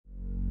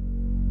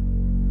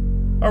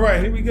All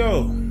right, here we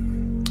go.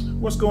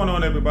 What's going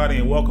on, everybody,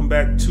 and welcome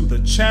back to the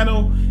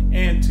channel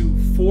and to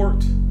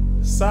Fort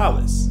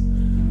Solis.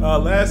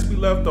 Last we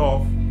left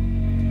off,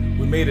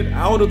 we made it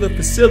out of the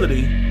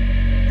facility.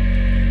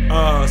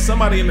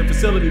 Somebody in the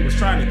facility was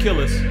trying to kill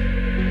us,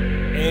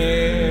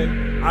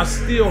 and I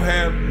still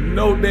have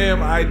no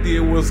damn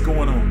idea what's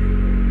going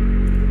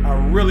on.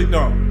 I really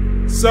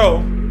don't. So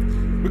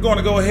we're going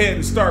to go ahead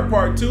and start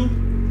part 2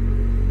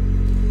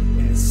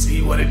 and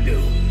see what it do.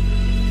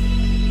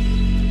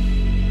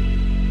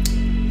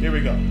 Here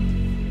we go.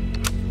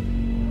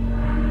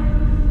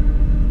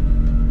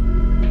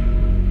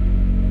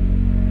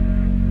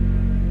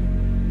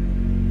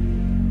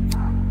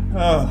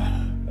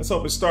 Let's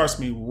hope it starts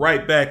me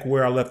right back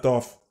where I left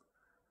off.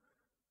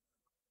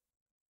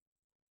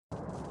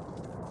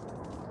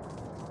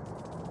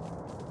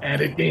 And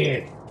it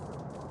did.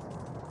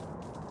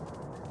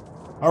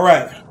 All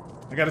right,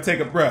 I got to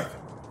take a breath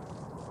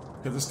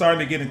because it's starting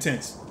to get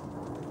intense.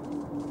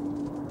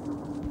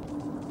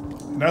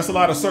 And that's a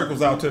lot of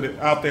circles out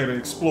there to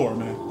explore,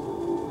 man.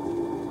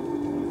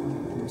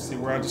 Let me see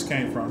where I just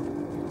came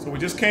from. So we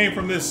just came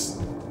from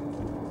this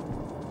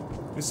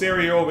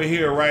area over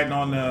here, right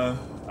on the,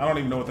 I don't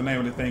even know what the name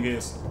of the thing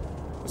is.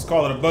 Let's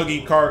call it a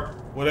buggy cart,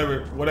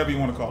 whatever you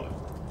want to call it.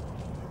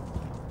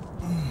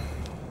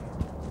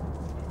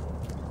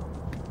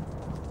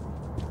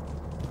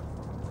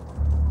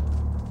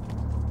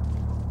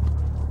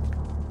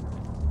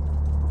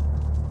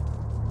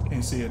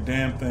 Can't see a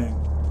damn thing.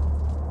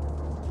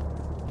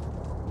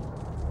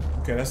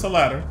 Okay, that's a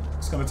ladder.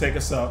 It's gonna take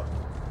us up,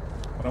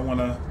 but I want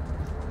to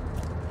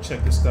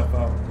check this stuff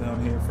out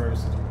down here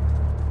first.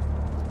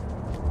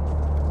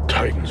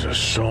 Titans are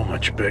so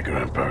much bigger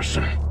in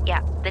person.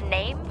 Yeah, the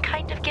name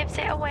kind of gives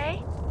it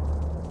away.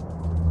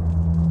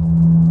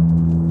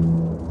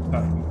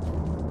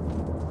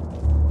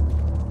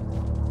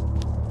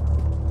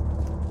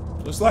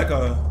 Looks like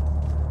a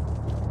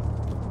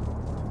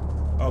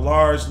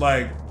large,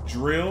 like,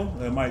 drill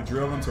that might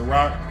drill into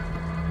rock.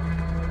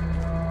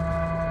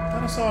 I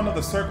thought I saw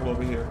another circle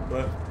over here,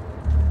 but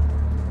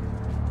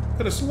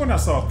could have sworn I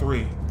saw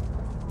 3.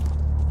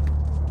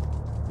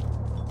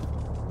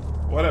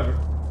 Whatever.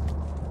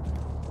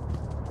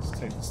 Let's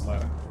take this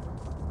ladder.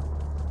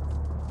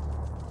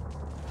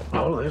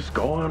 All this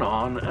going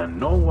on and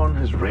no one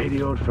has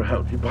radioed for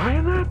help. You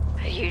buying that?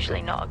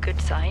 Usually not a good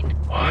sign.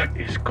 What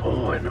is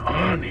going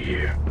on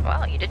here?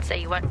 Well, you did say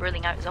you weren't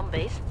ruling out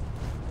zombies.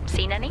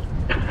 Seen any?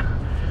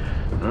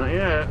 Not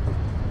yet.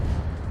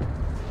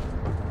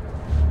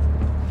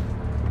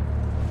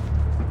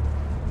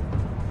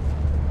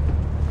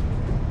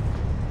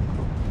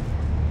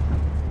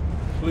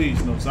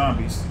 Please, no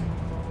zombies.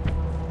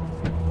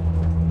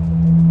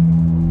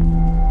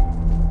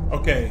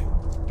 Okay,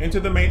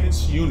 into the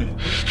maintenance unit.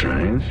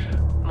 Strange.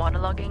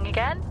 Monologuing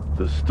again?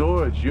 The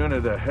storage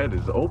unit ahead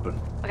is open.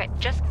 Okay,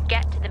 just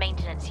get to the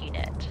maintenance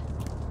unit.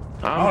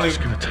 I'm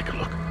just gonna take a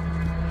look.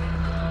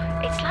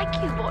 It's like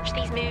you watch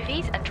these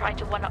movies and try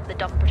to one-up the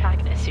dumb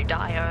protagonists who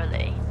die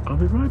early. I'll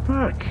be right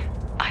back.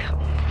 I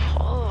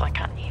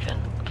can't even.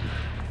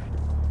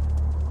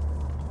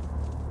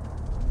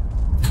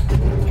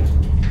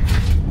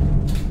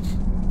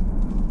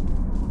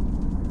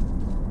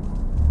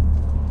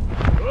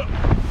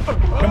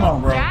 Come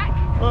on, bro. Jack?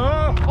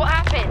 What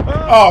happened?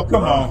 Oh,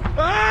 come on.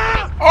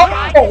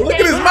 Oh, look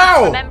at his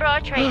mouth. Remember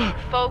our training.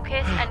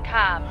 Focus and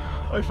calm.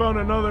 I found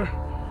another.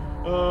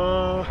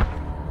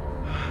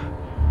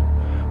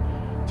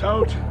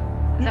 Tout.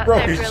 That's broke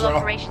their his drill jaw.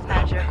 operations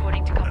manager,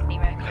 according to company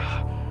records.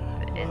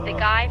 The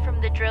guy from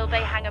the drill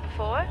bay hangar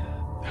before?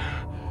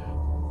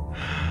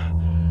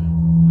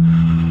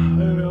 I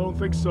don't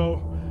think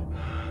so.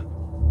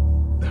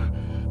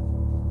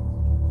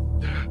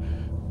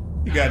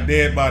 You got a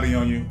dead body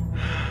on you.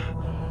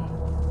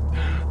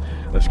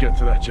 Let's get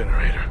to that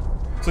generator.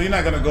 So you're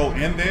not gonna go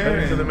in there?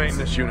 Heading to the and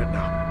maintenance unit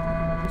now.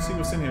 Let's see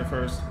what's in here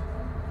first.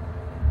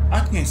 I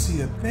can't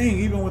see a thing,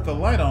 even with the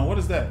light on. What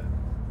is that?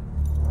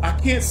 I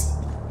can't.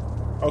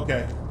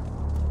 Okay.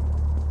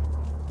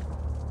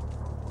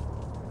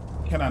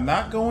 Can I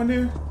not go in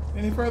there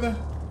any further?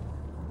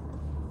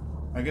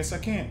 I guess I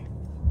can't.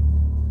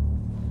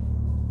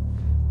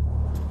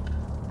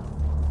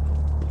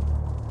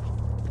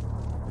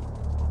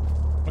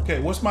 Okay,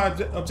 what's my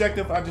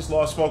objective? I just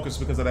lost focus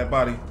because of that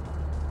body.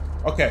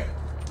 Okay.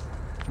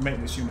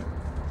 Maintenance unit.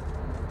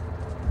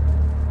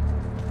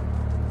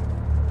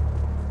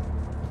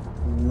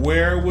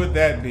 Where would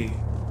that be?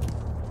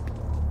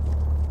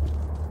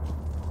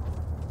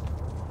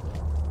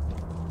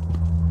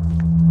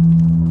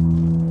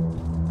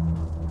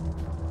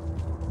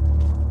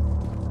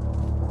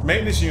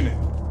 Maintenance unit.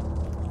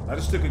 I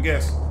just took a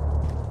guess.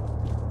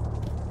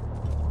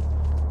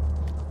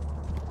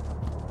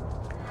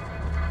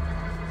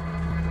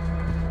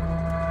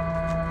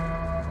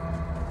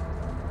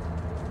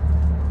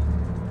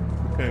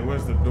 Okay,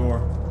 where's the door?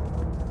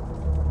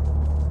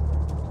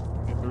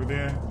 Get through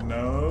there?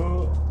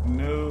 No.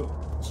 No.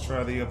 Let's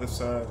try the other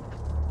side.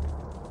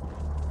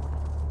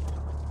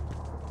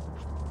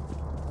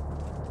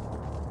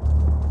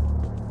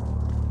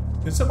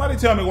 Can somebody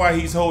tell me why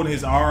he's holding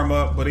his arm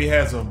up, but he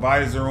has a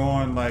visor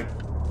on? Like,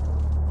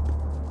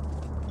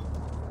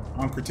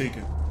 I'm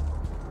critiquing.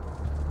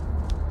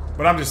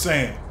 But I'm just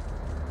saying.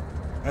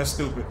 That's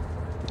stupid.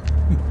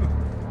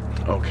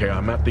 Okay,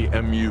 I'm at the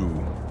MU.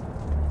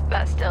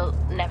 That's still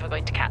never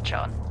going to catch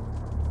on.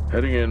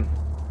 Heading in.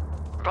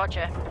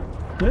 Roger.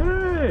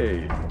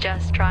 Hey!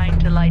 Just trying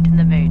to lighten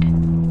the mood.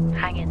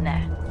 Hang in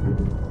there.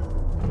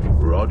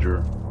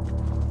 Roger.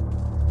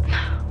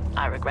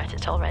 I regret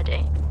it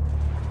already.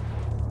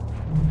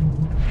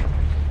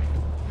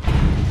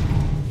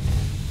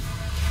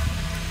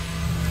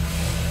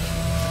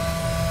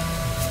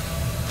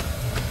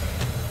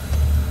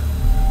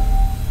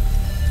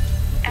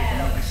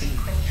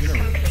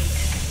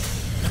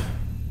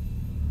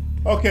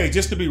 Okay,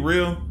 just to be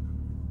real,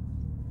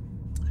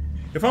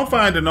 if I'm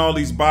finding all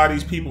these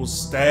bodies, people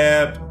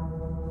stabbed,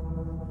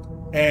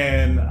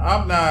 and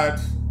I'm not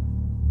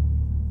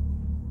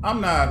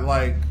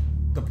like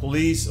the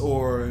police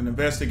or an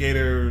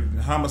investigator,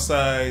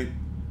 homicide,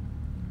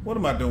 what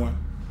am I doing?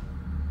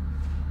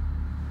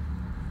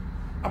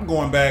 I'm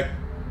going back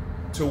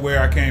to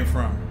where I came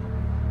from.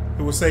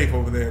 It was safe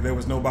over there. There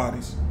was no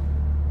bodies.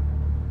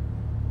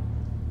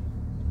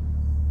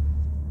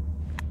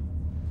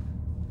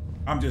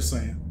 I'm just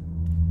saying.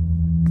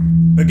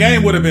 The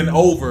game would have been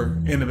over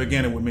in the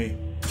beginning with me.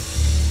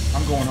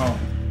 I'm going home.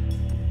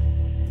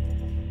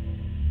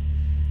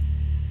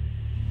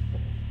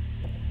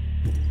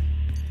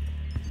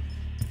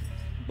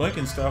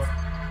 Blinking stuff.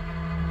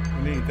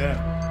 We need that.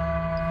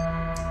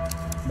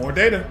 More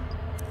data.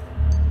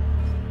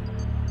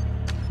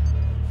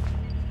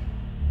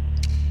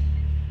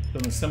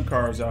 Filling SIM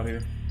cards out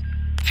here.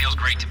 Feels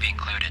great to be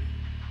included.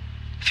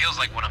 Feels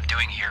like what I'm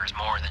doing here is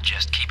more than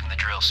just keeping the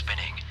drill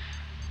spinning.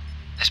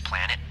 This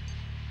planet,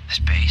 this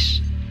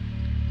base,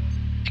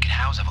 it can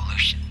house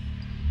evolution.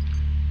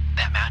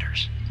 That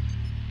matters.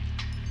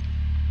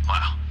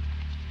 Wow,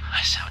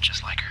 I sound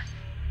just like her.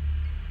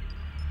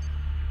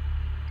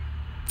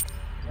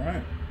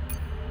 Alright.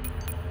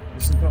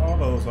 Listen to all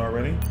those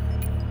already.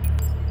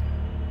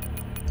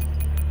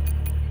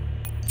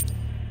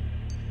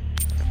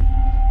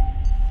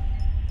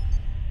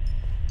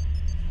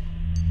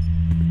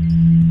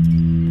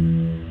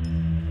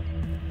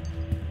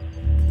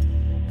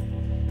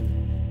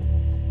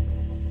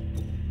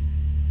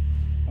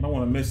 I don't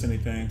want to miss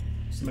anything.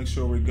 Let's make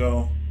sure we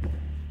go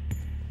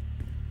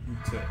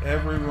into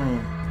every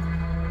room.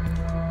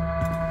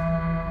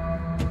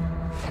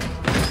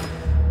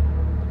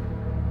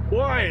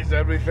 Why is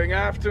everything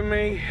after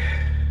me?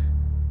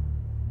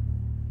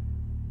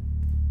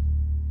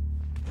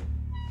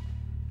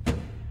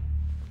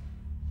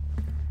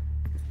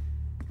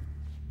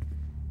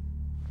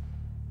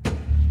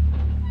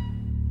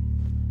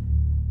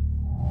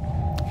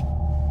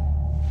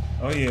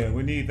 Oh yeah,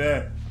 we need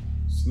that.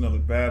 It's another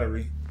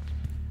battery.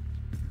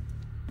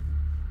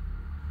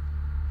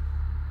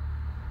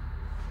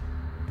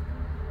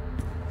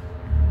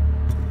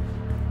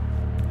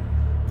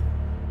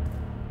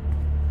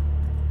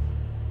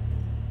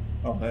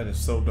 Oh, that is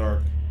so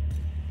dark.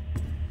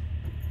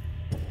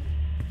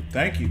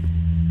 Thank you.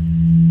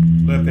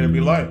 Let there be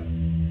light.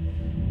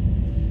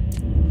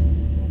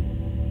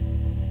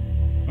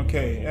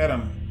 Okay,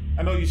 Adam,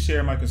 I know you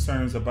share my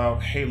concerns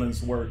about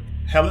Helen's work,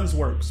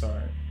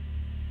 sorry.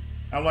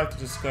 I'd like to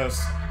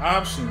discuss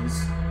options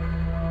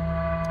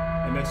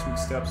and next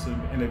week's steps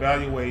in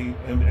evaluating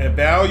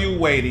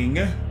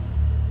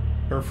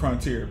her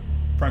Frontiers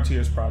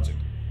project.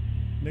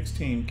 Next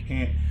team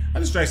can't. I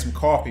just drank some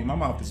coffee. My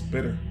mouth is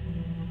bitter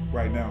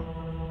right now.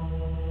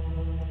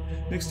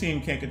 Next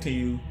team can't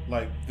continue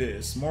like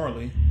this.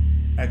 Morally,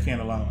 I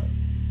can't allow it.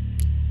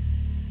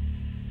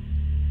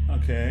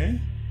 Okay.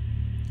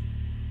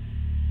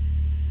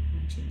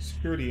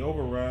 Security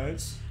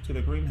overrides to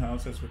the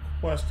greenhouse as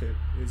requested.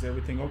 Is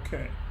everything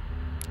okay?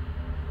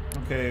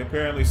 Okay,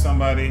 apparently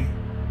somebody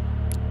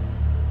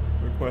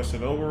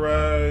requested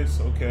overrides.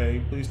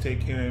 Okay, please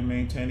take care in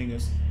maintaining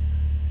us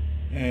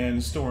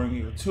and storing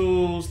your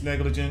tools.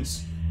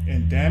 Negligence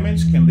and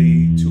damage can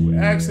lead to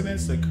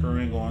accidents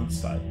occurring on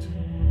site.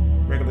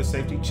 Regular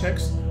safety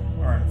checks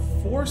are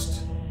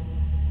enforced.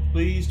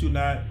 Please do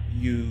not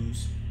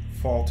use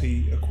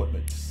faulty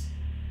equipment.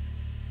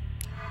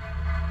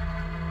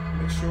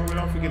 Make sure we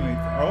don't forget anything.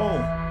 Oh,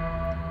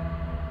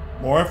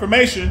 more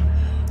information.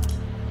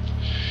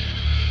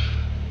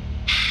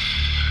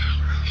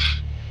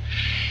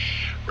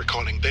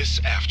 Recording this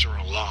after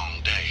a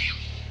long day.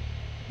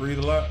 Breathe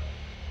a lot.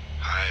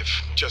 I've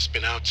just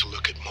been out to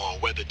look at more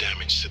weather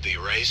damage to the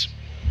arrays.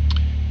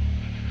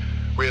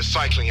 We're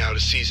cycling out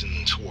of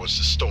season towards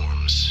the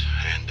storms,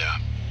 and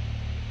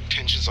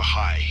tensions are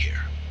high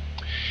here.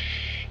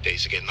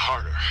 Days are getting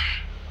harder.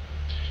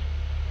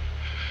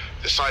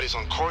 The site is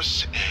on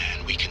course,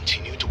 and we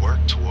continue to work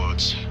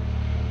towards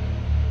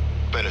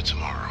a better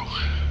tomorrow.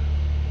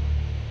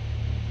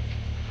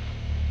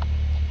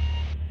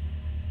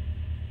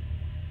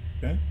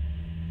 Okay.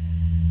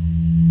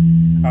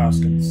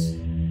 Hoskins.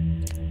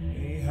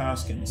 Hey,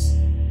 Hoskins.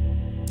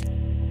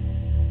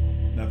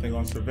 Nothing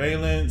on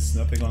surveillance,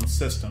 nothing on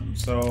system.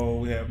 So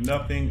we have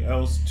nothing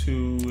else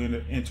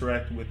to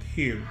interact with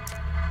here.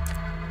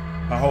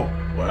 I hope.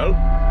 Well,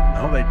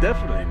 now they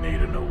definitely need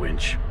a new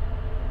winch.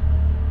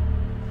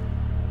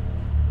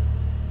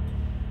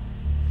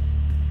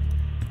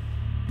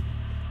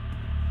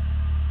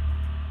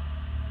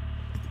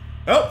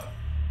 Oh!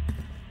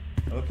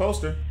 Another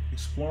poster.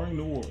 Exploring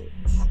New Worlds.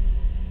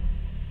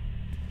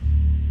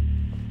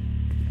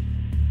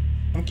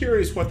 I'm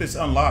curious what this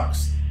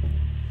unlocks.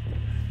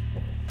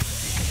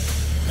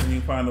 When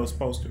you find those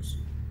posters.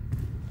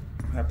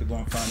 I have to go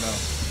and find out.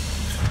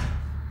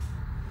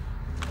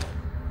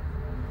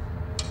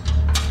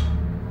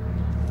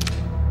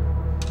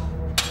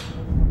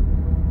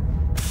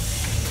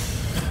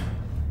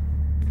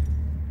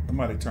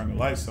 Somebody turn the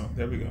lights on.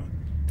 There we go.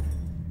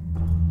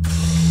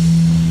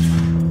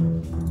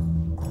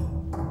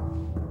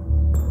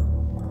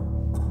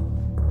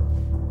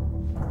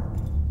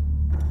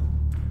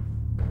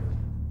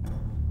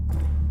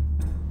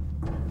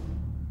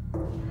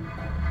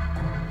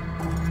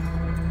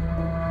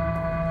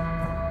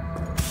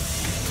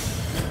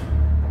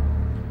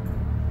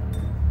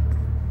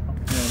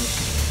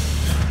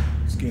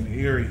 It's getting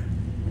eerie.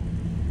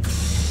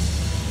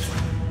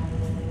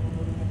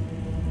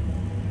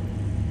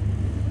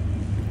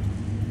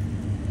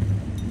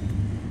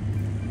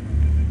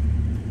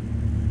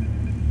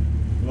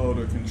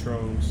 Loader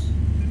controls.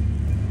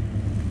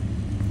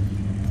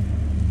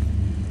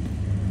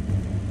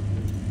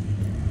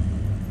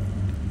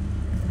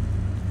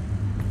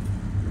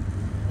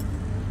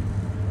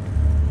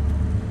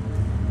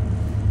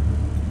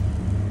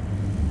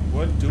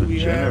 What do we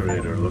have? The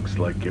generator looks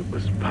like it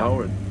was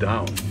powered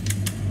down.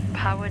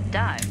 Powered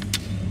down?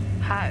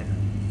 How?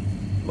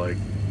 Like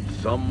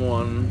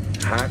someone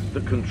hacked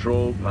the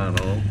control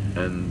panel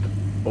and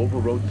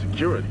overrode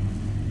security.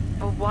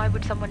 Well, why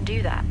would someone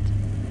do that?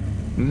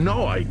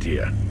 No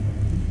idea.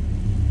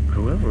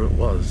 Whoever it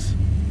was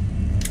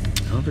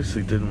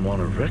obviously didn't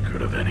want a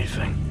record of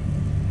anything.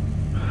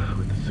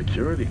 With the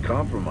security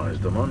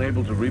compromised, I'm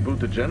unable to reboot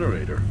the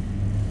generator.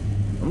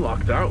 I'm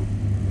locked out.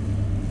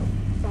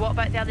 What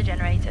about the other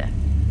generator?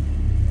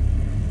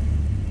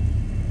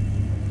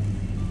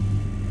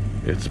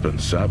 It's been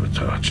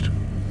sabotaged.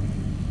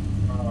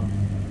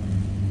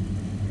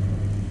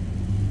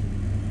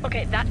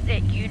 Okay, that's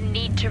it. You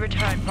need to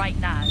return right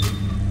now.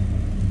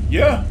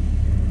 Yeah.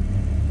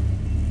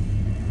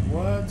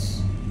 What?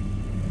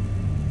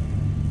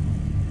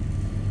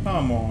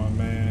 Come on,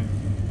 man.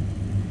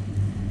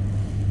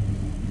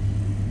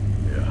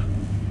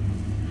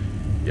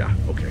 Yeah,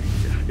 okay.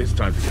 Yeah, it's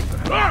time to get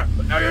back.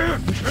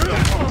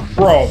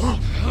 Bro.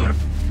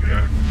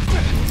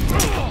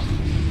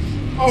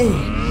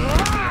 Oh.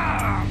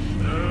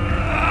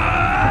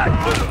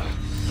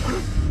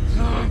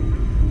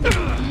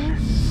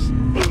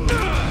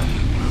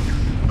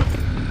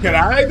 Can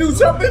I do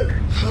something?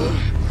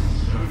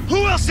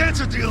 Who else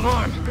answered the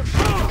alarm?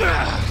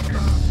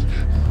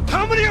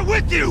 How many are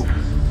with you?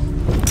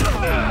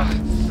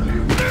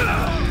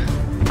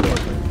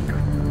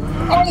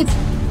 Oh,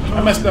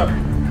 I messed up.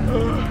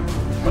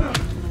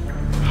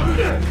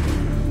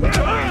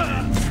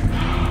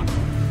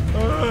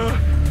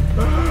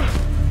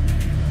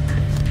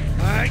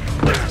 I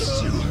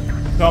asked you.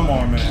 Come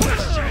on, man.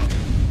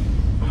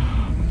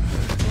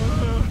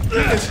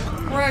 It's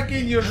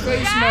cracking your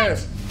face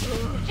mask.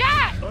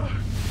 Jack!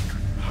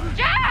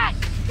 Jack!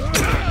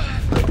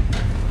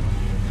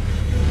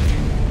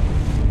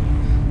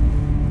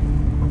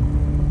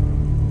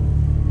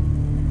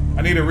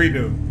 I need a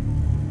redo.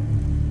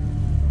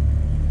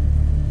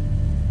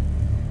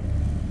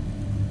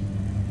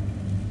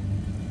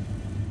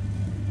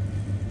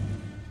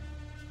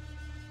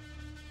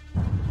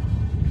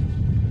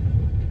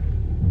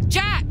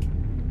 Jack!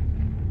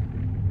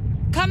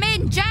 Come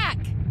in, Jack!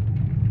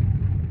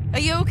 Are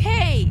you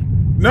okay?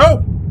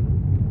 No.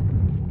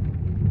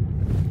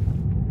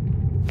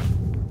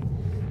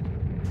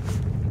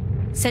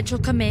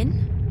 Central, come in.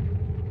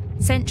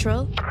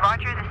 Central.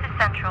 Roger, this is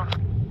Central.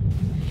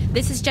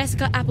 This is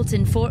Jessica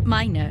Appleton, Fort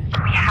Minor.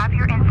 We have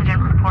your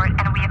incident report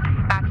and we have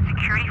dispatched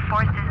security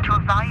forces to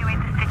evaluate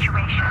the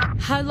situation.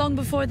 How long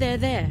before they're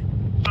there?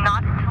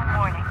 Not until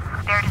morning.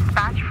 They're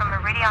dispatched from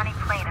Meridiani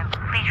Plainum.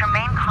 Please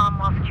remain calm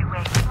whilst you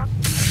wait.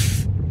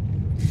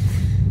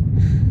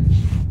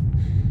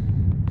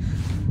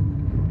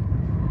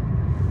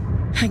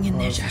 Hang in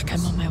there, Jack.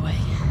 I'm on my way.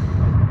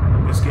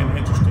 It's getting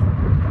interesting.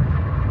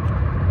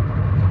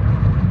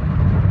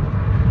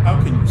 How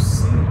can you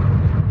see?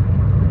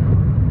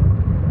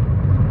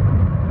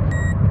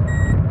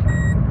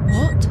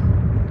 What?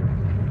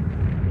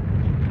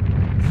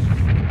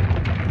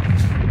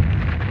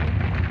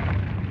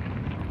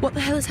 What the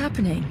hell is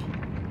happening?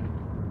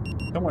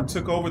 Someone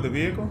took over the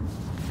vehicle?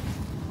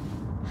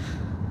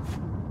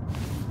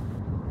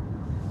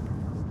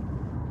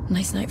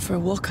 Nice night for a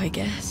walk, I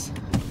guess.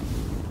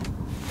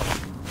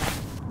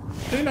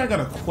 They're not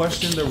gonna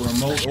question the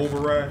remote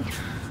override.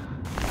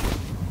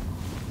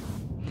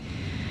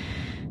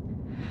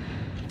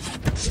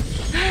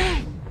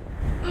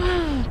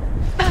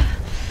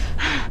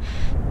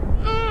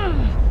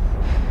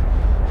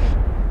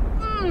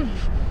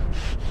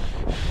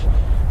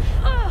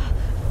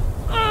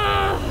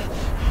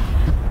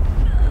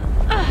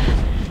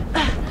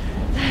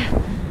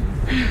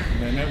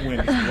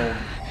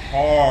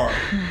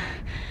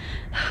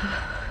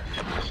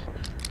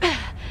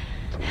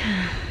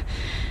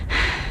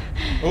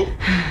 Oh.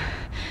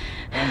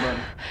 Wrong button.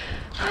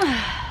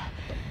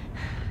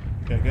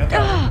 Okay, got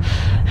that.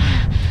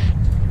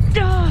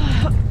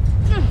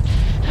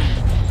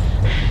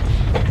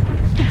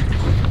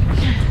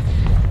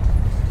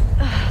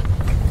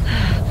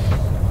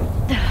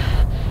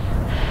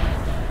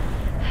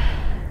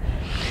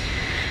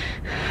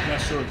 Not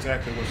sure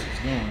exactly what she's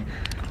doing.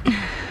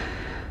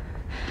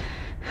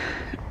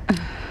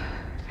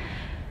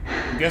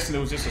 I'm guessing it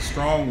was just a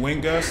strong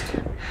wind gust.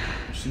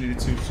 She needed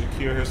to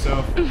secure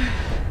herself.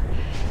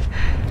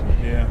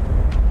 Yeah.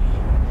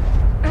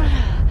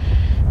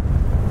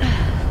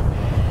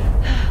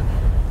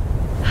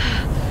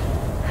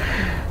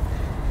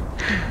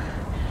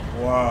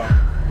 Wow.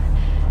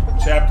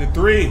 Chapter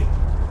 3.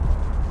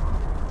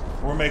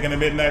 We're making a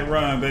midnight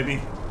run,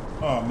 baby.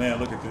 Oh man,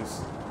 look at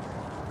this.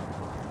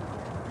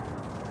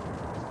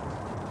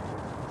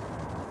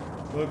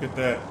 Look at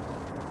that.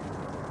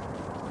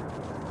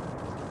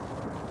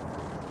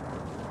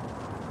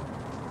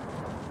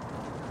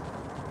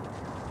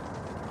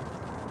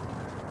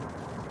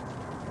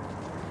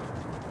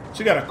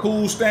 She got a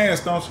cool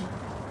stance, don't she?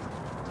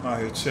 Out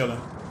here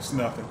chilling. It's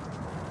nothing.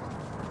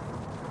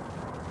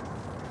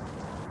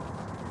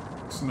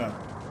 It's nothing.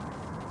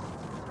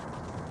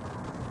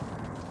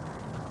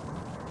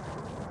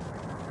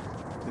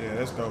 Yeah,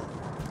 that's dope.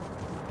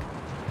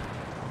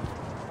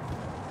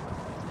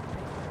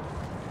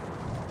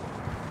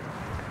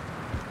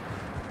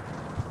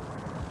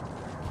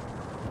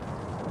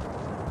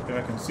 Okay,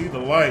 I can see the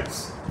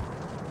lights.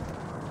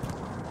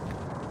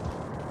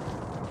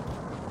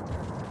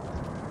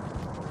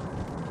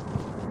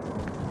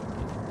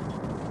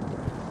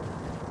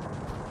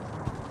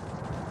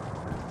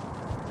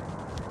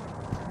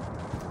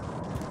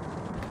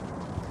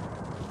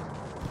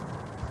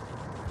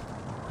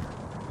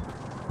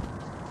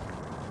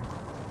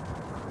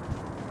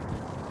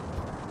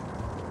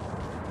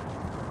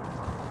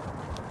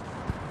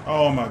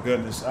 Oh my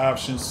goodness,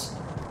 options.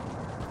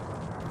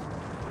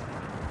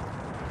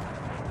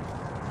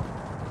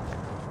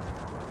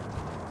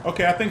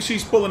 Okay, I think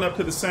she's pulling up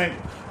to the same,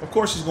 of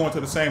course she's going to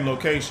the same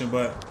location,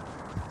 but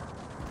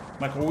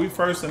like when we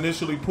first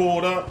initially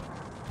pulled up.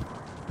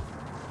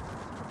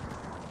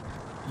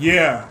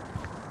 Yeah.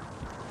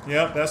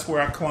 Yep, that's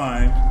where I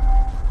climbed.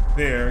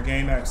 There,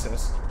 gain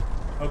access.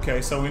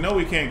 Okay, so we know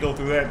we can't go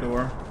through that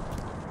door.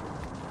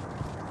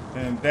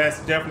 And that's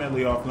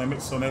definitely off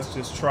limits, so let's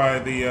just try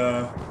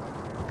the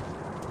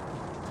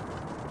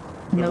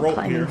no rope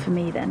climbing here. For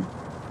me then.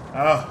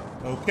 Ah,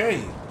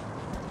 okay.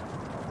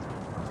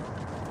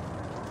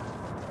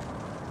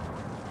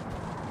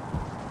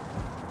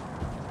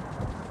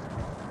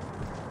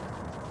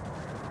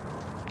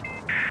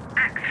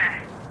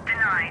 Access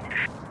denied.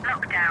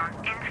 Lockdown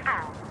in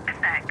full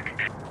effect.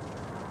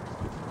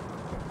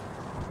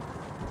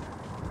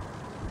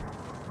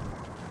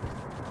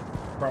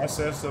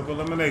 Process of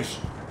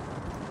elimination.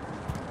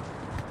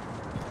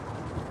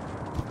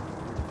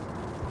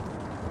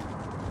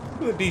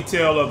 The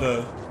detail of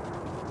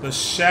the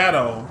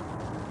shadow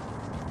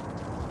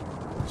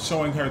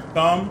showing her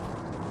thumb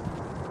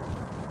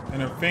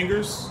and her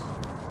fingers.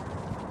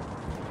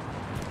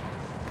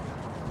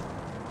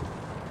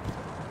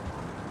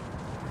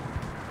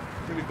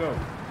 Where'd it go?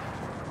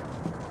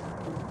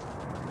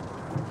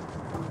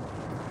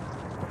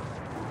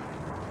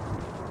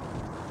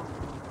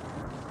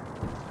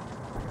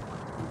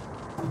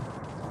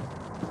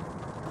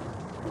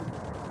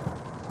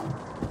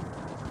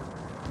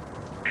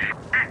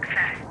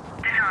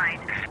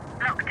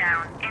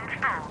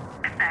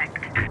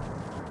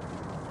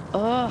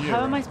 Oh, Yeah,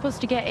 how am right. I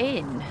supposed to get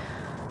in?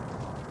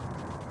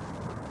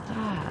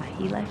 Ah,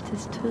 he left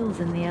his tools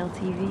in the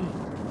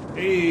LTV.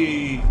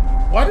 Hey,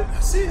 why didn't I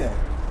see that?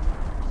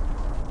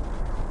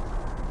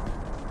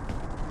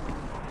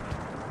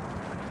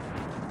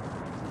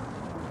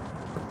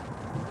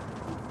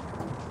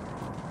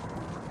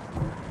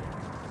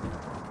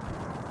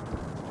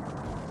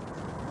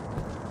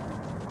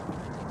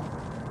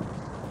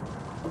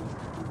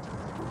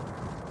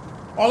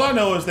 All I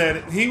know is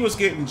that he was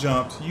getting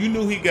jumped. You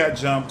knew he got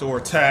jumped or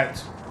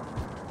attacked.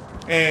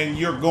 And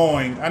you're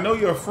going. I know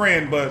you're a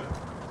friend, but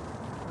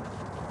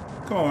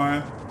come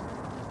on.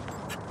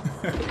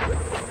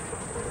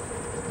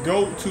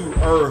 Go to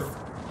Earth.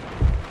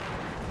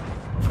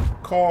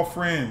 Call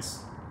friends.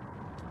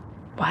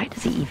 Why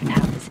does he even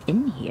have this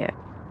in here?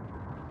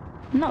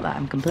 Not that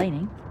I'm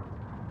complaining.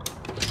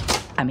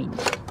 I mean,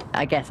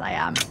 I guess I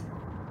am.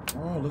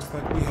 Oh, looks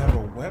like we have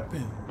a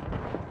weapon.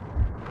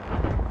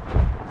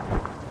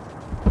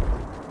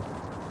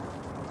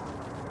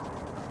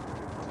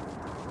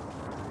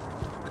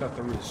 Cut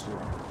the wrist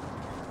door.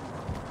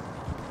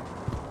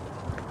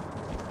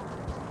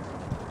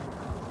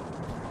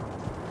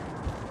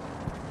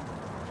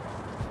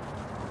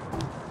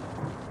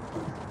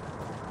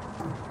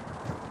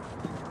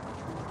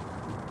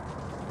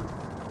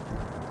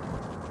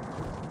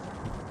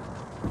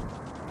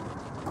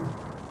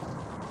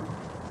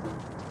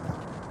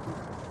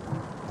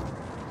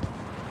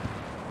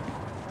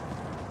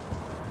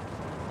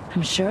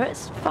 I'm sure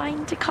it's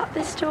fine to cut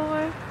this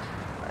door.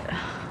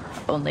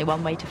 Only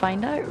one way to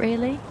find out,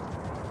 really.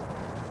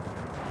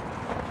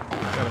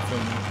 Got a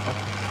feeling.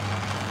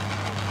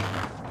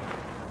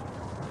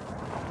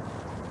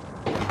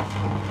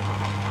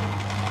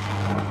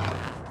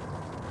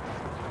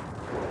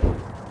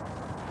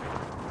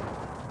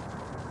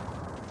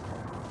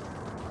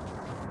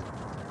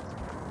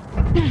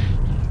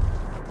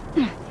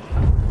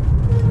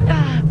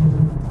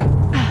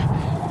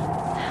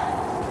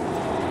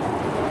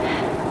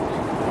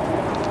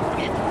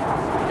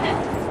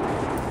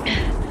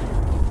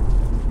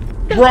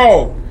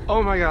 Bro!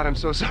 Oh my god, I'm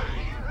so sorry.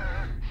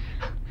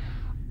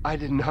 I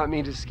did not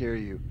mean to scare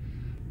you.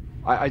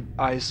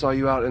 I saw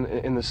you out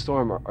in the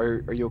storm.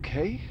 Are you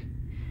okay?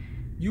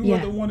 You were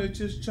the one that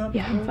just jumped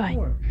Yeah, I'm fine.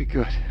 Okay,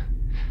 good.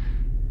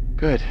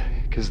 Good.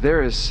 Because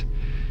there is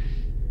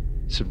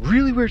some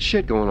really weird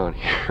shit going on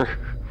here,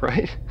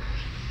 right?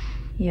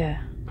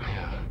 Yeah.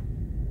 Yeah.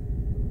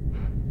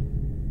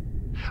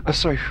 I'm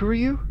sorry, who are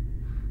you?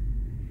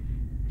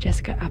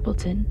 Jessica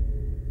Appleton.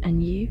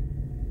 And you?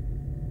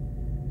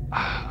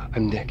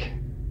 I'm Nick.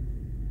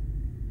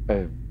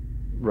 I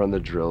run the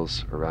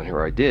drills around here,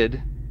 or I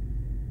did,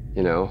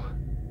 you know.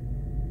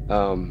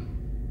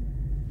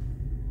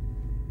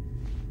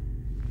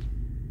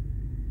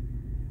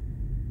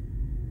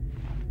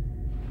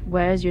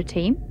 Where's your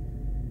team?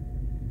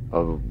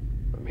 Oh,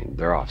 I mean,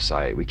 they're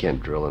off-site. We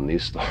can't drill in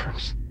these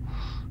storms.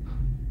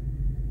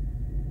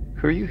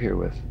 Who are you here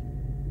with?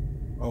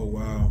 Oh,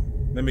 wow.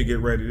 Let me get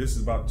ready. This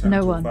is about to turn No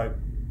into one. a fight.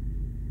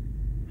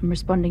 I'm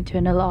responding to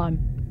an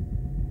alarm.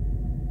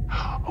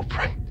 Oh,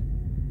 right.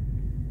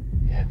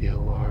 Yeah, the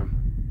alarm.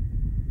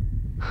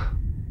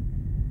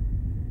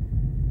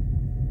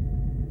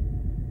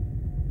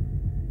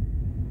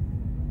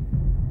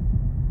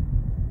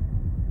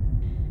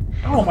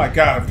 Oh my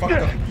god, I fucked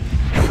up.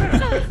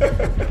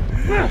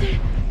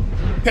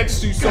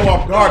 Catches you so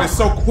off guard, it's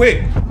so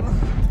quick.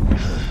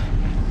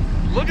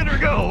 Look at her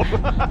go!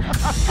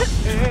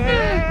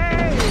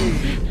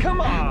 Hey!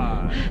 Come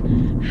on!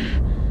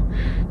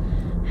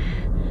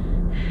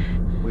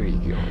 Where are you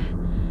going?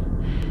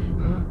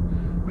 Huh?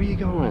 Where are you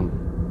going?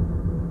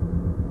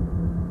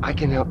 I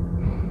can help.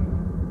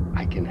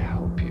 I can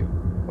help you,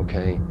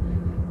 okay?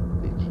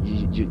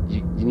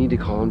 You need to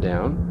calm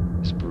down.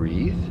 Just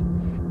breathe.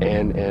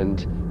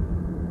 And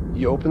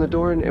you open the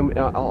door and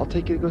I'll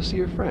take you to go see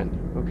your friend,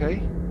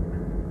 okay?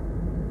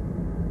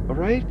 All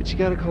right? But you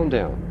gotta calm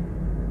down.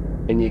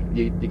 And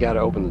you gotta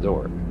open the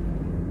door.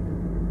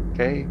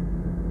 Okay?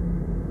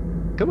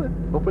 Come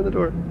on, open the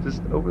door.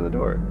 Just open the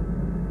door.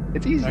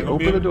 It's easy.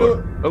 Open the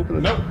door. Open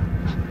the door.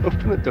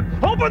 Open the door.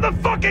 Open the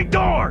fucking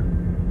door!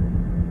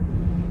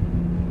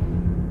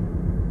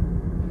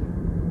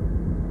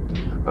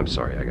 I'm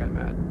sorry, I got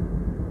mad.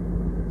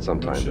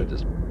 Sometimes I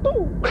just.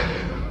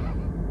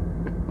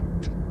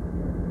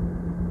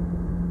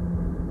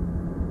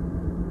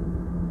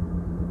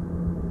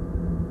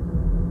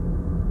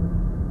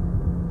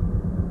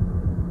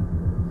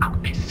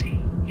 I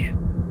see you.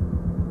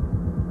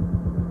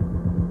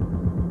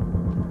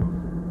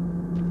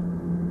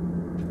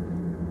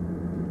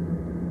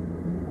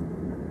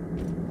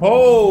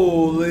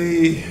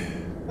 Holy.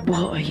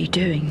 What are you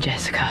doing,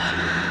 Jessica?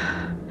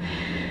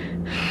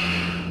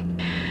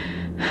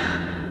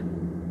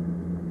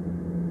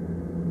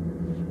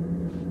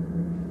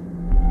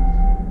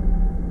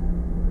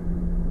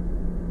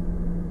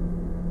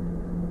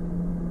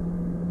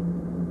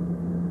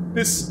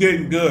 This is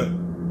getting good.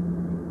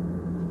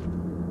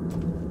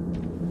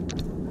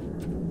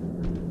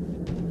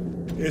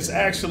 It's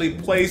actually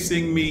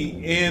placing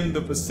me in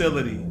the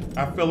facility.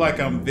 I feel like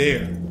I'm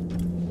there.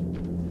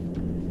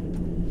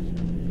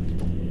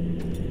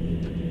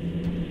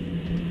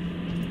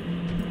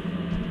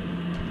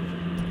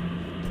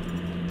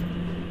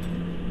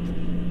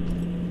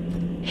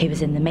 He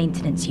was in the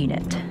maintenance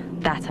unit.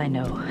 That I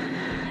know.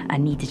 I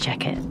need to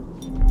check it.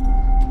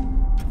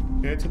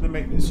 Head to the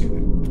maintenance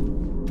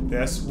unit.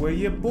 That's where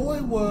your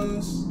boy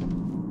was.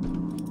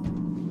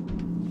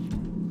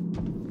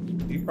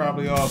 He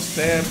probably all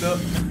stabbed up.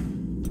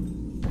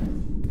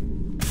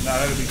 Nah,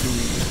 that'll be too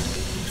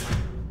easy.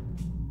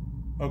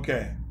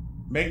 Okay.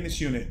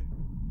 Maintenance unit.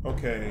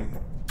 Okay.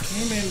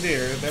 Came in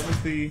there. That was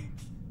the...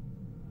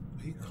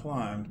 He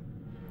climbed.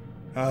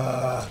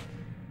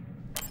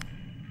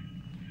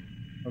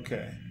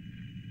 Okay.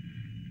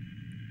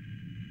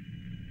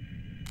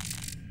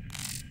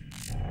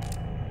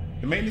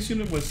 The maintenance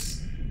unit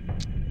was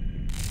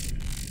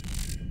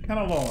kind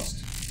of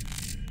lost.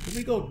 Did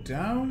we go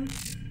down?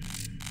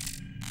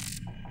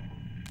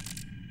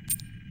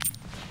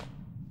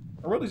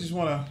 I really just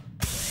want to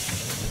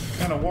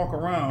kind of walk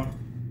around,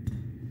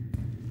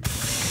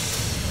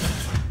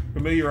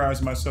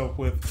 familiarize myself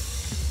with.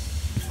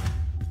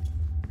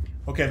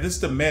 Okay, this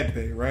is the med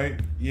bay, right?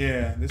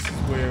 Yeah, this is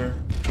where.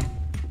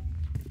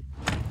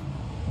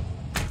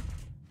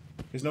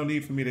 There's no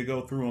need for me to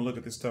go through and look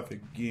at this stuff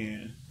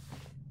again.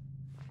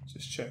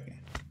 Just checking.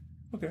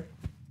 Okay.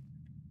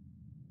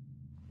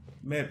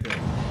 Med bay.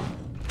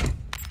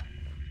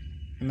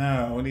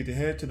 Now we need to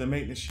head to the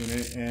maintenance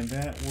unit, and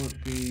that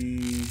would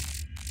be...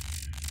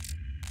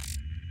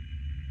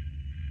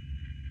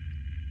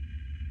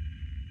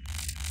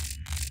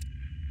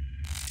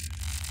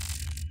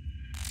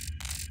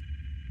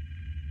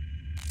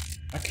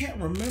 I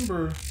can't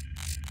remember.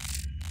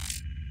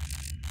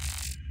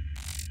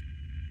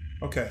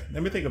 Okay,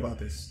 let me think about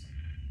this.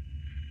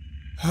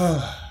 Did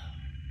I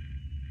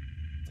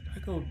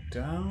go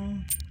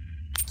down?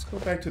 Let's go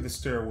back to the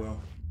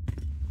stairwell.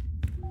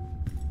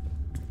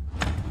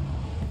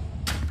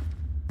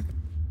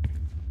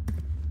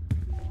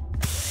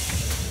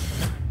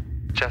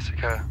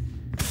 Jessica,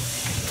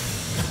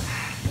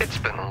 it's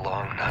been a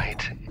long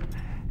night, and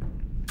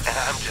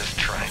I'm just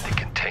trying to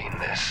contain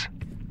this.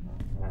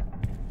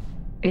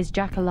 Is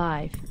Jack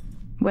alive?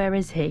 Where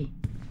is he?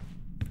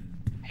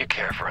 You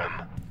care for him.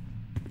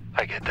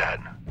 I get that.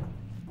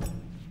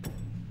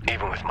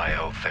 Even with my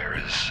oath, there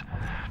is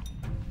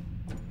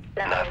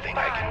nothing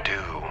I can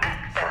do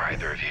for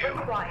either of you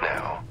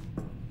now.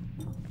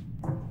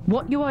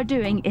 What you are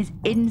doing is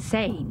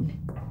insane.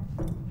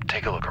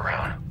 Take a look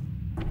around.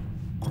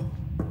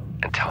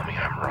 And tell me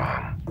I'm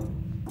wrong.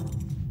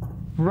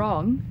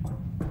 Wrong?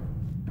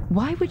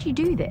 Why would you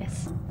do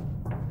this?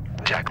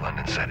 Jack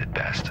London said it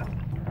best.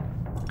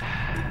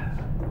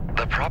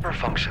 The proper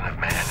function of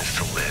man is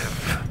to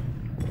live,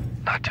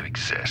 not to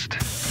exist.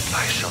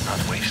 I shall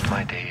not waste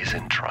my days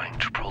in trying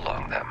to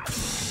prolong them.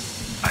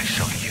 I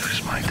shall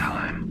use my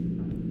time.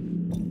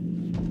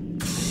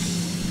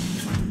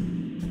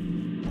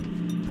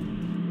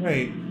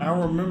 Wait, I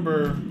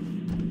remember...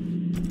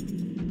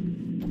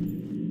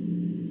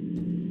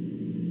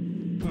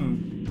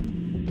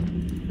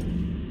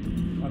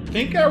 I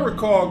think I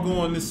recall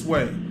going this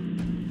way.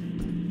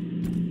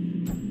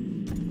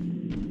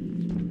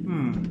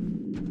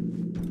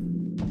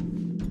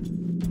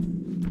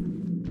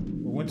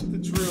 Went to the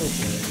drill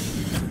bay.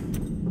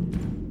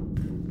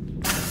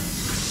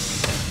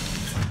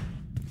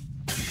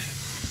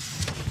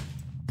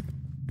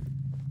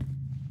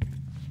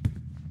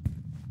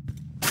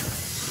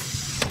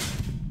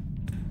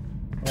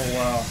 Oh,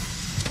 wow.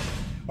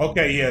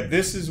 Okay, yeah,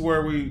 this is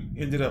where we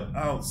ended up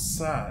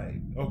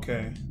outside.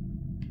 Okay.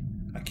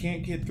 I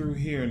can't get through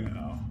here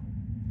now.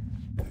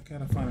 I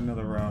gotta find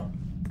another route.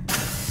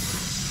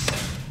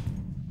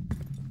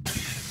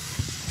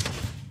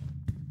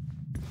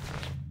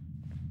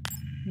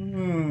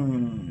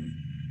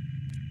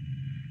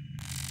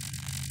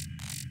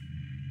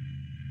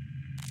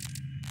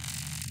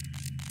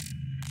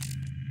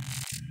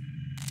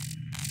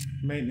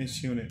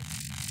 Maintenance unit.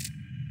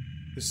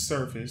 The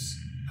surface.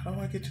 How do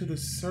I get to the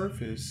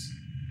surface?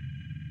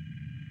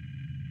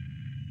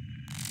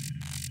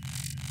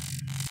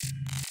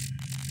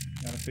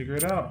 Gotta figure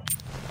it out.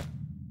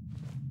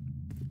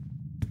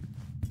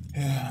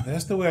 Yeah,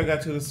 that's the way I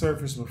got to the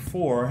surface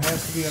before. It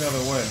has to be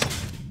another way.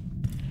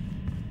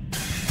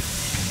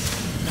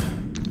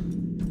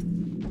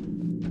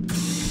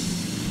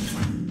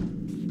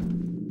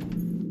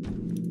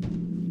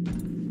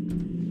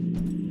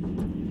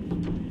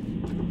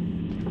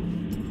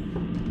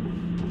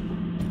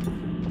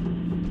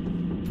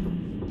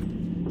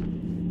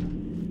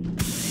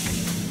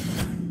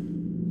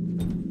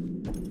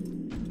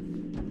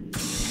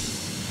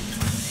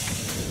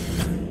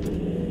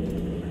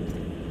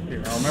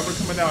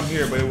 Down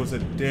here, but it was a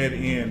dead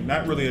end.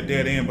 Not really a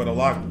dead end, but a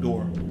locked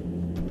door.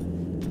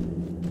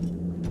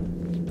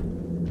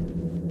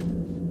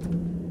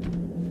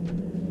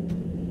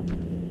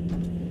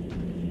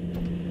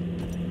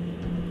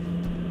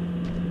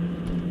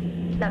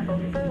 Level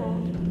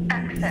 4,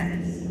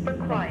 access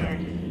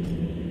required.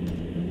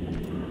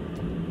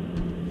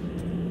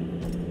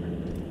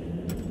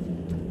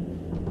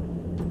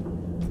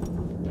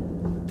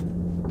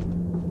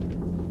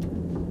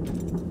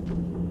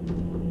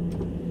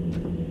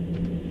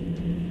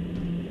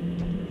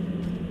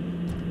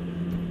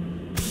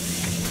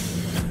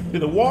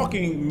 The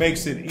walking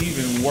makes it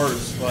even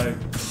worse. Like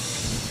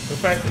the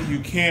fact that you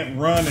can't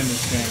run in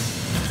this game.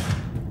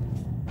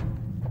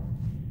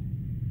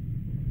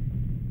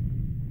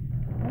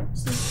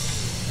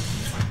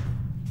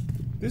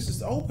 This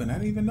is open. I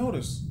didn't even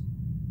notice.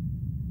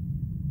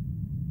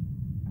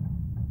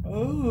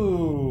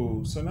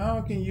 Oh, so now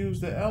I can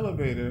use the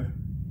elevator.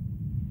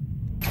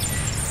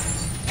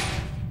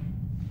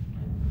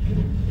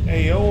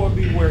 AO would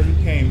be where he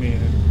came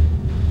in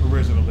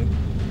originally.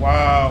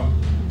 Wow.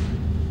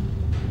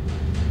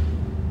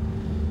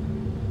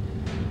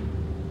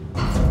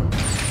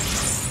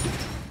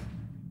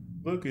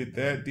 Look at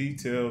that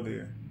detail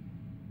there.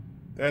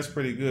 That's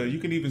pretty good. You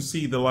can even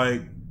see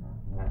the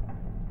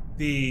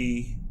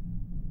the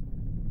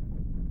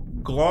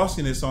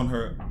glossiness on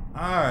her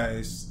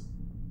eyes.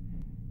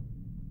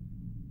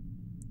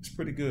 It's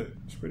pretty good.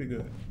 It's pretty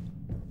good.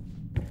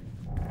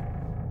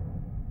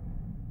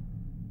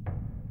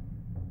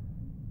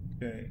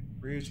 Okay,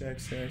 bridge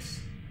access,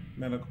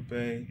 medical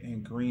bay,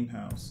 and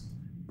greenhouse.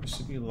 It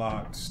should be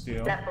locked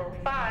still. Level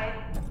 5,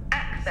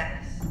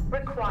 access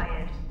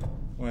required.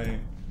 Wait.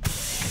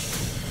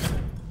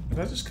 Did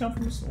I just come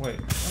from this? Wait.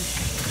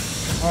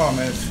 Oh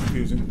man, it's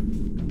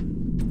confusing.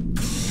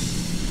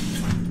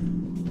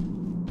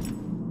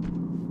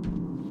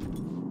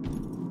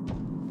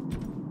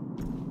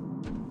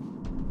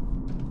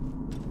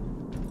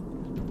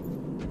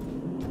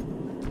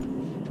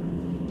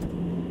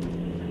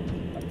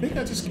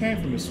 think I just came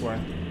from this way.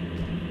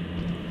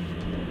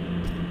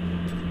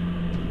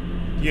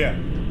 Yeah,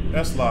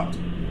 that's locked.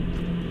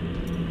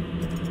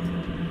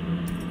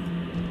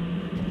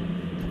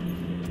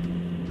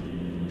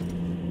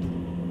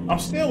 I'm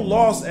still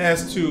lost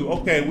as to,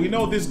 okay, we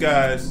know this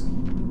guy's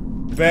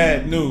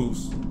bad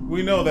news.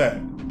 We know that.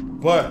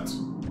 But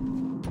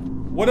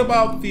what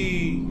about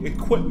the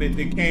equipment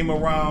that came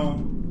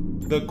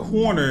around the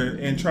corner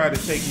and tried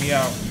to take me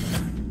out?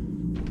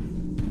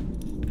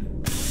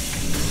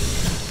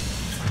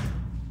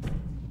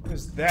 What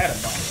is that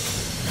about?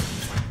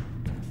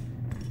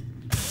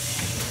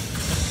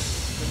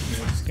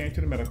 I just came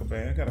to the medical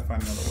bay. I gotta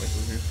find another way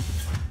through here.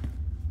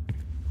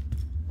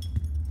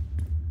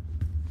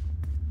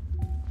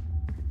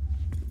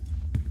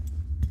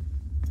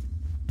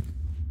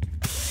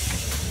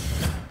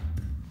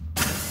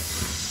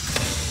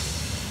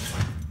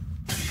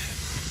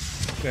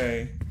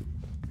 Okay.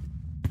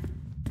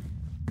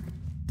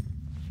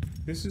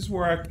 This is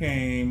where I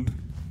came.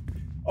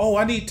 Oh,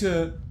 I need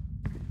to...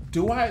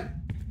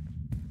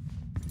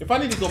 If I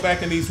need to go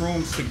back in these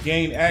rooms to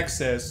gain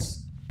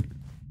access...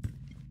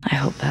 I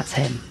hope that's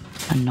him,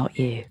 and not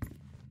you.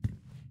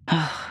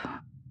 Oh,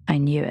 I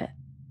knew it.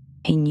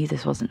 He knew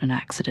this wasn't an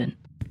accident.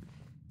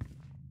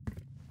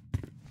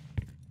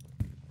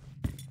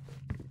 I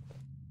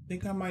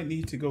think I might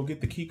need to go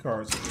get the key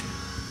cards again.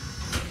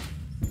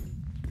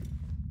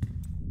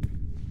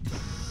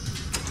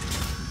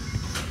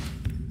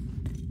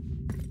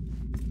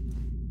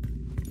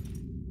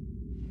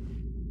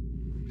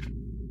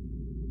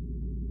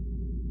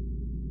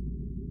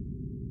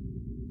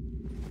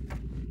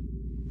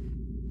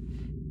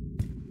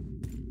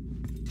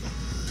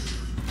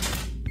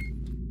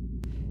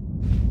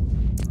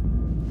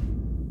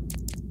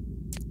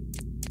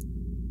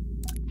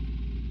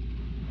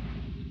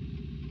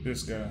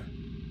 This guy.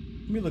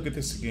 Let me look at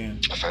this again.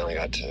 I finally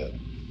got to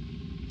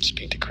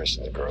speak to Chris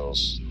and the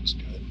girls. It was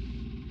good.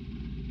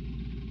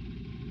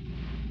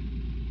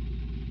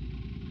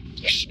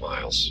 Their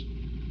smiles.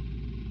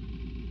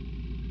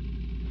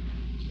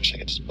 Wish I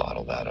could just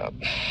bottle that up.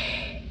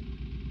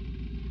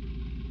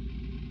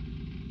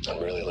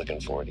 I'm really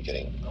looking forward to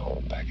getting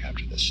home back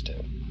after this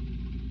stint.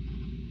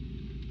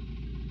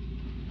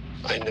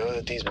 I know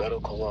that these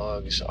medical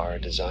logs are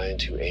designed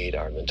to aid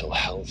our mental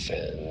health,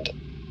 and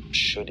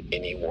should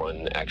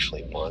anyone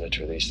actually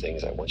monitor these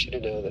things, I want you to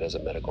know that as a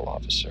medical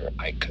officer,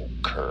 I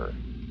concur.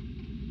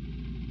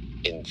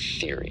 In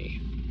theory.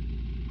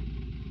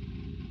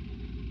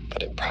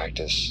 But in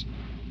practice,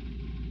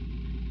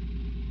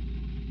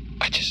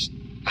 I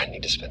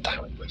need to spend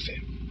time with my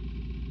family.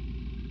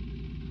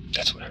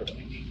 That's what I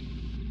really need.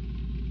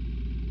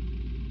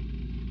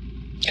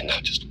 And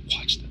not just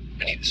watch them.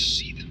 I need to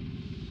see them.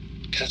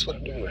 Because that's what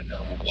I'm doing right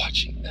now. I'm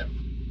watching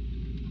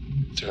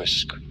them through a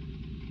screen.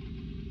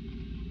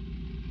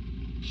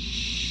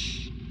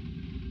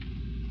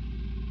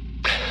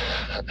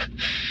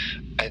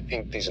 I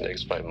think these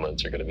next 5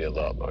 months are going to be a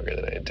lot longer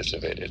than I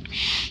anticipated.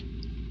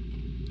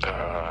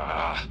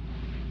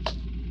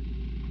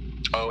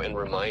 Oh, and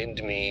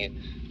remind me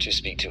to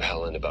speak to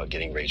Helen about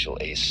getting Rachel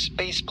a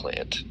space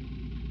plant.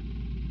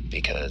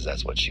 Because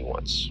that's what she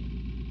wants.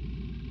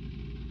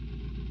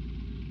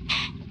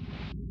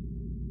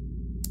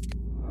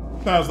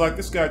 Sounds like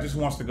this guy just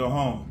wants to go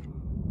home.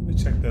 Let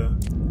me check the...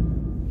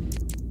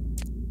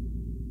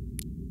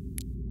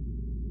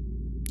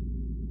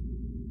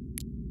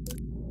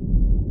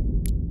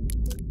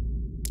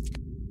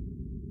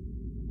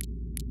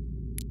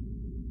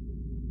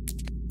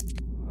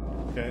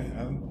 Okay,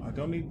 I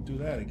don't need to do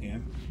that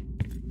again.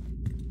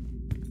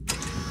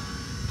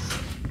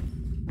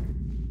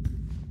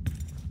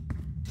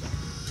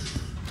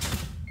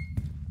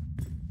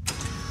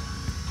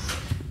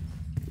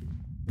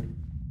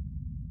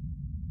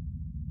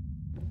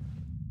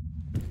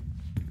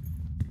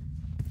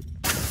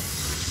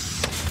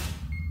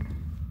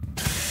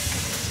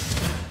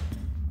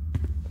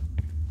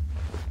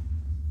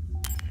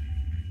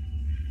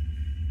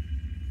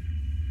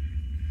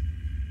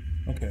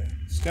 Okay,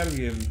 it's got to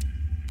be a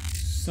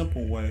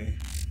simple way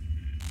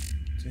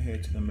to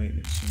head to the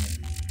maintenance unit.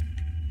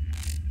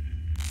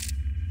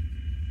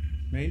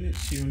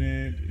 Maintenance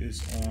unit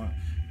is on...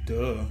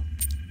 Duh.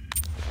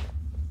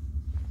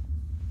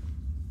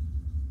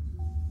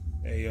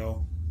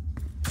 Ayo.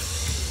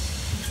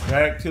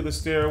 Back to the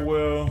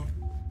stairwell.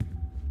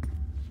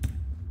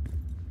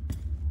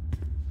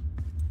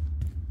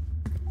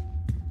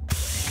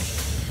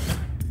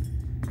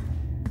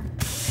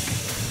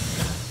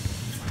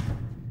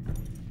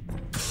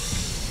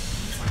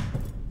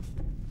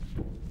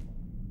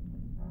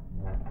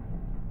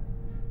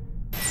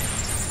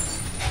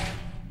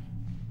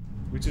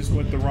 We just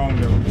went the wrong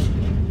direction.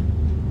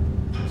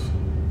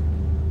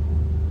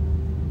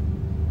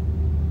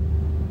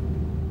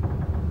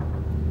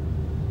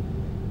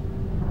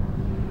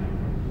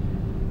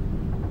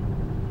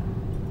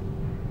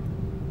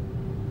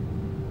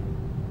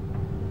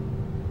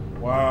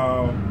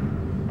 Wow.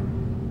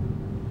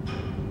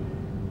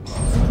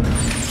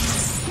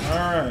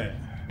 All right.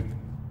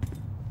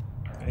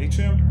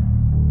 HM.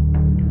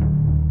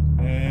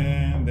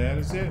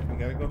 is it. We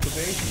gotta go to the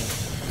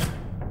basement.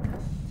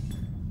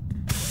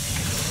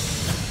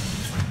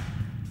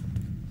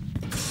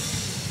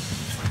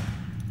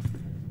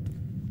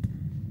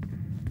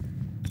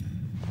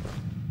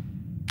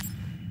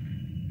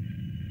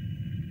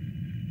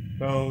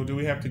 So, do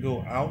we have to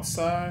go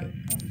outside?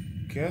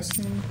 I'm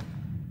guessing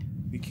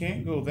we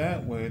can't go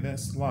that way.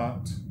 That's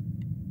locked.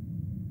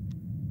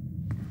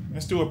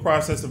 Let's do a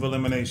process of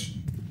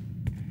elimination.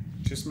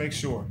 Just make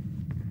sure.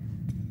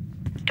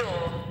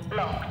 Door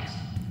locked.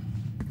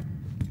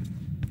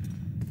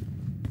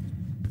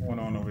 What's going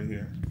on over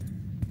here?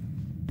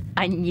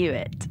 I knew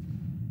it.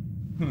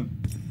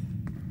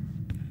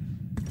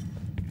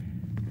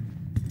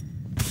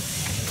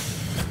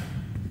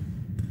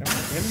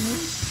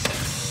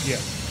 Enemies? Yeah.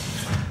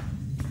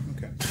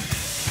 Okay.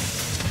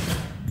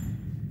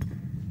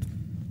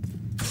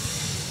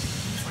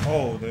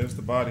 Oh, there's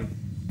the body.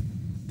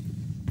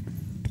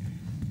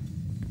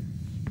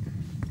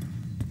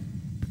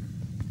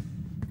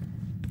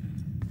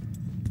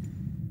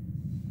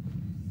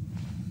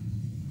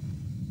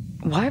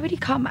 Why would he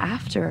come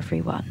after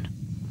everyone?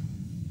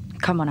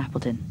 Come on,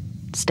 Appleton.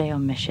 Stay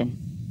on mission.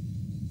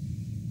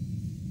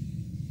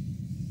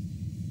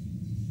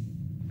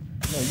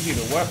 No, you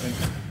need a weapon.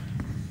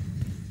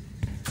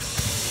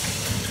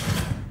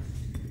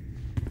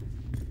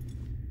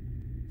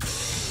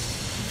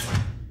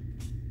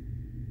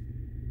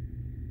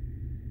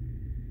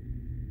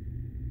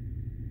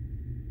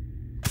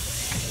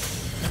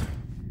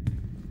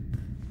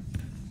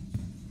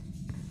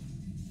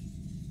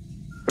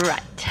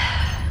 Right.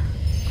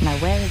 Now,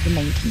 where is the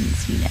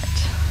maintenance unit?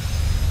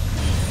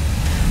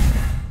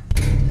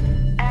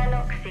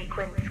 Airlock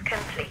sequence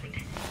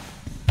complete.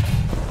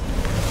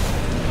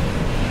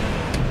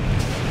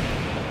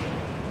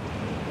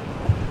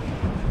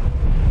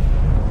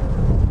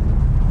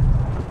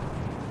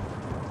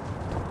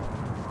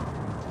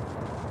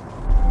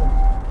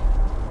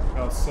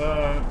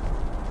 Outside.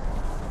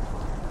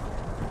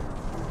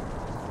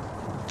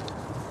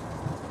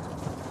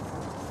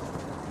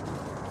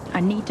 I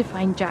need to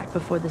find Jack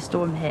before the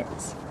storm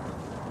hits.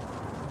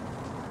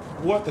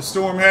 What? The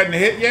storm hadn't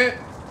hit yet?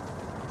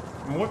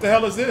 And what the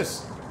hell is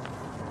this?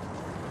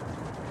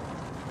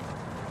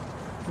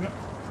 No,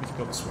 let's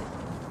go this way.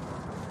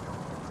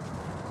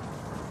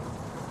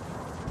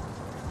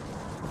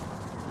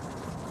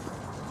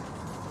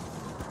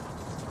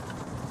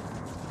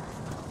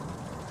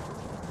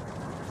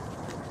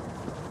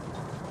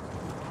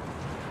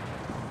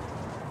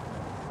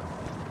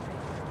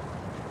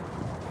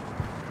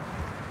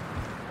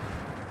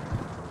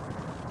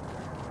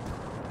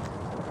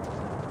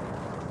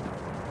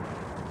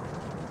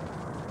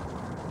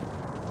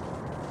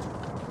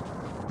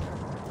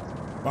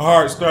 My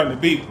heart's starting to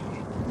beat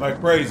like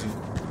crazy.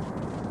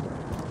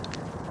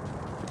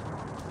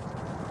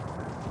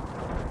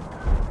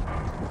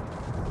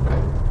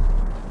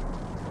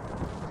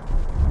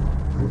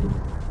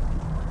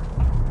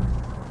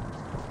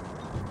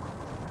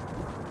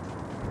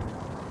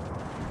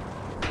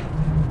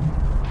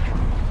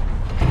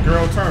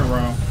 Girl, turn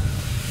around.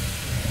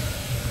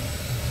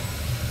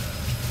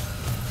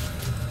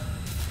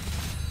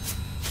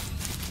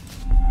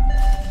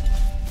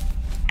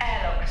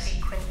 Airlock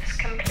sequence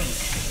complete.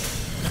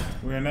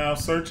 We are now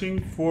searching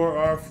for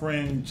our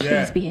friend Please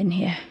Jack. be in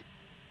here.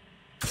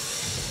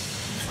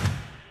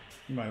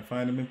 You might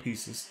find him in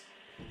pieces.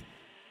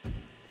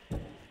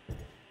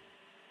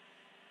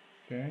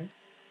 Okay.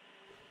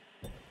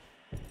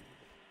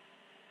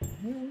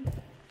 Yeah.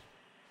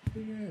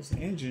 Big ass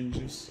engine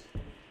just.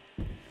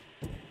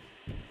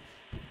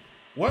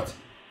 What?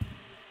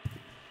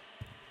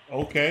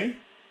 Okay.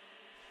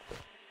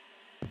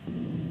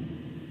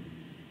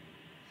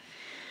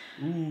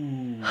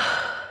 Ooh.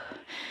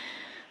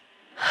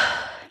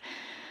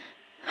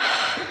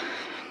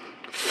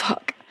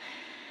 Fuck.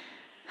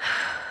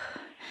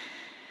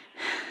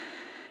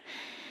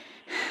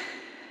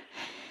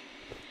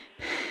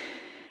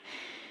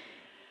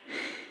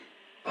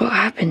 What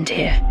happened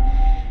here?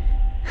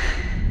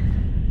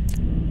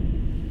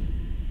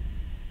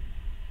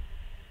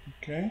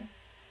 Okay.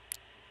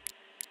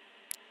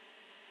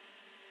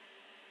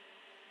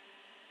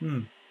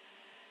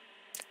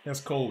 That's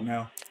cold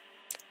now.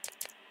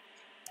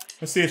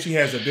 Let's see if she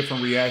has a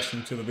different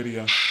reaction to the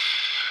video.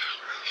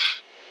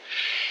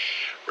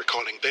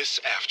 Recording this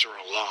after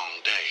a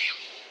long day.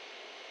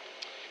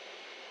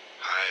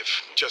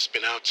 I've just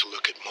been out to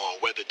look at more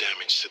weather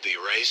damage to the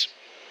arrays.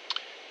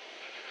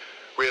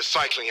 We're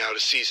cycling out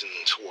of season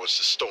towards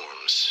the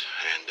storms,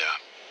 and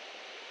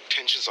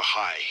tensions are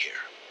high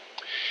here.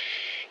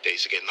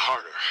 Days are getting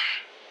harder.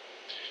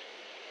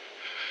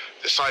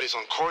 The site is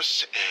on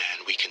course,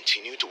 and we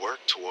continue to work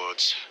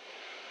towards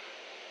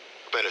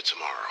a better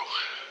tomorrow.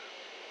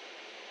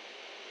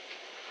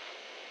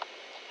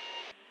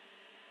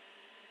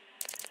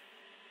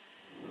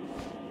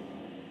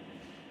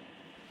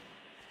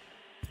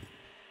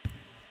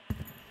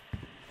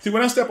 See,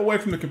 when I step away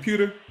from the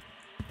computer,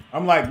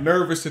 I'm like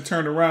nervous to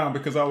turn around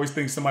because I always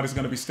think somebody's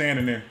going to be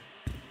standing there.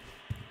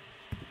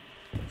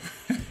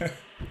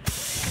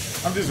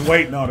 I I'm just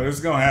waiting on it. It's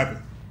gonna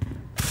happen.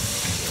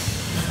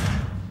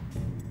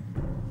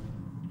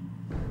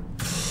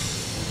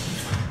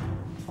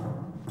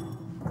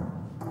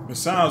 The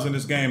sounds in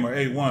this game are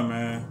A1,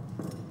 man.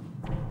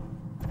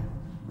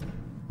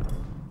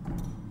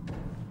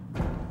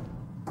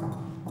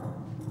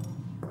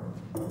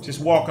 Just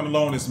walking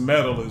along this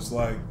metal is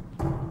like...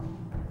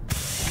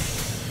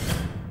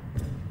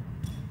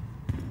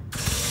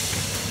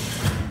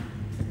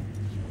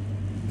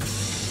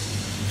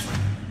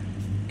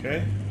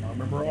 Okay, I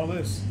remember all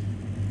this.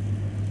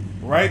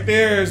 Right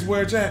there is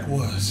where Jack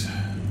was.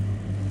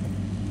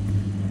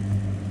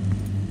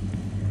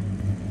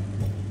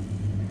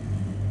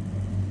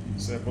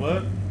 Is that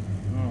blood?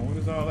 Oh, what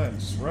is all that?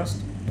 Just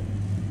rust?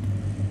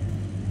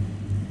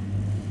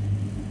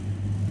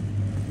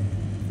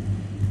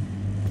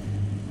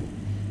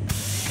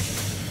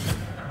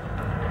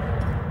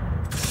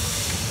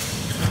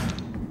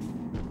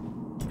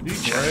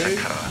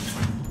 Jessica.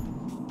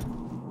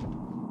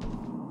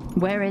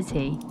 Where is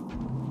he?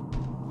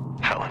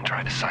 Helen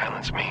tried to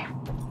silence me.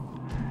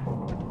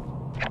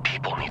 And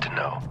people need to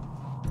know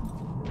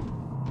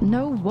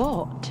Know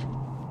what?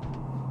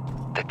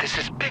 that this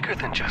is bigger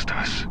than just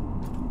us.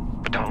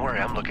 But don't worry,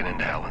 I'm looking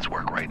into Helen's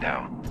work right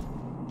now.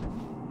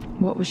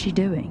 What was she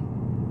doing?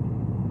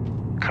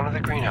 Come to the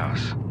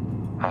greenhouse.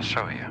 I'll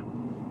show you.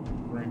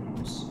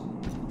 Greenhouse.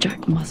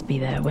 Jack must be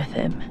there with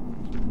him.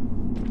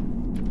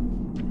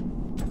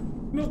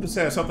 You know, this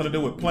has something to do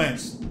with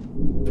plants.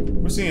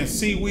 We're seeing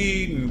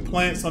seaweed and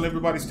plants on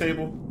everybody's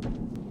table.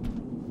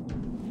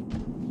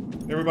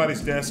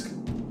 Everybody's desk.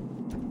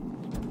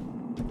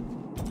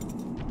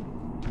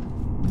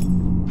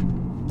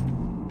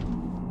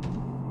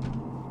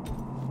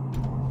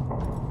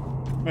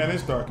 Man,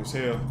 it's dark as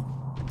hell.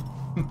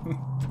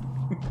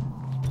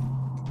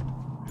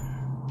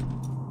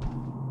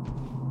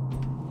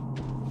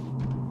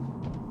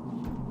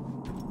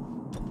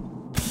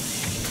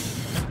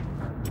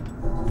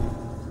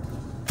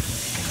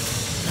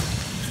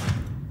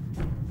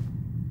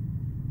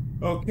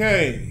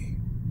 Okay,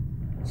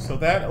 so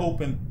that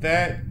opened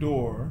that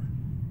door.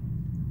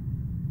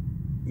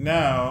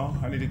 Now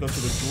I need to go to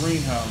the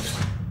greenhouse.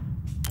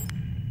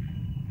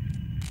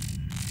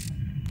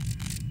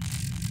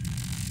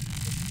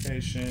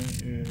 Location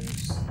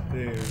is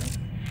there.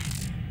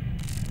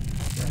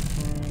 Rec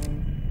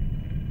room.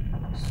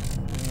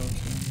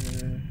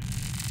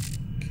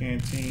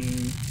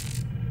 Canteen.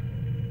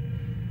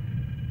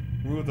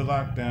 Remove the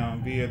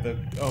lockdown via the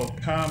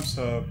comms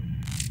hub.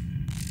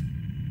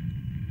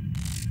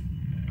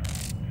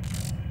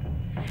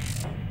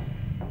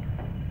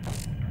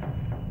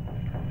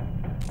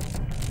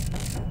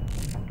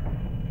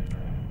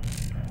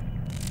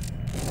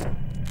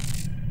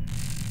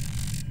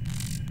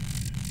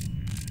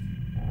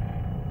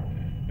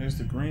 There's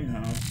the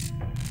greenhouse.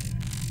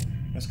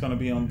 That's gonna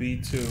be on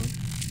B2.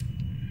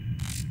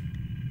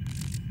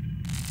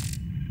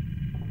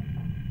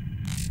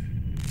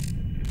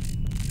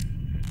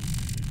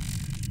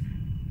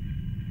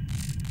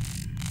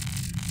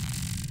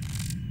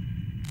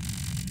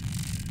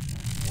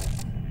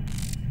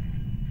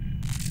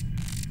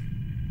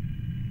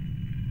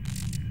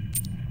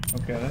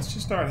 Okay, let's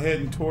just start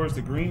heading towards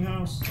the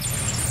greenhouse.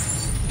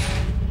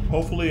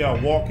 Hopefully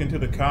I'll walk into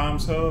the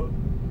comms hub.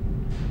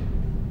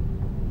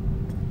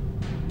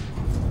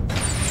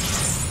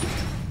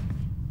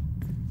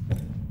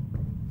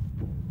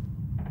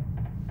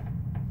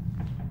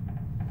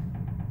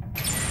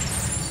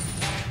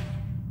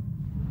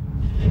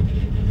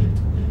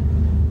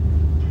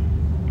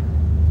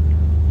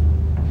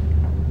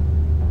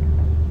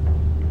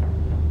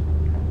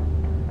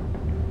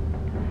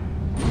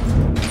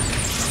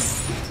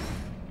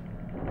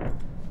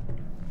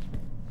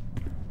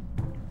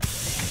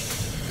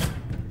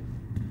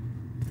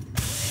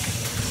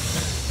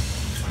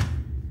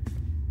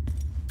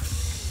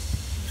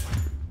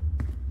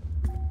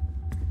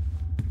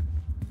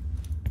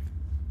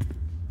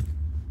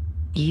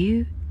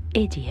 You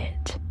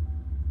idiot.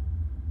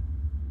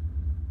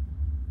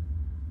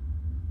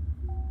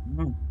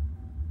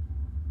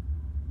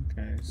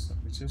 Okay, so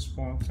we just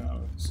walked out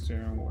of the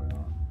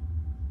stairwell.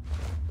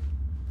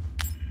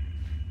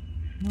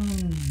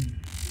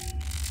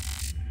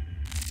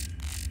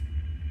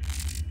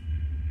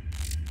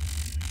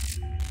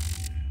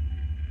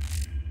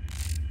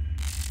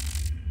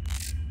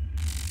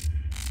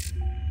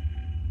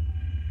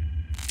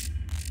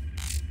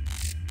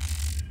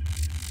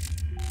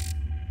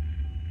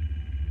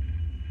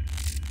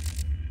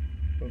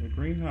 So the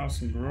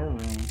greenhouse and grow room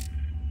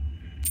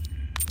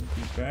will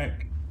be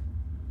back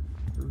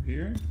through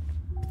here.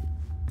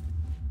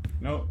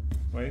 Nope.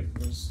 Wait,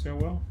 there's a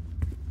stairwell.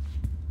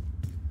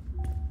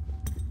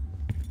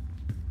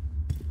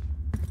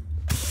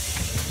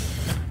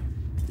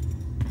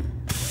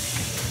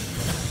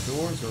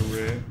 Doors are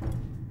red.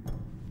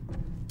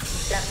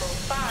 Level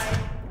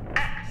 5.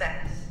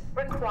 Access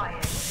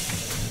required.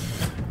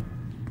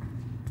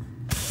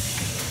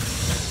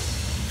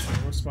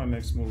 What's my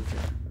next move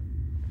here?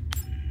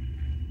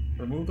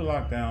 Remove the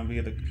lockdown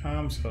via the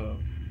comms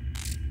hub.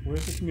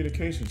 Where's the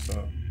communications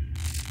hub?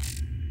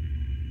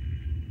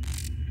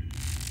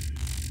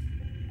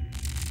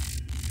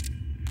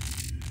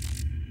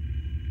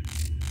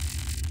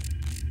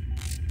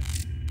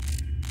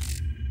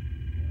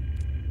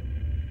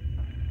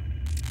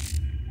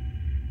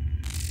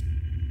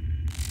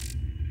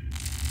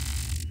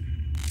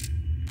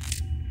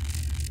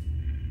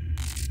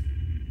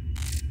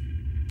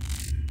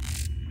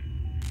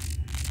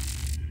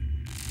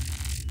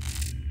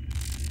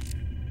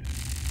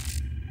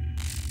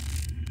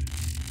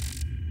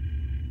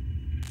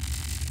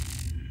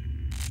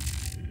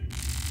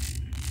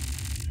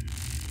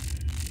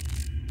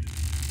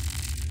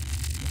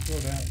 go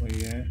that way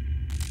yet.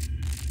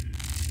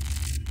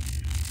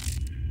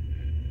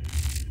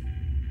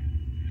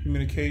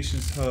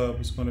 Communications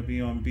hub is going to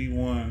be on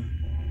B1.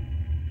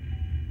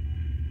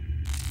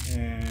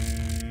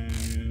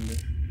 And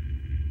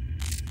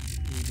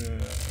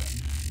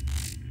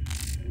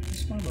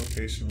what's my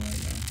location right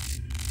now?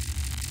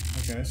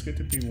 Okay, let's get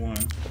to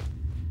B1.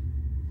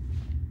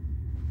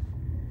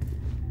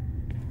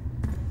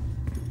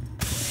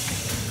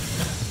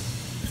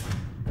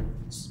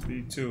 It's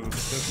B2. It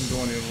doesn't go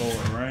any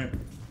lower, right?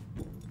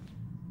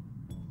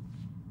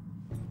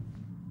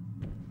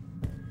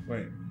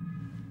 Wait.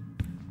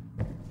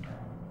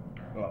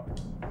 Oh.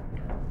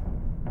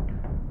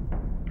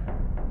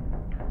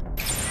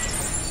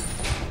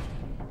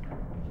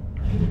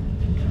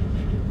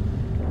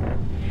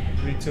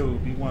 B2,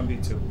 B1,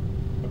 B2.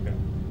 Okay.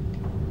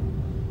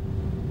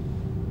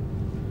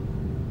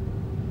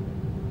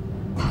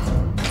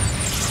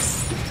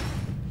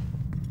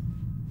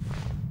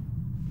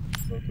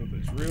 Go through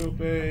this real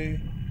bay.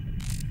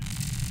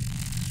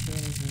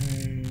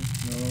 Bay.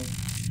 No.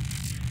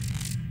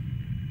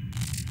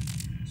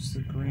 It's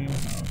the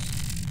greenhouse.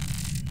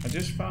 I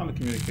just found the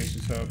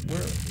communications hub.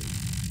 Where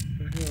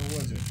the hell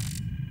was it?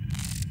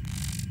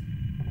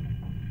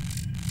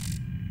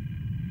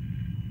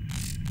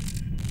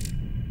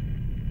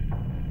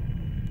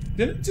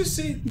 Didn't I just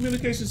see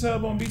communications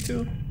hub on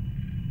B2?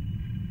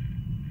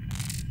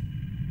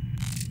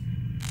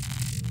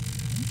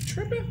 I'm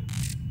tripping?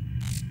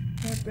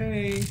 That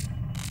bay.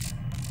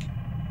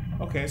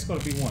 Okay, it's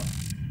gonna be B1.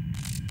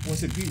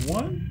 Was it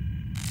B1?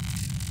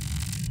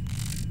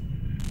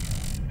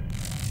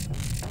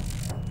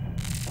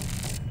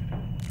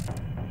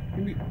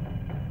 Give me.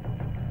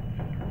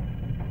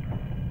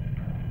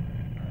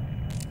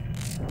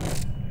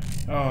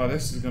 Oh,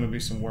 this is gonna be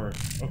some work.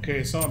 Okay,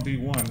 it's on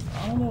B1.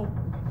 I don't know.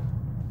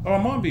 Oh,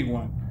 I'm on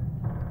B1.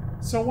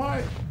 So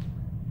why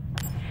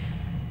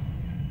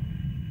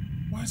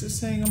is it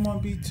saying I'm on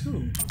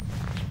B2?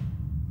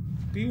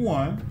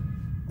 B1.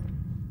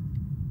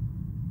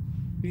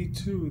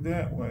 B2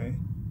 that way.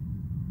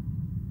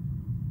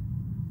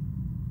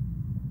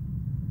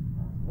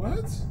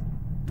 What?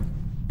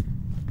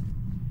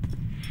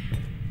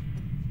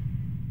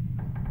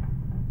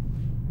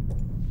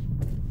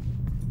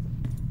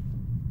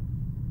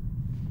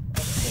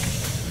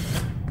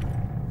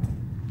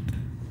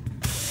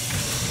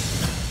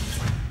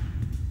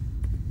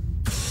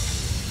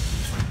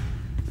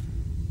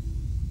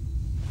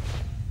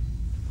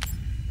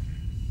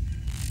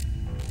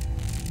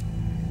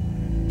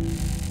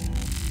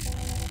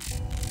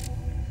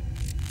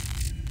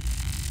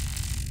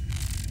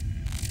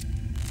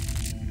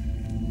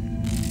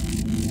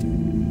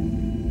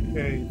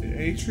 Okay, the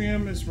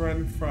atrium is right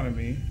in front of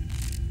me.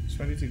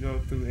 So I need to go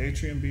through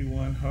atrium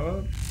B1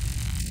 hub.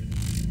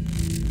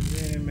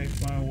 And then make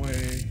my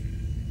way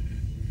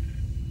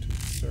to the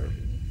server.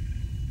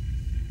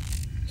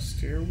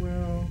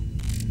 Stairwell.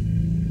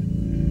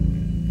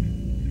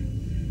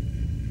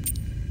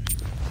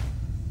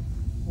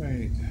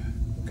 Wait,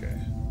 okay.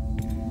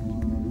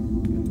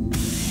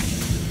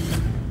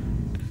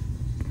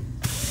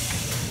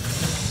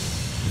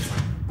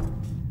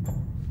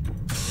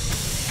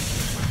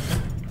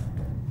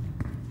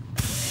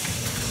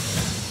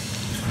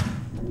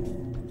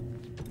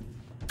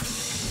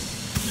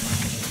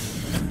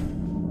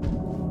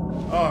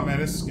 Oh man,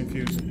 this is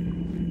confusing.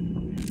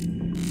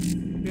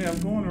 Yeah, I'm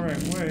going the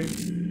right way.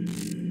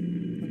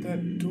 But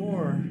that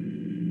door...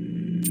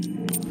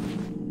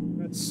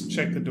 Let's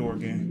check the door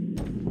again.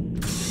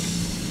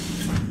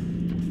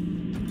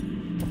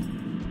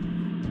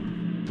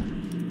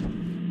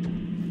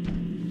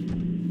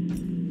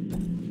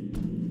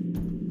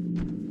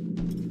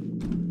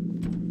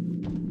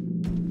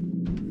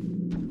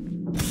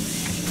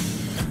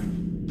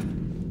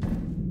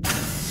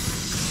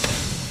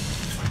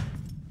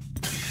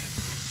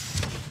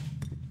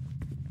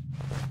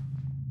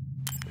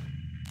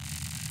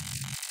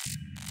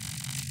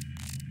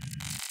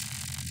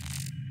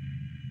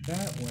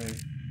 That way.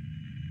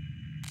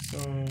 So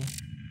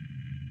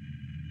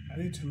I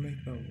need to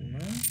make the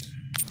left.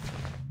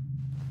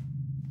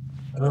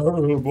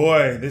 Oh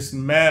boy, this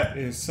map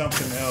is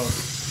something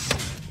else.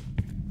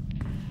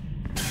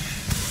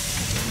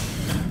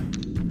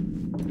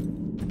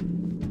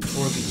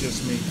 Or is it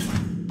just me?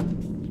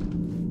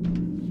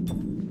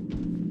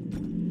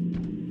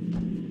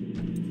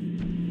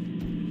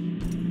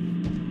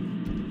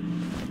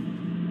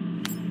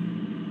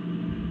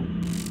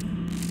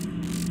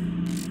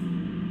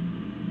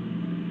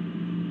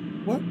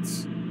 What?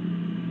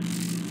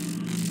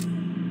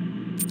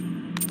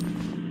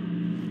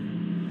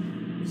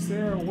 Is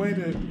there a way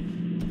to...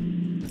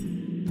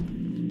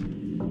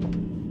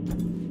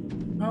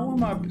 How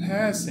am I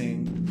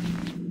passing?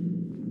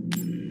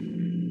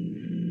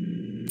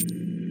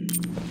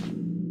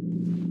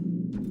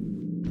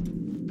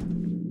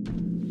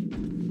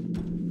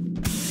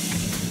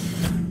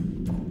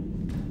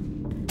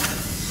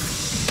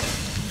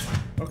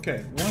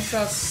 Okay, once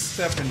I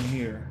step in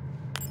here,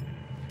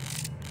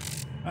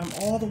 I'm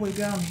all the way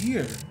down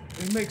here.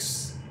 It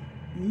makes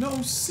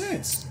no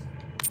sense.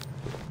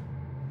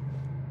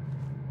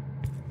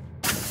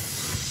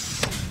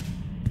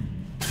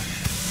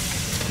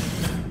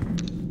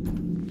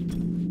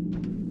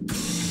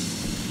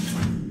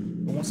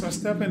 So I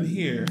step in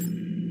here.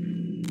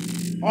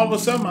 All of a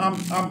sudden,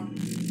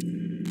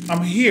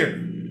 I'm here.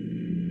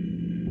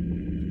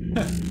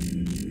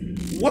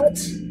 What?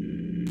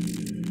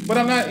 But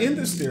I'm not in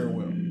the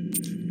stairwell.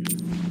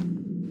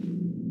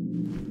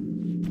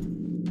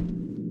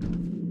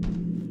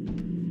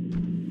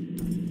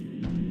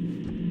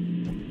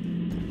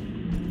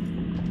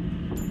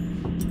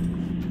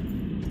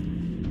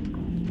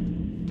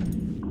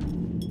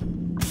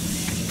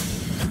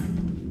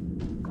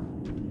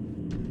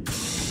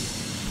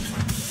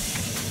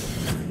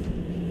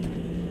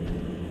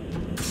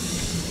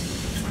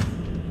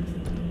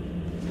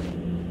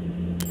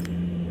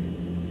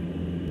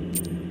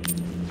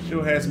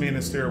 Still has me in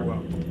the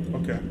stairwell.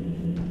 Okay.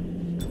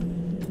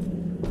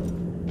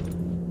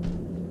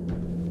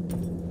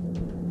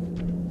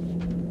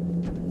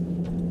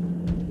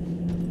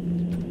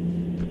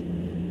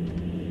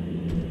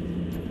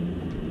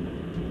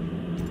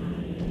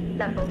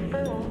 Level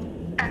 4,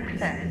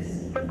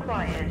 access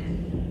required.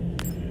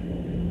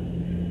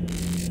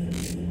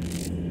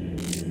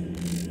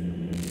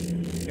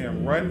 Yeah,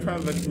 I'm right in front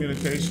of the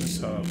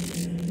communications hub.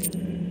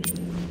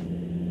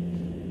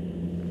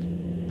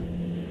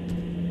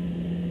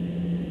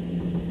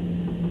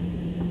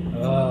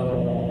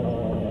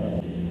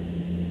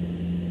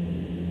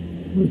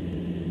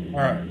 All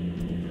right.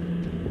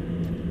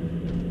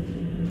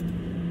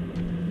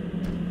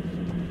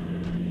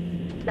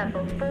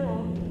 Level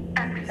 4,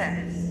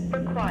 access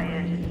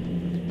required.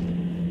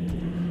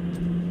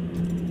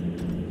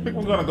 I think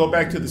we're gonna go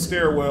back to the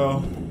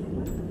stairwell.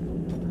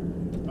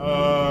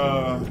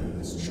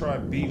 Let's try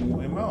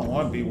B1. Am I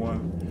on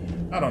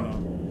B1? I don't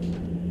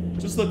know.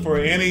 Just look for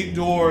any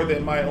door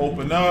that might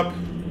open up.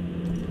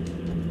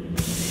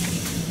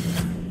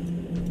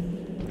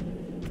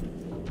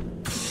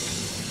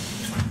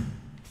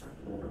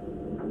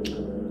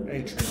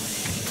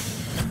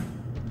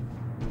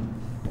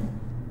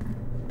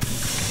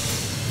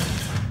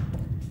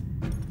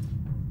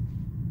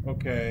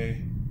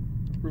 Okay,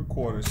 crew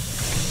quarters.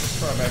 Let's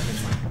try back in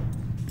here.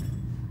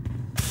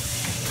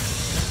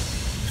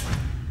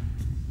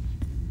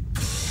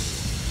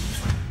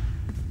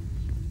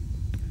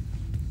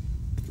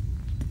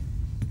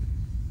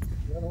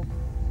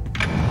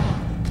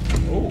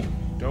 Oh,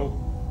 dope.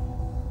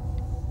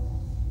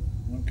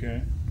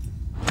 Okay.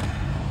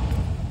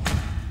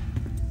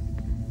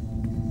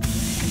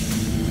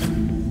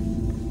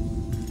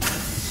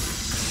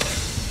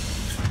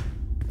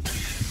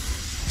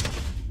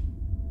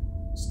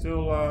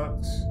 Still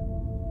locked.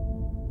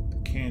 The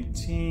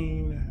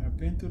canteen. I've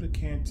been through the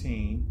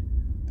canteen.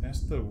 That's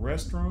the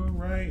restroom,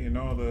 right? And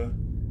all the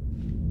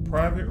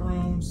private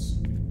rooms.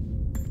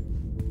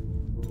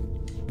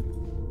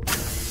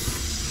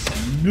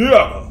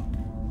 No!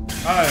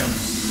 I am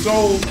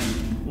so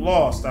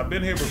lost. I've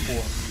been here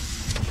before.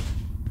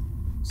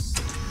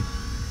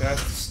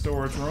 That's the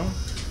storage room.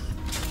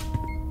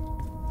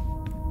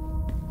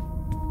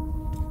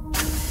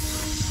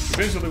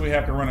 Eventually we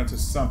have to run into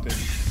something.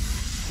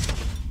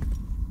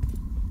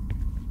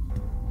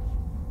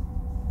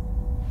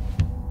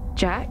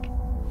 Jack?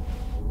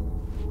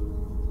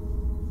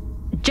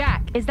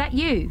 Jack, is that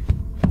you?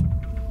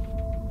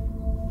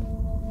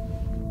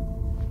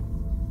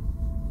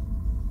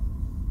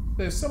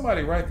 There's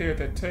somebody right there at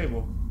that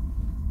table.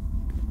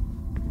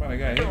 Somebody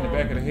got hit in the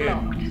back of the head.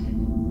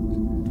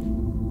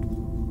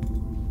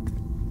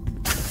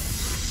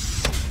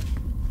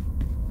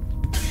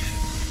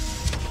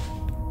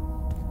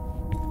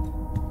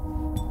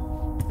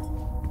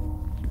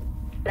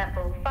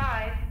 Level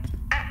 5,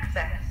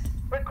 access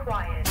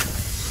required.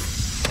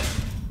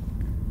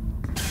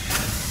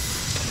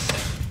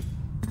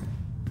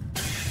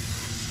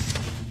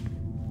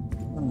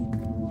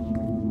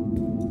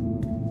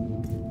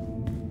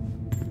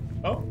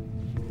 Oh.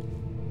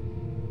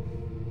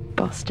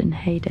 Boston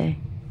heyday.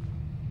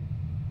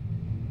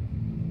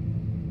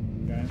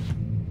 Okay.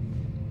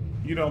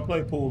 You don't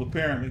play pool,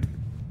 apparently.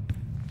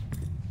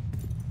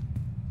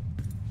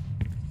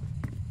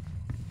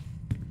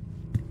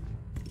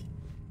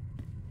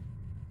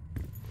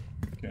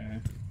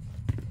 Okay.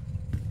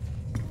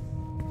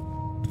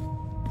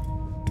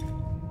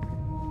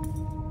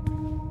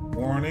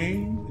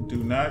 Warning,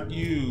 do not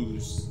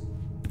use.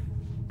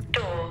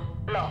 Door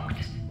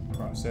locked.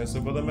 Process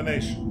of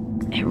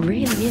elimination. It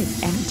really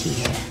is empty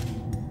here.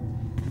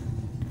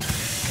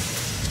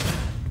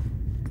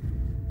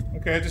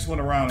 Okay, I just went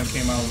around and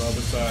came out on the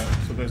other side.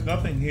 So there's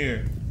nothing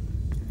here.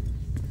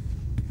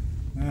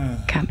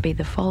 Can't be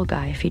the fall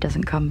guy if he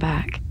doesn't come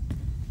back.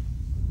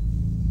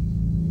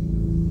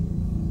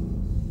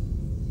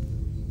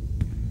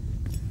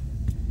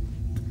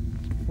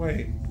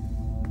 Wait.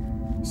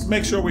 Let's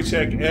make sure we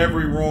check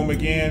every room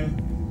again.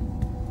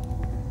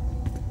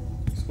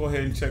 Let's go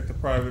ahead and check the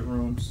private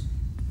rooms.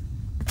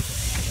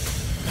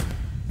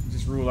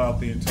 Just rule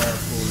out the entire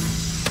floor.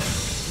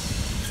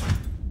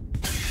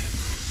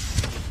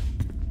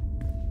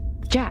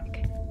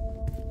 Jack,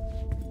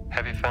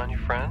 Have you found your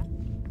friend?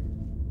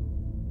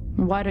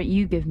 why don't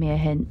you give me a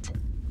hint?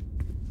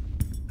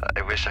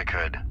 I wish I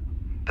could,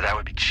 but that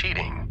would be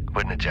cheating,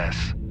 wouldn't it,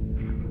 Jess?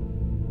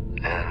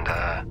 and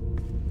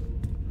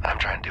I'm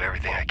trying to do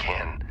everything I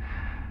can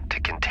to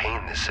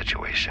contain this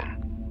situation.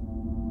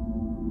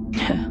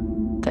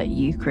 That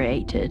you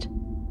created.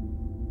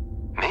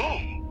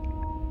 Me?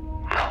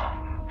 No.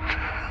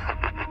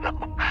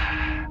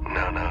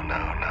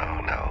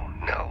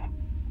 No.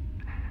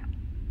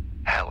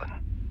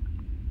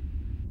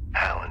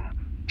 Helen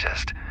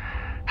just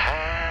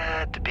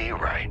had to be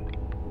right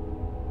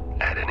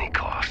at any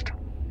cost.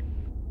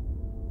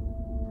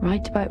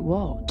 Right about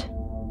what?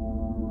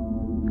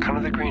 Come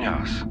to the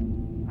greenhouse.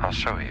 I'll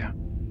show you.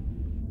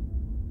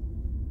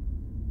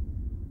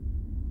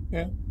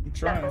 Yeah, I'm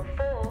trying. Level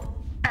 4,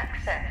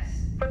 access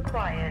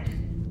required.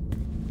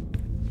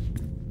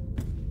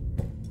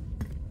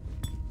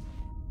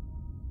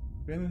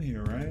 Been in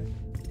here, right?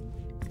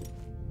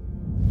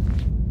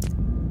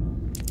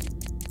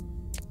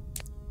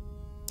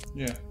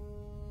 Yeah.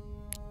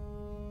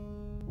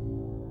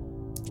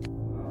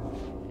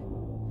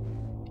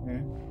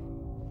 Okay.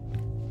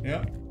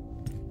 Yep.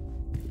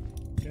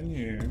 In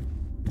here.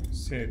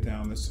 Let's head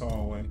down this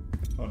hallway.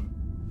 Hold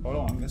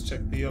on. Let's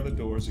check the other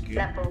doors again.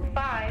 Level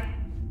 5,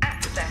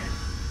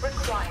 access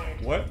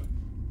required. What?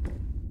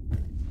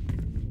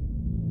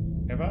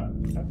 Have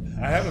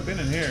I haven't been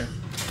in here.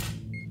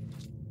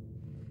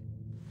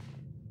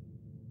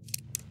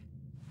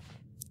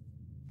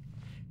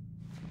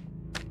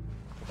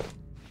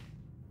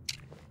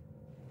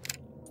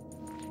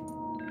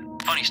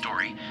 Funny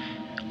story.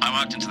 I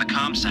walked into the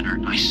comm center.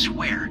 I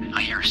swear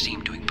I hear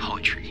Asim doing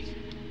poetry.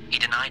 He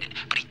denied it,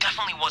 but he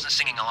definitely wasn't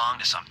singing along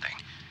to something.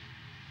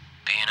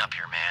 Being up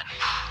here, man,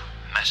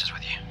 messes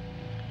with you.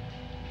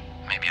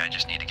 Maybe I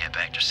just need to get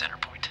back to center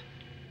point.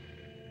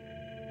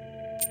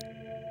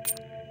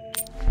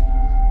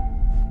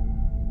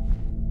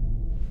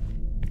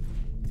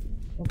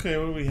 Okay,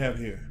 what do we have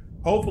here?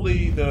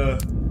 Hopefully the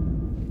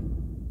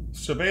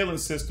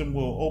surveillance system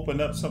will open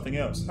up something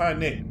else. Hi,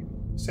 Nick.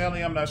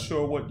 Sadly, I'm not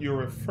sure what you're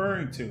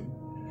referring to.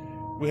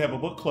 We have a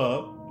book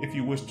club. If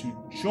you wish to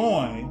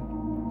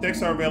join,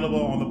 texts are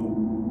available on the board.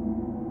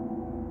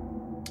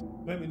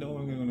 Let me know.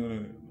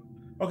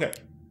 Okay,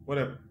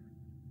 whatever.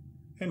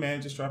 Hey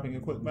man, just dropping a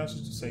quick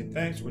message to say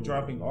thanks for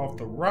dropping off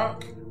the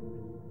rock.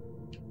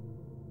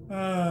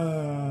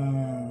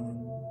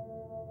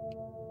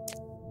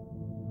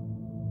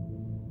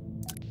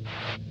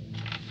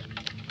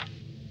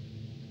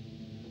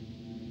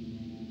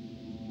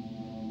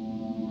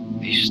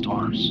 These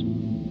storms.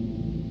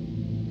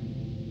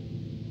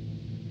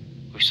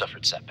 We've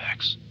suffered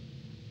setbacks.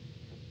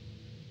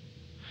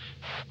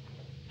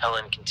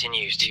 Helen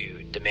continues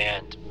to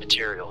demand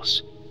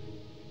materials,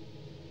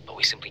 but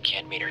we simply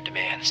can't meet her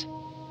demands.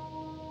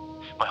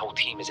 My whole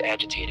team is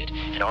agitated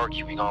and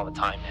arguing all the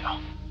time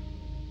now.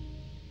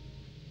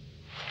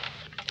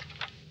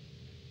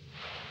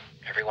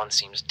 Everyone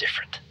seems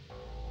different.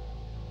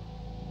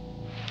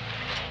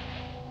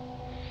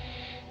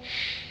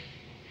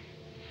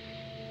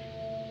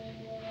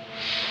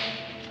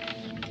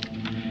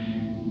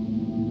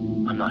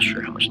 I'm not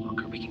sure how much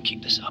longer we can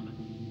keep this up.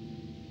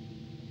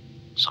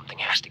 Something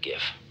has to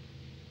give.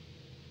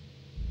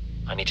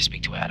 I need to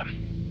speak to Adam.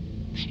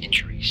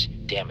 Injuries,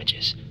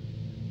 damages.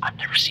 I've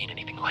never seen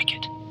anything like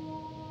it.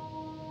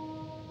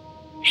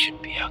 We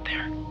shouldn't be out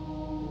there.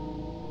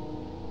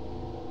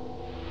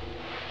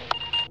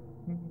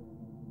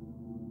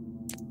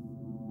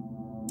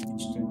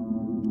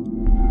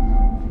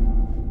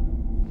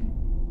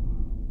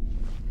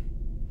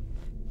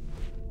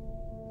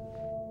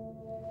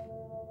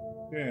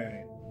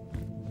 Okay.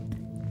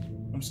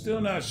 I'm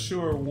still not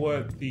sure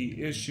what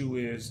the issue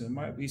is. It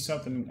might be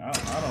something, I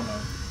don't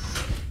know.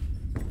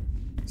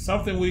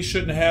 Something we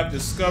shouldn't have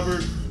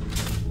discovered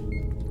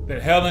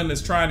that Helen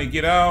is trying to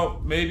get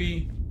out,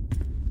 maybe.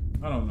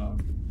 I don't know.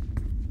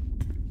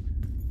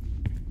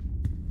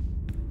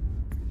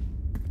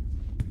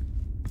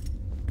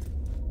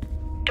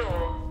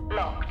 Door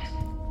locked.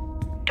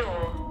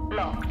 Door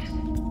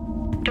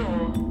locked.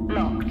 Door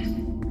locked.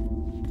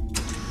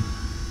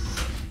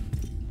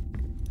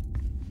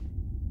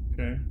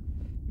 Okay.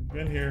 We've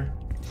been here.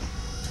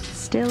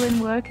 Still in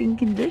working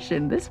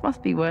condition. This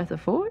must be worth a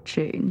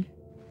fortune.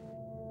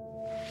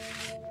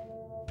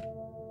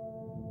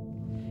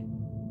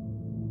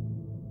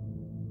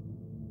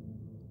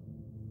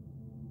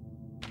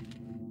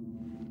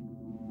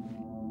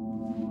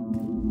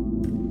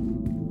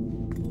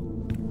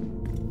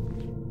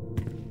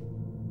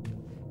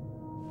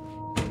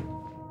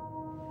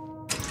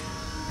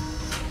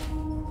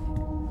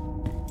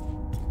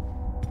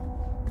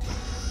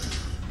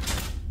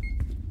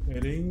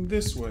 Heading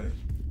this way.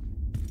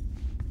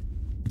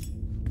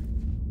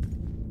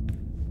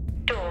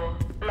 Door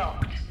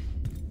locked.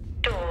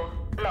 Door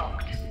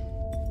locked.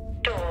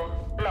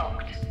 Door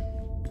locked.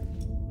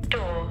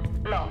 Door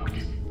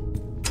locked.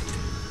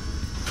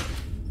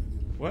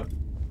 What?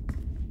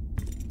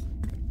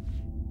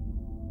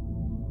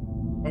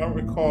 I don't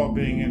recall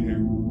being in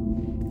here.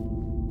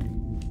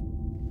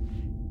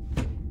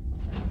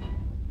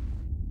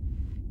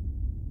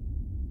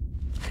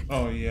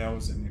 Oh yeah, I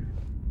was in here.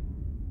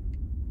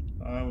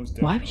 I was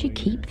definitely Why would you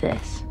keep here.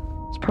 this?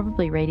 It's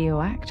probably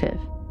radioactive.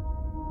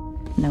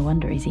 No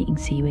wonder he's eating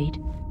seaweed.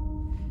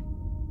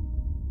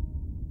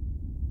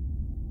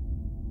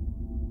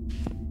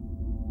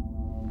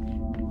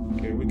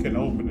 Okay, we couldn't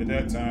open it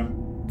that time.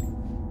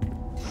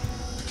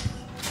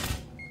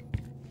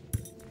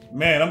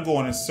 Man, I'm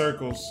going in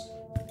circles.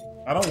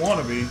 I don't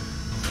want to be.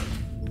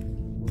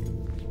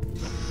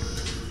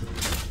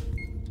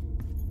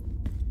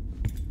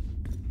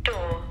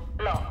 Door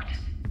locked.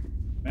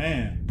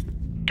 Man.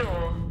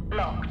 Door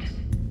locked.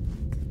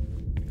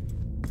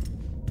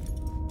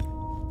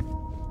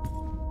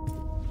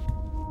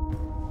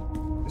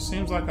 It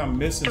seems like I'm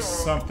missing Door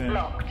something.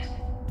 locked.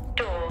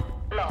 Door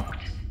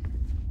locked.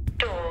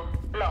 Door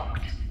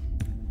locked.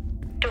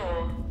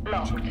 Door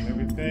locked. Checking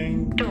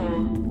everything. Door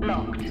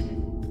locked.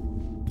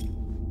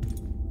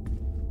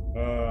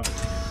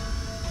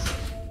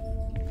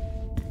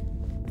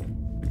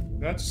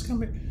 Did I just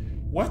come in?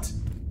 What?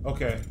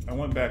 Okay, I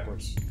went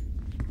backwards.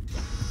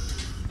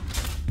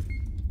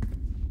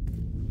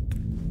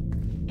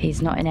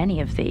 He's not in any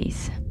of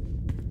these.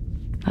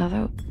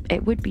 Although,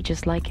 it would be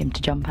just like him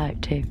to jump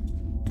out too.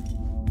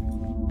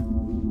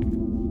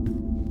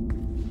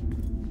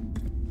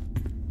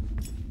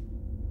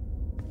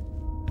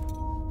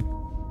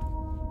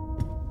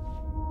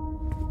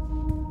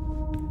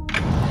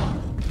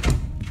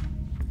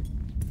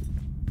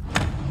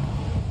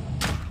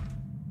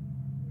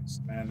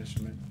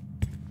 Management.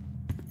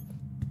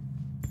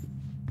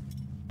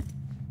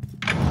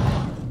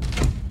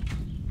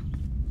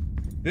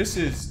 This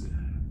is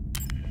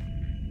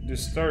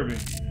disturbing.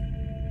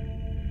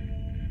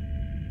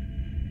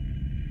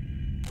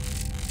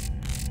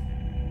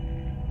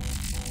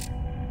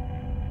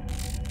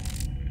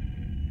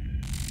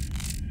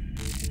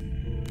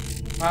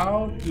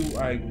 How do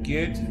I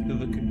get to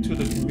the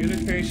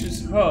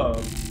communications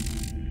hub?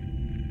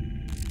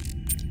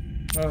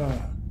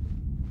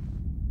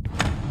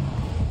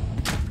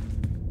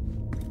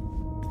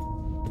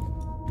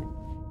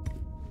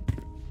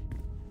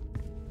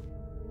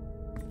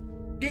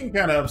 Getting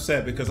kind of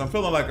upset because I'm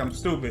feeling like I'm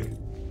stupid.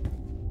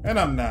 And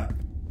I'm not.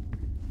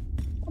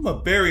 I'm a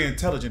very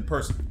intelligent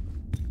person.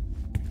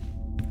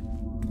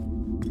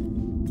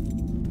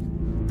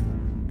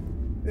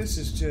 This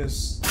is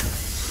just...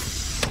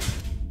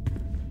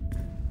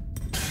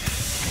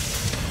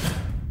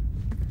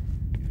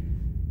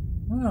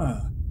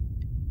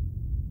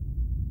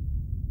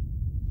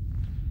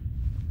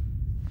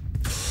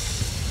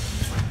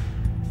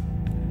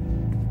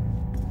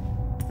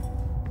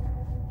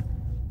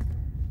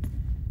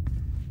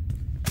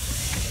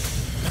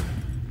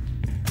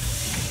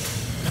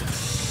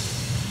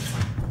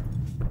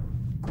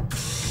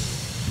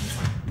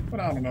 Put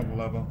on another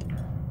level.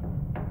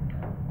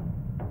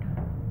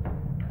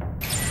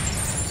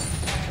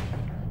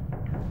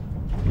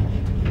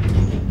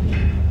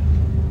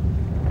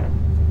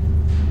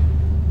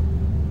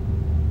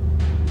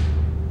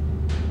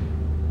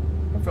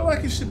 I feel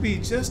like it should be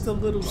just a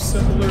little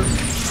simpler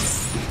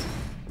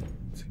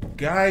to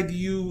guide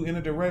you in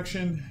a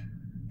direction,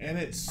 and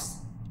it's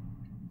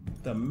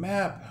the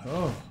map.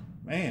 Oh,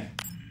 man.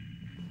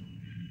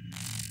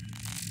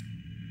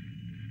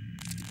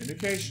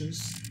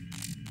 Indications.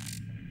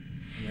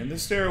 I'm in the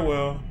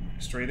stairwell.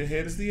 Straight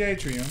ahead is the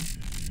atrium.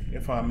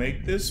 If I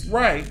make this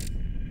right,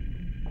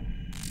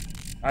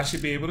 I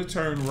should be able to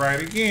turn right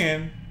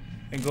again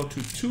and go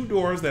to 2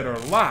 doors that are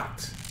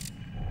locked.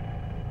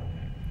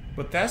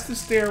 But that's the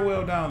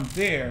stairwell down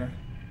there.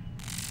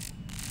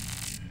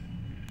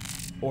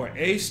 Or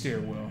a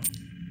stairwell.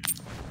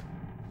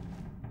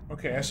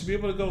 Okay, I should be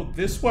able to go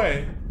this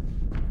way.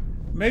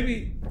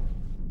 Maybe...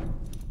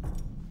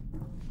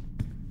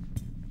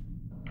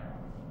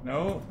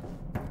 No.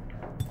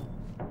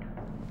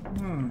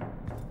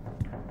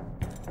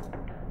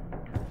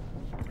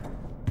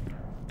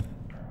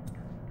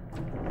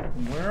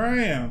 From where I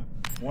am,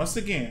 once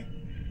again.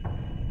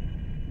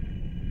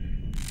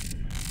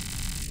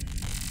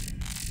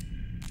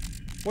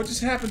 What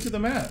just happened to the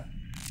map?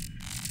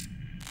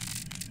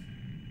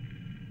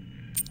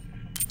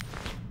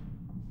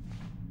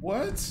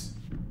 What?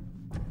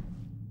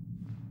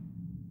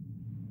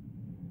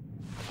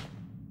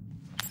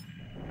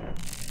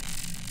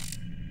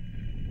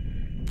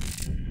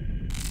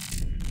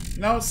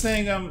 Now it's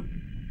saying I'm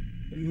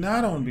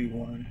not on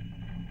B1.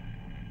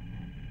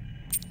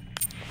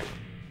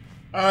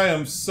 I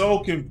am so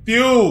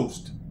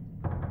confused.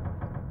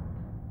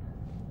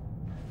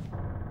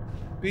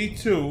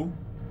 B2.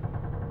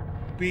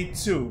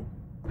 B2.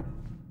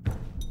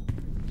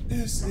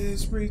 This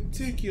is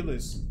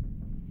ridiculous.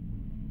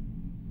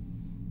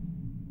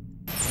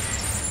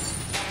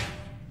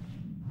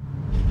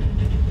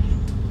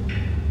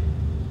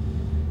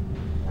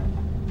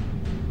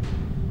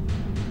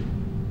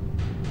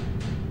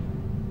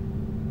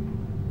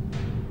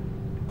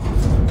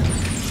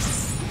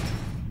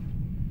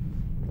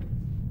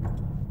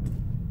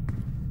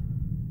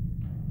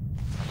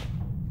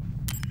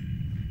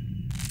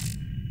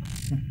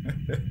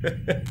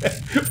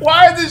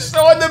 Why is it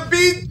showing the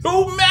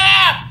B2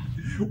 map?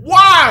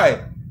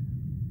 Why?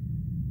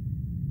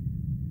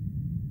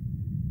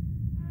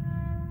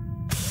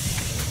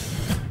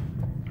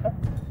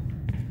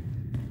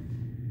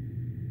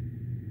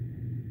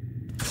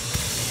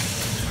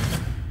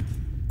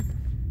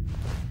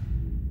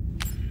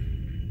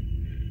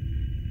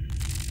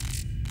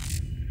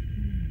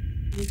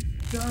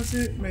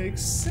 doesn't make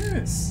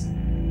sense.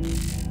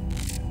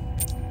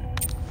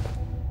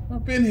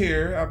 I've been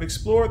here. I've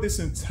explored this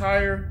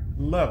entire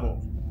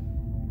level.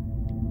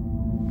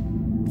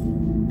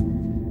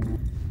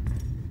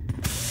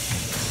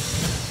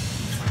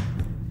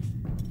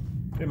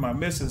 Am I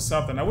missing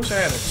something? I wish I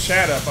had a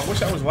chat up. I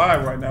wish I was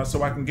live right now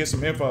so I can get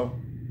some info.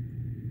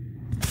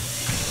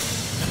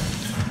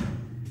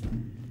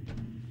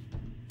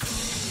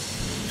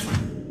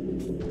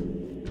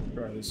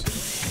 Try this here.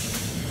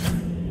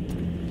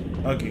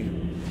 Again.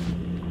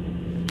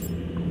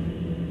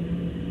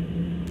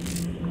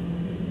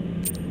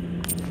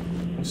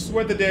 This is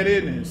where the dead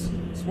end is.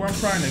 It's where I'm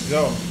trying to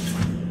go.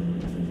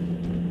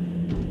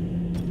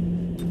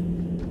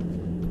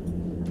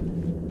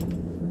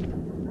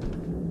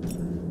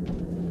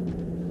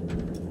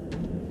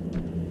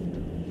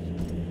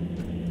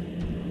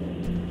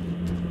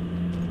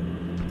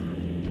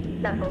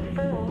 Level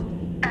 4.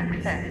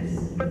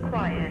 Access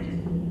required.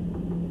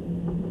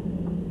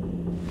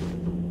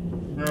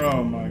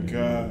 Oh my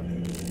god.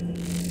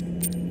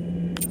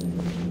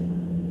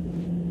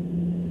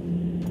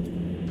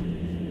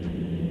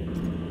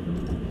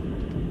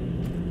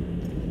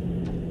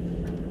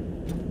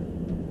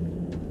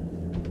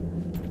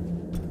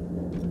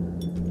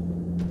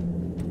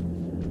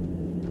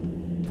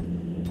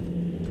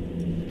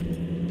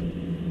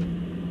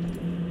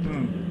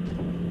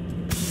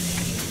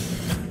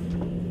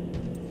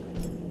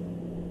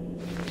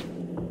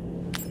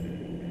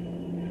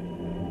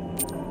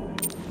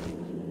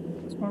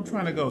 I'm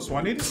trying to go, so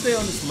I need to stay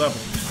on this level.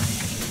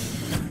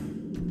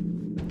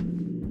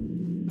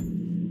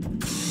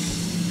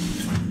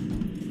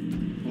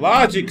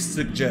 Logic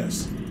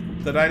suggests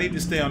that I need to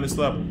stay on this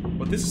level,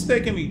 but this is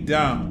taking me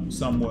down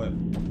somewhat.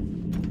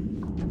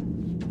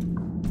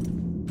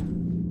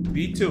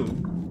 B2.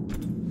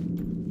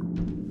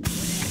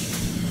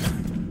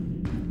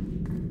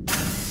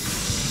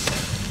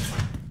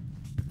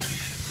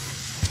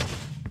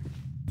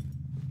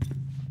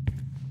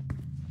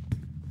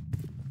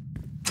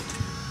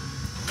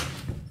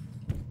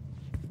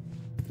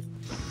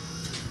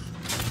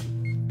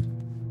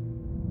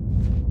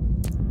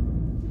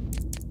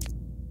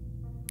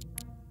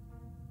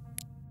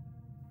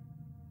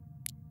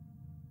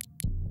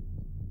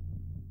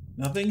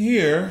 Nothing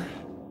here.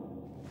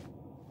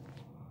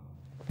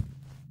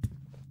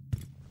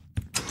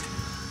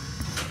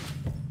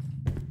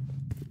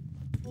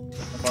 I'm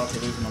about to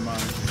lose my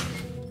mind.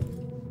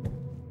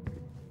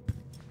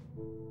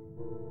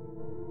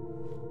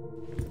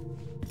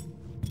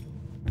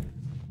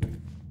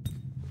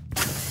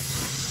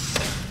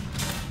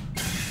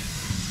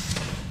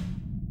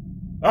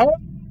 Oh!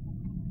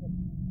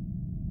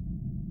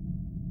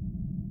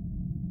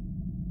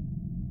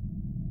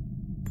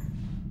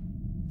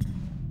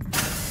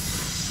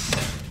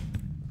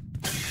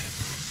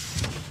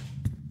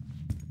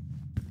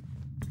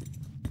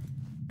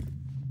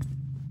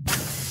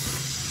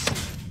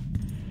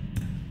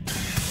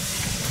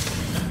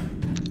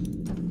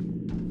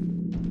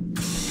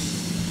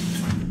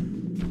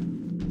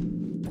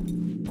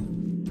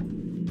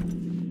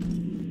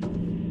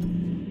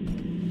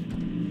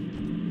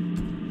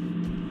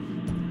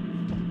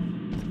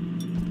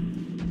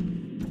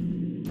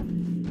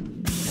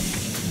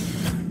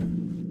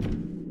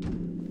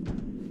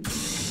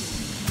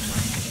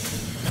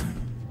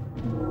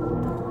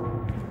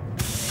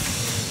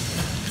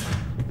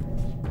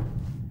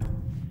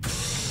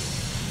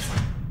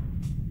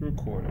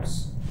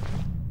 Quarters.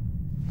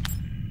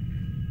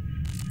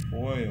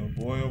 Boy, oh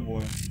boy, oh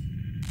boy.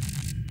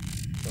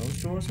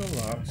 Those doors are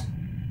locked.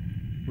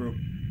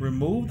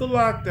 Remove the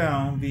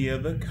lockdown via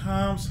the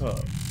comms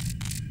hub.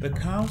 The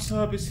comms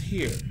hub is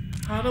here.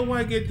 How do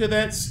I get to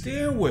that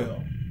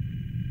stairwell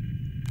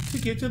to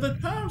get to the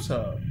comms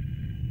hub?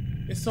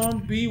 It's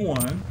on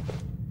B1,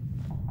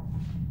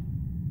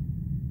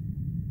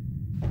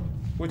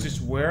 which is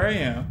where I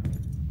am.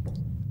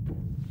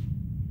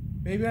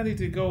 Maybe I need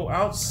to go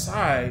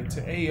outside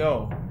to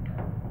AO.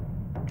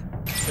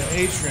 The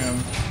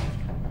atrium.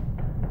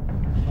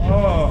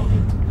 Oh.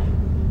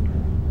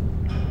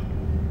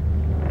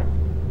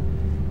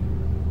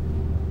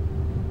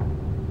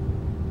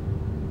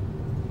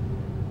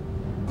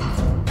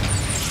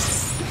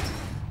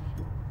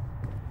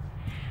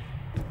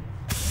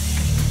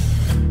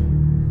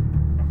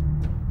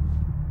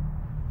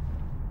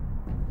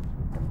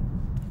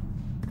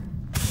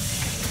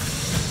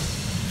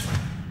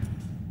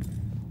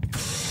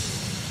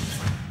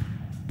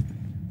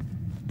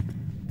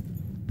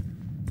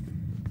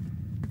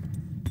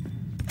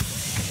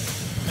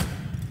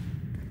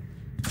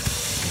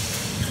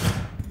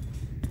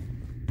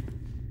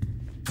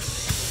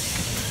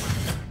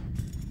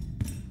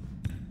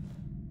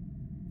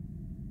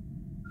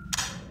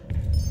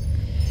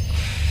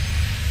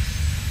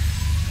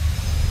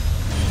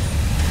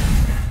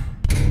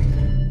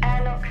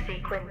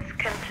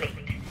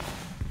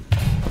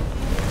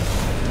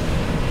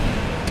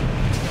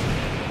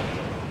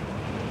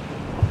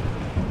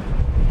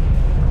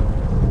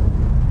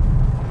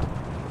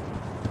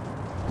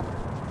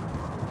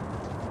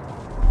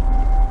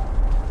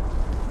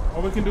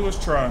 can do is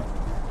try.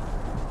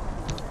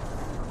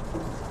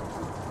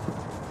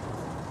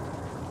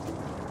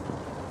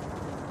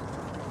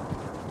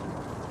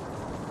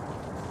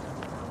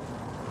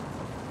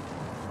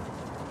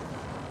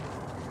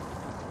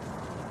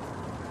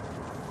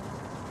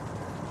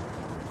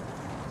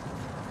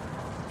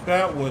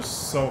 That was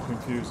so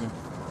confusing.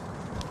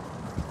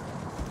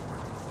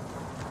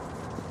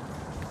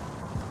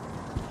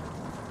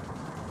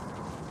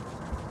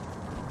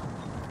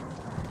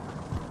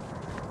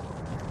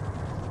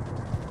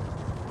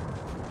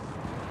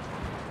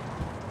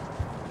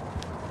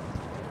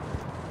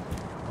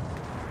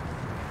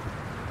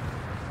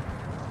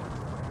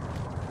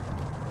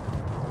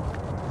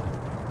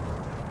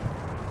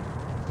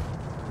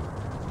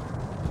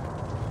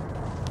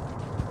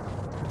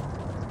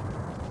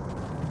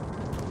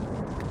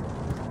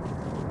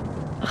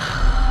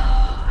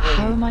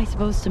 How am I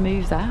supposed to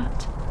move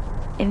that?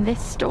 In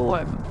this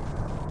storm?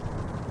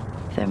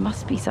 There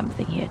must be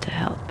something here to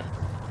help.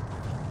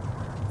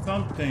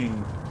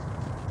 Something.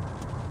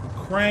 A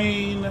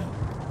crane.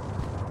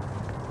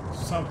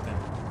 Something.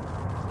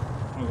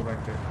 I'm gonna go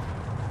back there.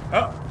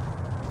 Oh!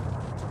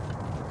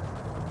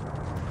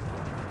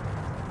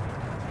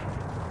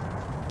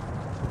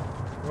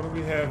 What do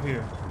we have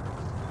here?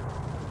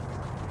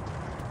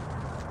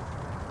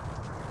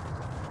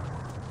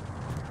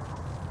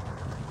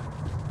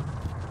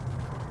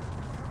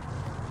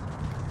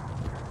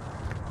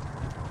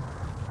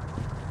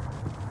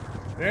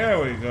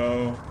 There we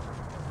go.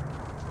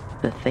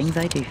 The things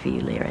I do for you,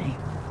 Leary.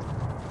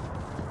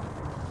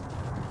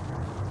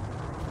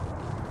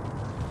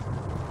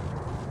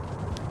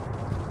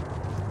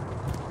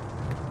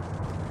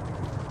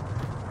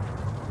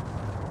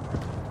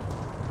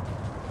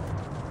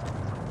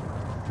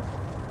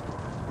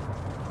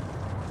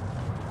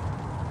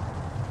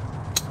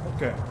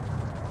 Okay.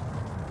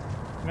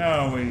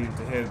 Now we need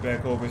to head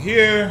back over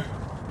here.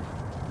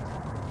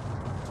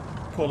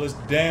 Pull this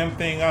damn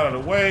thing out of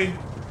the way.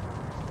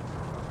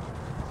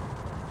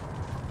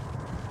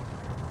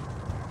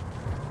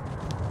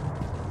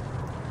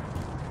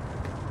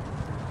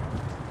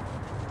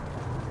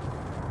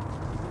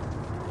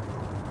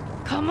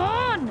 Come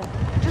on!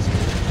 Just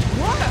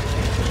work!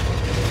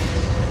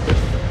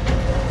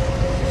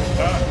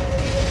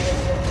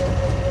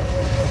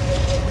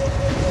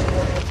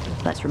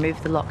 Let's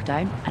remove the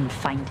lockdown and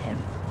find him.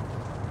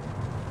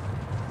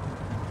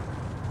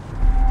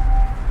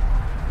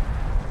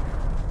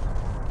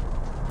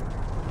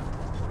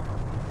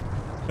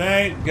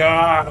 Thank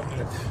God.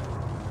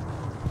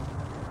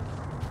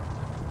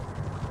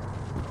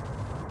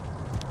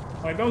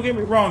 Like, don't get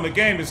me wrong, the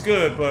game is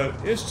good, but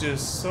it's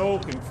just so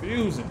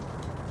confusing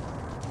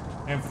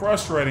and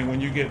frustrating when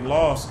you get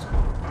lost.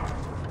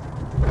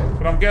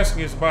 But I'm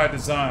guessing it's by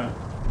design.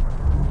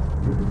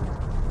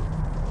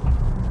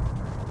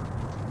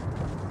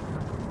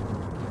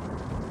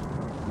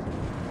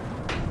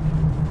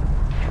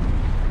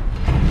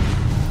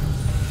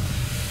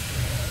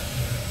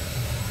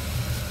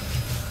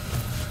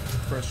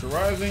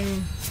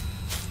 Pressurizing.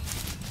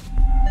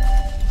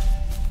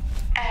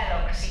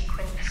 Airlock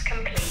sequence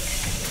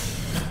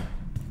complete.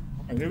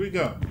 And here we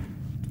go.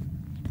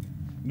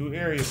 New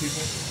area,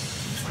 people.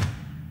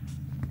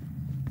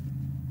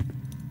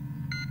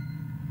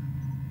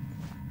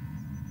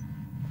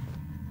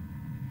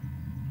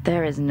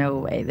 There is no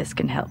way this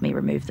can help me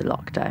remove the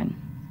lockdown.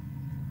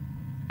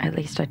 At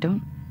least I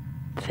don't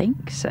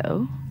think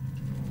so.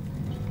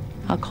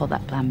 I'll call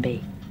that Plan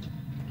B.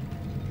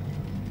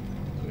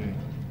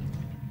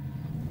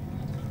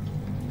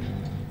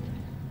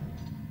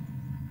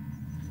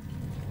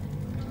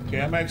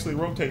 Okay, I'm actually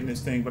rotating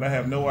this thing, but I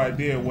have no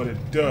idea what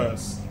it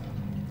does.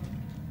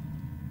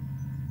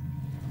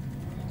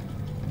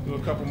 Do a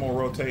couple more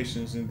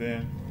rotations and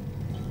then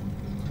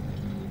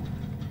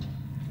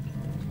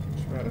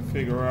try to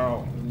figure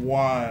out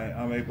why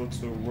I'm able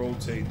to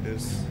rotate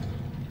this.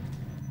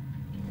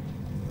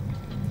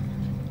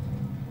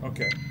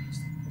 Okay,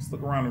 let's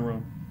look around the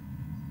room.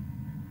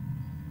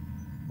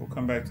 We'll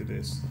come back to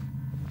this.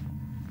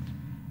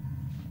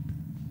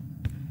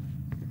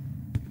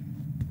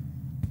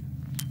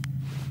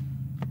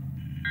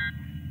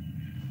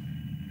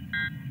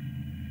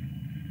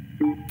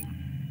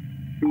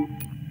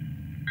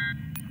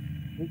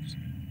 Oops.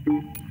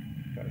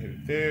 Gotta hit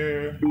it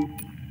there.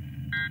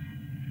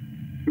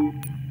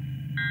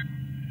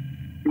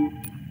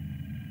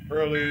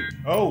 Early.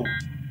 Oh!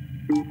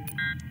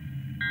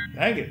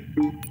 Dang it.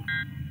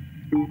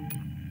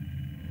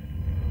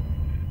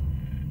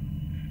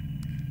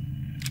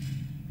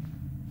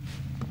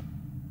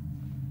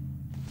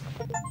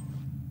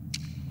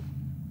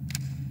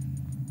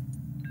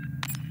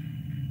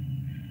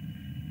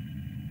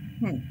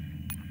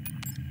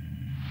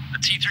 The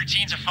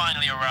T-13s have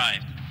finally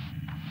arrived.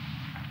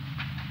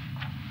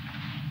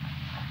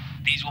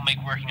 These will make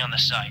working on the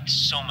site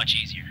so much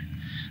easier.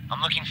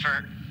 I'm looking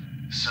for...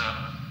 Sir,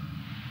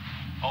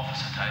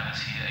 Officer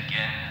Taylor's here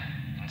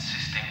again,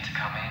 insisting to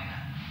come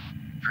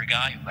in. For a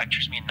guy who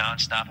lectures me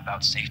non-stop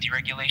about safety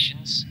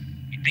regulations,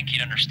 you'd think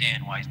he'd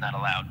understand why he's not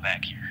allowed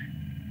back here.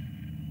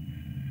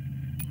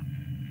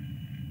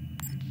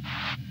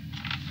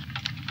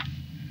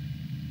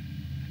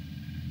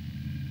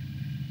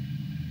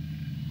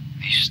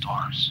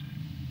 storms.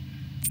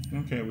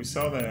 Okay, we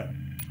saw that.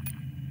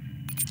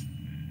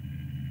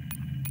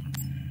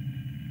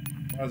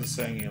 I was just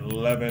saying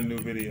 11 new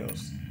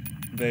videos.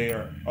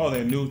 They're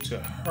new to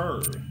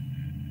her.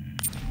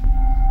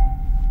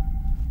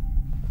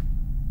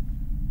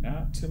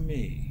 Not to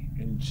me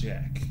and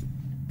Jack.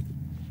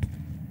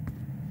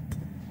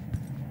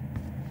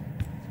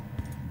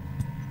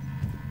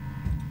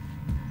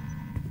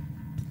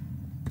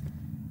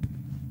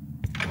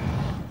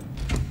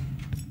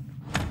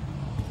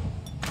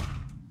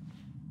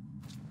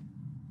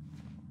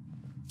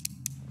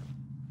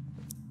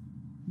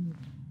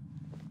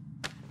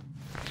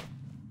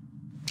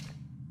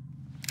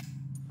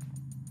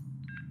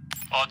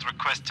 Odd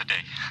request today.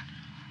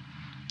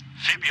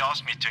 Phoebe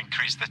asked me to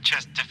increase the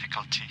chess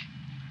difficulty.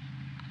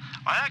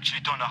 I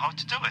actually don't know how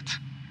to do it.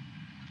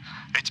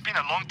 It's been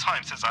a long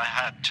time since I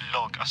had to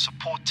log a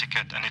support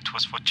ticket and it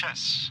was for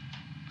chess.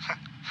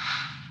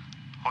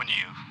 Who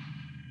knew?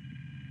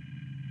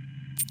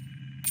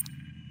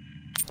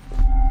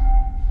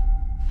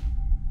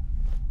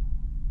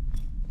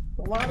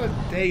 A lot of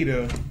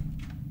data,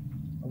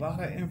 a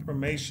lot of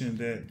information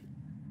that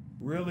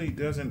really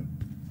doesn't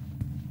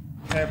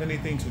have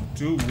anything to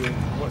do with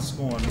what's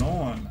going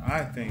on,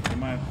 I think.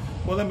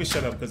 Well, let me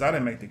shut up because I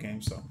didn't make the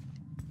game, so.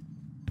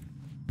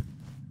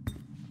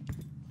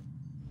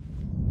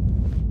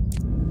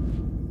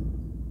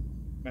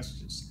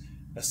 Messages.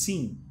 A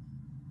scene.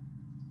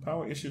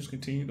 Power issues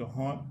continue to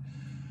haunt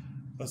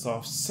us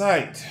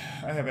off-site.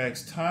 I have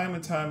asked time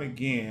and time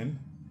again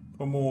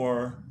for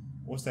more,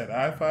 what's that,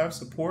 I-5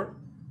 support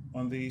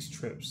on these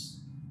trips.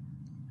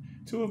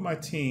 2 of my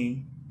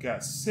team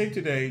got sick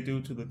today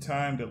due to the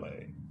time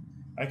delay.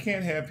 I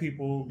can't have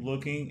people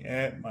looking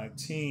at my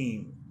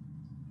team.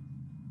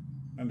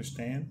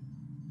 Understand?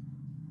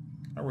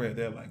 I read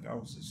that like I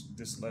was just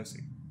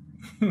dyslexic.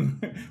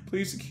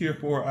 Please secure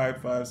more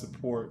I-5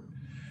 support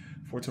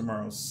for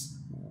tomorrow's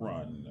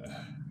run.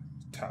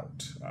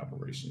 Tout,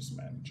 Operations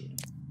Manager.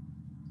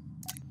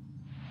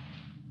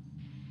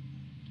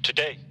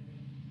 Today,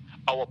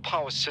 our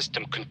power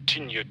system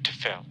continued to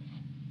fail.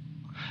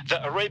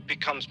 The array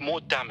becomes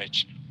more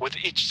damaged with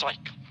each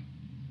cycle.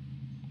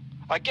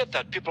 I get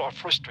that people are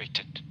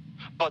frustrated,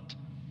 but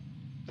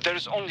there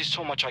is only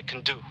so much I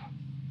can do.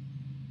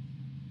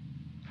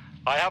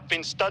 I have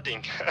been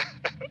studying.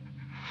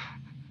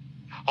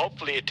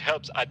 Hopefully it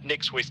helps at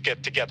next week's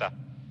get together.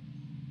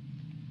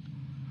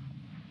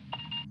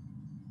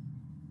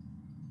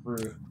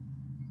 Bruh.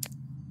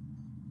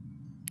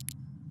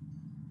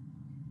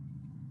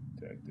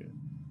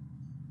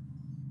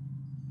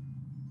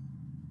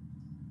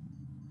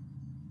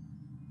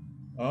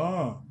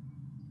 Oh.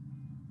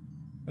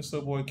 That's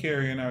little boy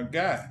carrying our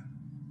guy.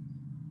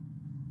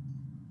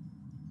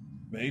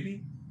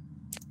 Maybe?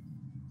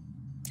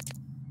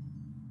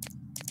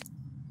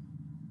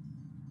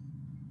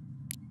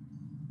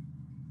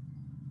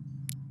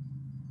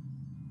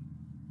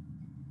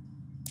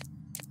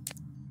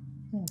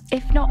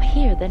 If not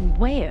here, then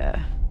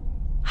where?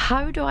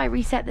 How do I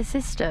reset the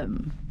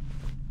system?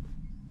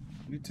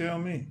 You tell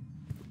me.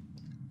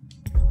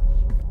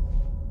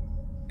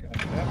 Got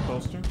that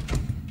poster.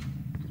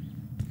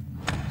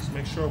 Just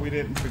make sure we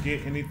didn't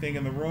forget anything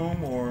in the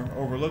room or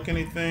overlook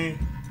anything.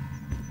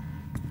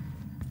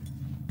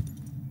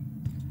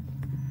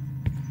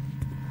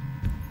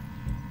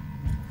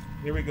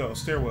 Here we go,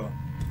 stairwell.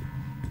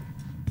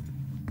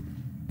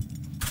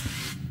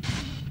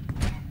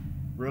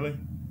 Really?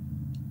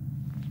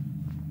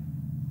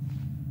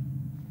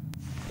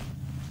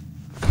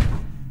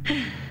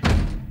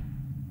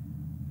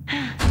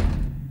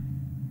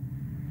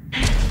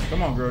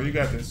 Come on, girl, you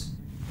got this.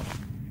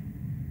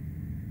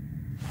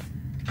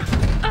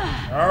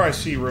 All right,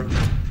 She-Ra.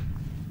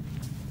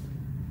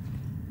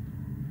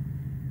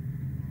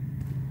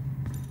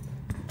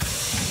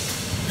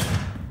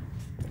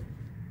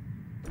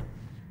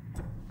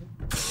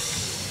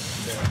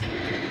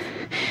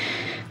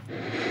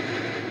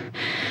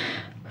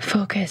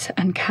 Focus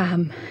and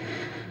calm.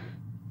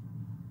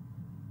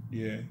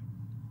 Yeah,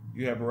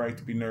 you have a right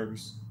to be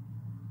nervous.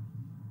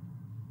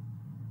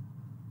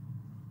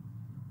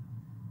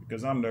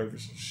 Because I'm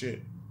nervous as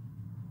shit.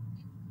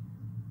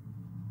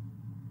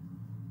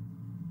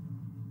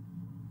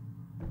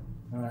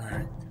 All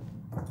right.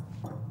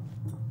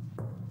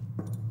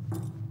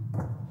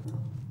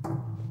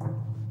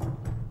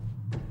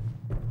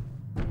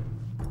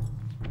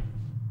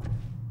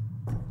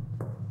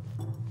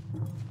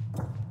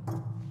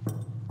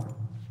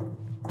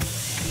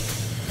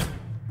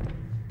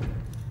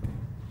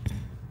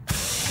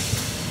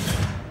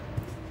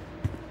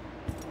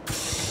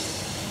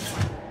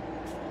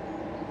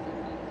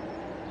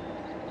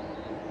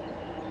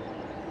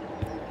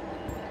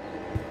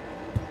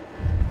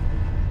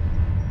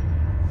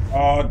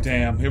 Oh,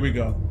 damn. Here we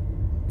go.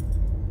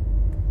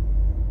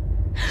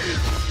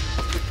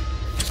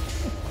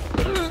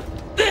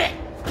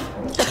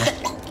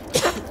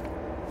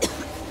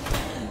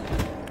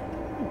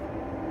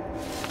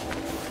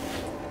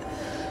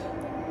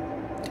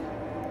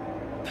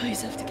 Pull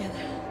yourself together.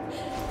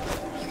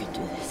 You can do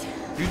this.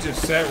 You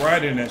just sat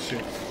right in that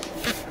shit.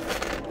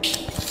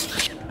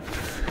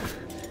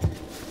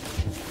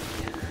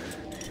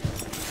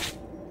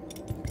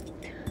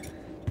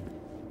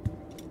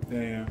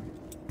 Damn.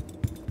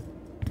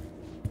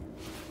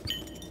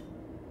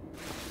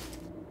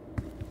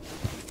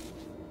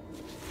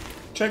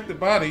 Check the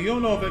body. You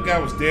don't know if that guy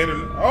was dead or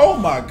not. Oh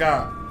my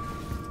god.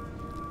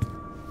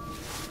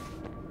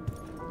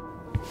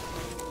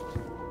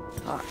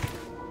 Fuck.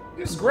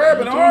 Just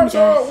grabbing arms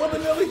all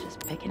willy-nilly. Just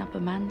picking up a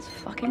man's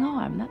fucking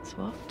arm, that's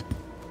what.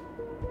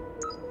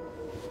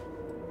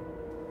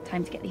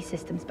 Time to get these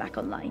systems back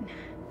online.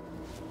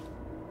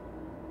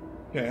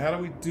 Okay, how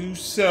do we do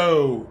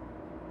so?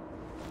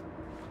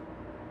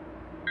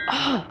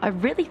 Oh, I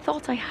really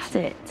thought I had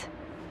it.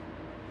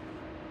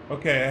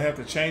 Okay, I have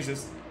to change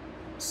this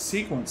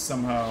sequence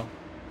somehow.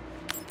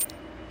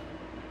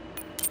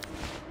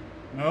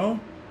 No?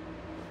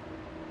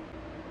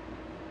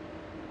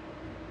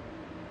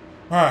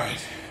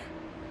 Alright.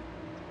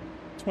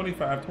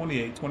 25,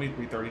 28,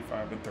 23,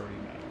 35, and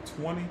 39.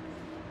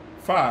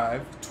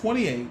 25,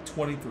 28,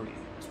 23.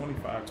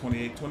 25,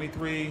 28,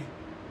 23.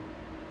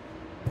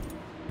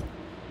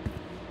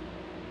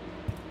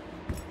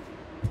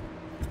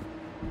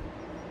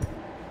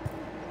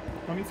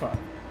 25.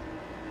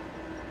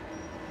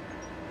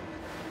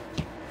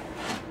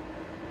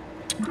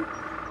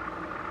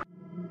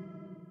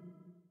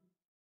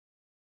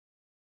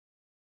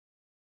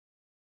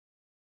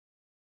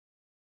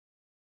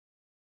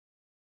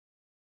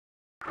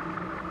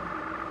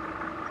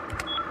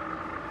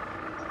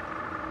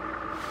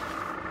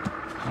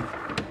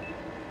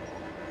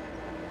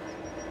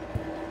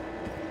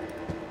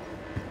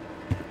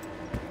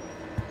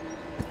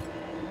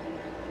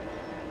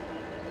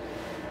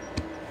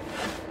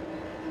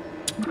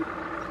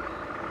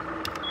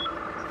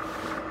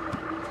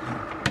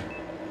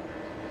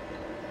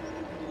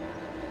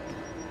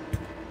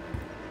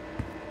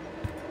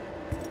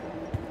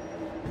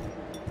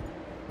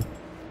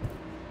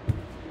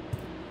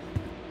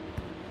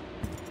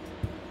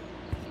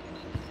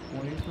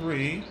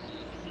 Three.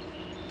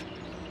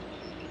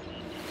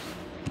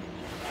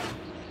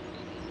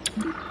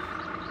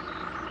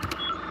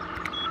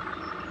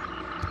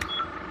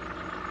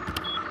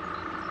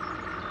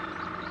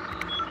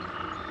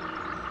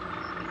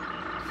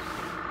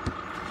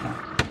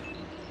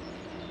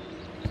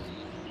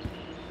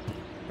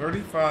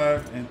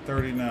 $35 and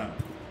 $39.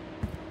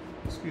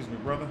 Excuse me,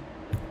 brother.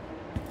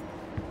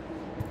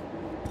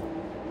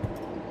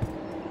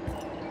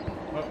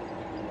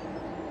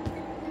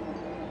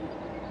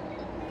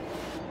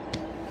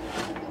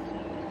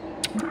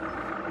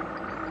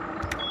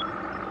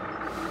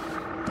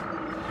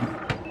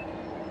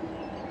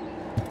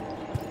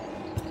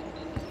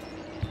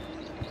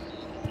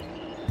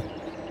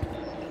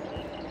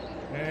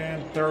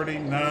 And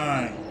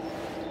 39.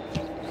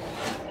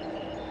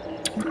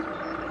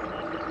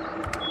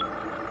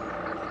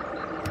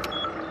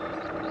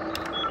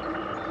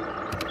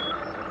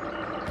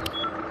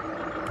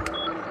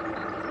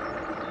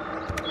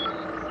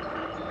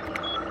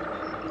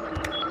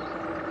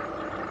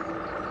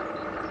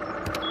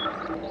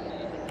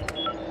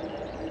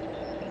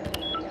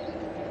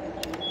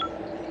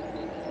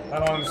 I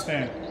don't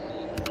understand.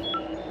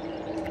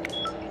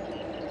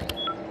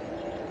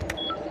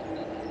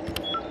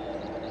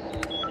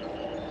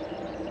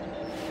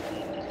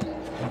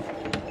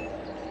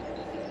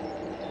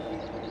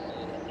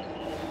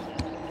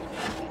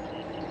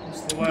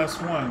 It's the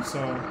last one, so...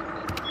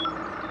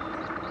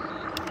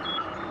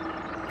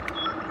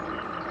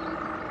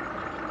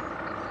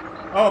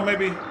 Oh,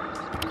 maybe...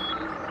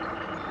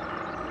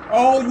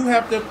 Oh, you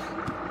have to...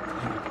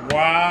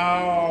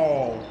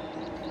 Wow.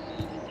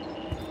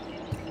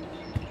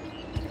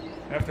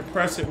 I have to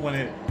press it when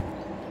it...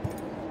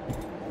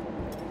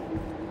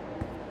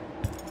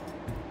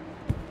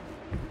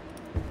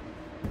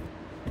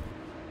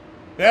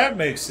 That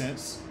makes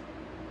sense.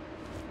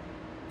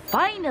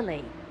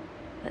 Finally!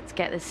 Let's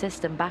get the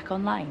system back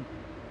online.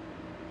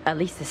 At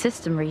least the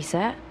system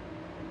reset.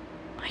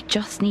 I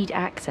just need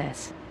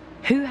access.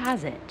 Who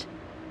has it?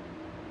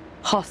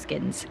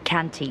 Hoskins,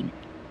 canteen.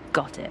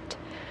 Got it.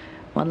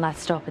 One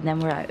last stop and then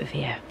we're out of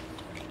here.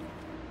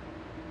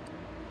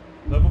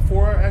 Level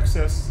 4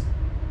 access.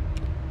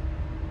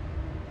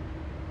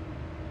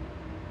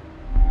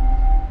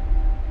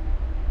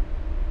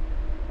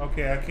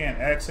 Okay, I can't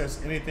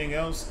access anything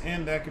else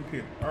in that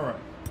computer. All right.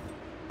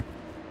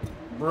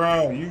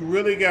 Bro, you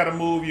really got to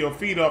move your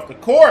feet off the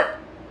court.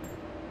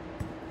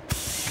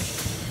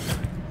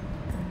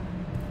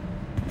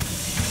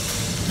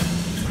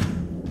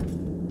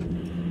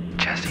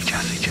 Jesse,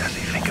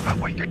 think about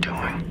what you're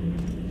doing.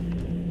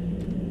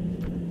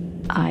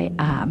 I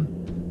am.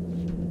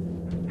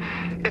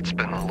 It's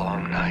been a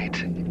long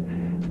night,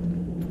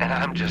 and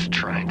I'm just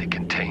trying to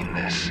contain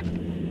this.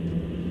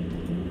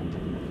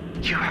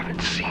 You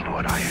haven't seen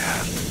what I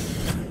have.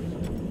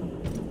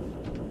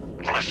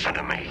 Listen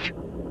to me.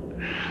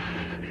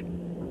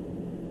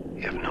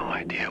 You have no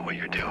idea what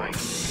you're doing.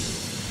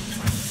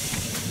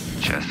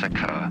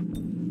 Jessica.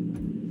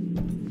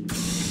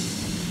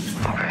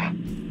 Okay.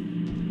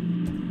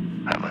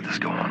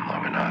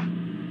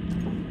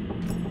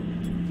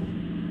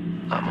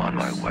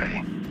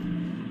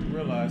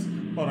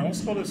 Hold on,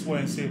 let's go this way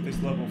and see if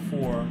it's level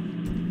 4.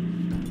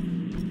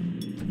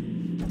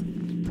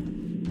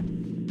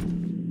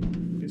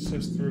 It's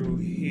just through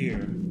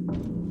here.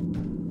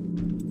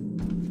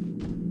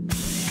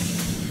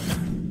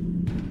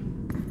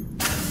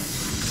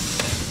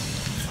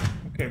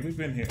 Okay, we've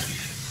been here.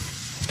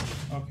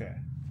 Okay.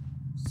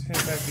 Let's head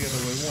back the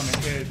other way. We want to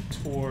head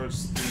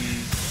towards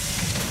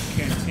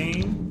the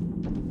canteen.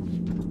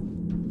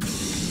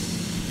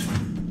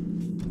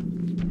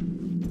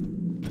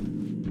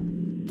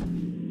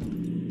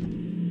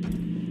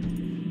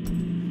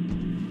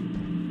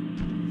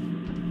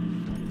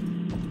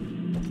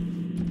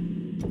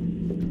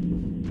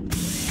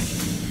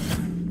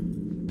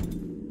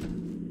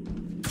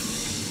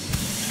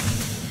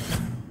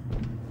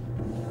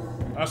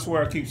 I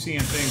swear I keep seeing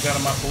things out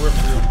of my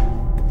peripheral.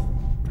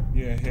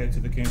 Yeah, head to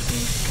the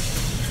canteen.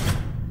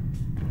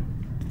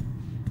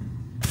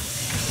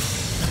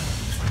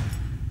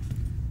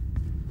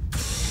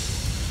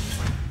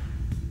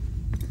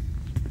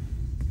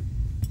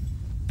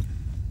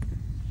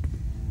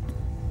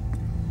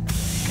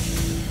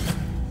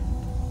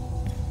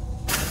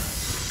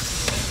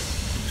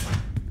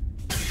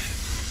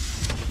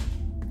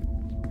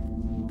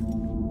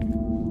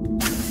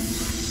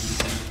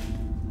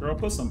 Girl,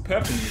 put some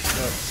pep in your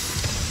stuff.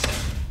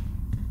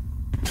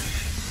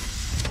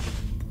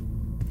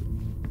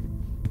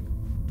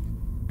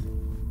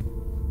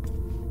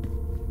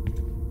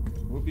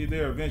 We'll be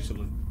there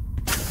eventually.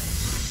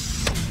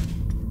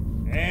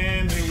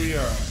 And here we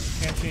are,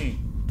 canteen.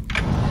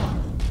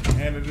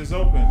 And it is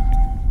open.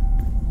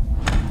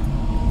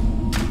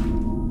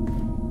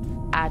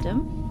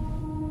 Adam?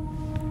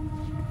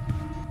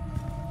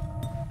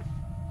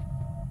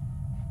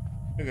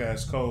 That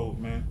guy's cold,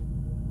 man.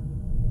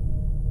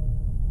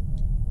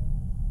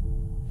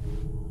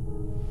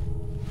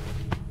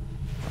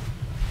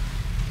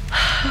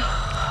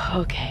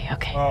 Okay.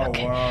 Oh,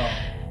 okay. wow.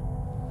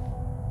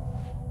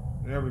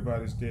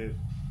 Everybody's dead.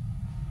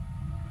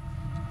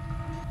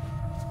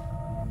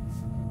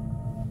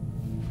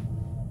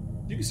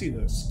 You can see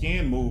the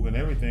skin move and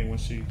everything when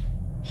she...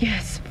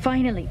 Yes,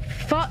 finally.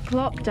 Fuck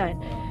lockdown.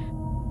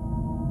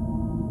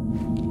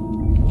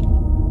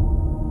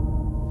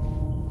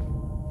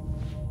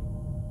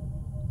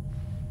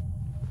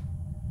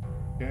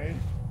 Okay.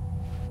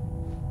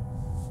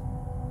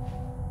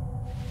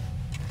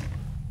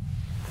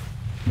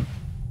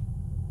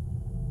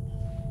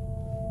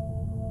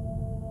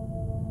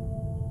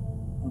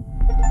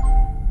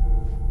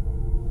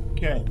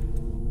 Okay.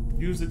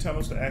 Use the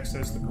tunnels to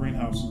access the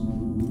greenhouse.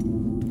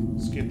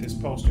 Let's get this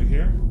poster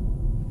here.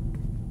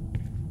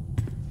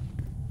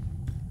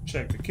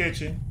 Check the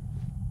kitchen.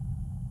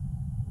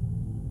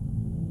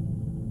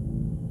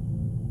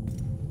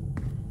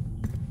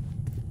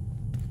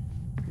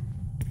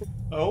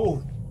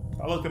 Oh,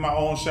 I looked at my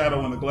own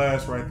shadow in the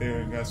glass right there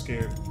and got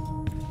scared.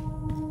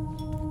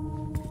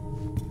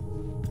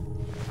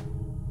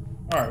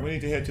 Alright, we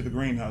need to head to the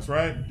greenhouse,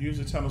 right? Use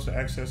the tunnels to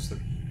access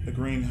the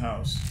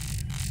greenhouse.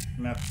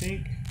 And I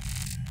think...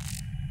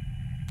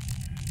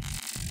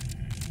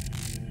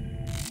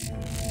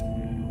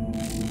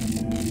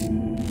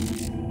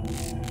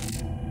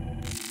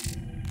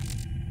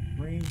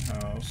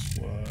 greenhouse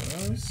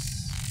was...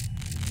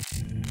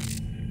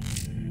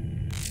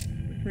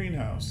 the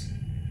greenhouse.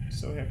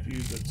 So we have to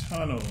use the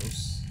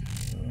tunnels.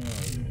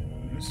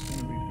 It's going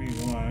to be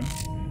B1.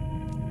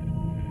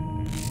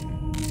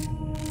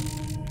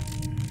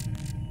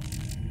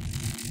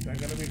 Is that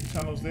going to be the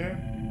tunnels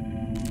there?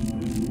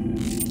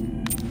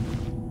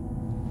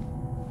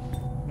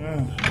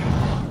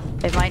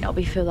 It might not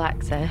be full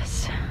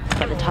access,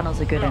 but the tunnels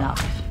are good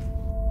enough.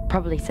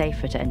 Probably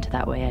safer to enter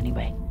that way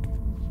anyway.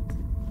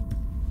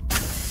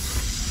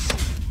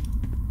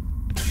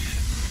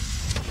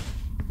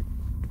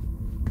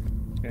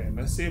 Okay,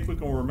 let's see if we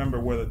can remember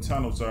where the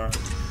tunnels are.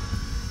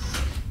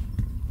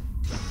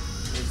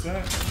 Is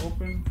that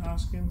open,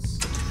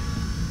 Hoskins?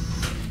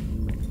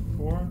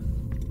 4? I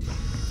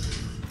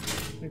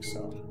think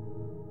so.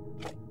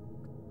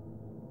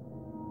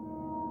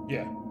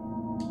 Yeah.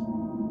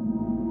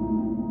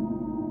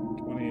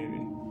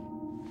 2080.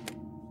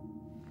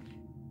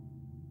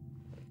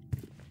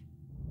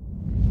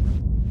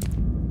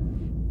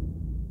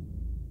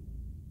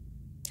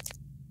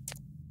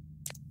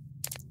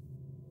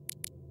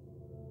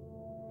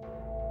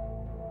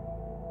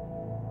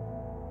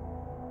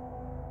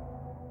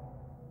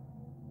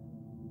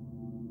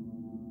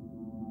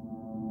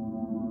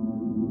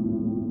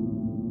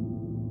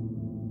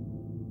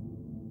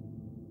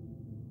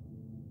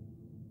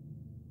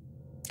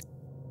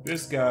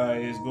 This guy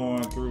is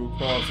going through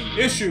causing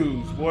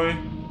issues, boy.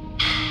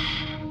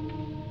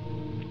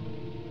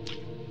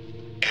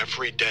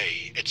 Every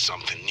day, it's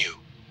something new.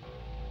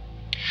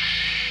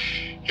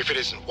 If it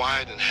isn't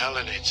Wyatt and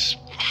Helen, it's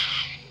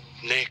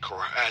Nick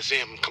or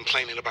Azim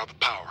complaining about the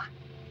power.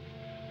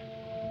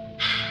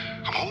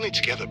 I'm holding it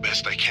together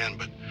best I can,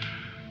 but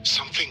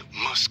something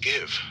must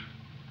give.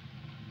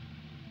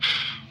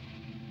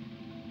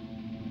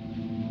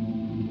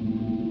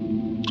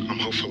 I'm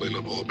hopeful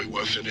it'll all be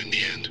worth it in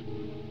the end.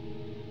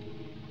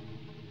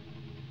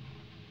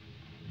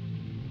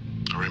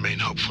 remain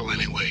hopeful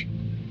anyway.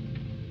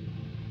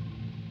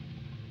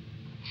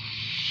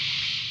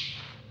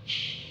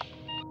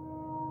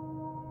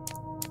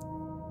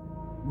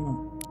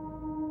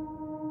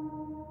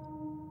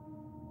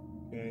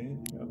 Okay,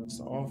 that's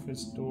the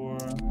office door.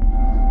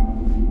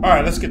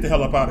 Alright, let's get the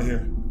hell up out of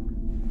here.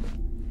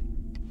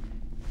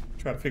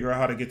 Try to figure out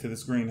how to get to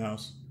this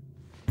greenhouse.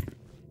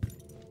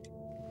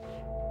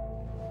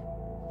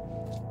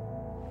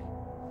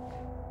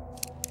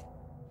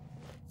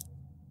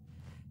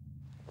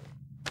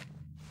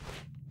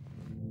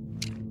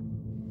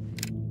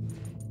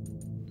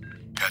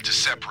 Had to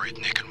separate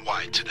Nick and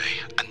Wyatt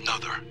today.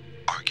 Another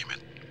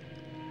argument.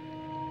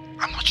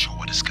 I'm not sure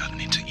what has gotten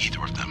into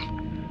either of them.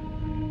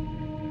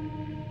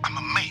 I'm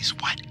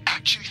amazed Wyatt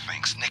actually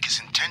thinks Nick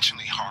is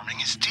intentionally harming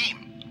his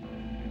team.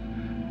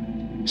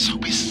 So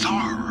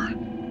bizarre.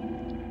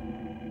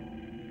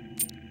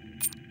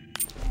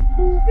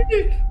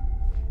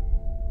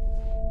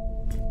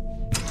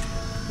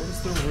 What's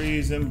the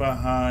reason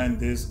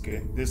behind this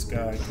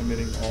guy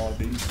committing all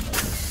these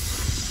murders?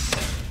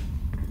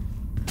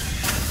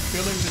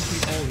 Killing the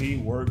people he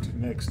worked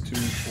next to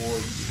for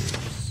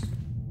years.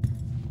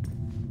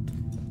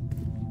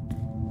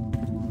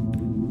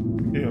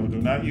 Ew,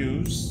 do not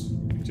use.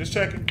 Just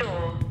checking.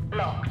 Door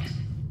locked.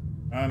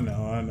 I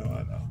know.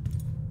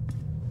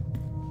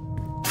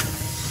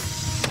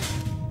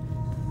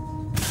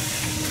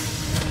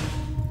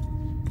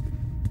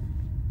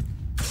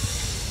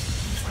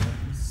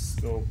 Let's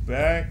go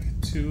back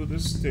to the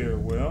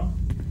stairwell.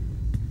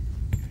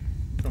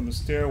 From the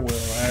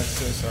stairwell,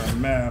 access our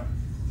map.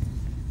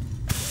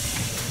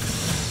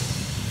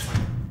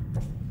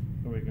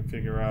 So we can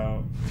figure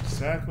out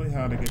exactly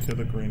how to get to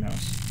the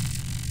greenhouse.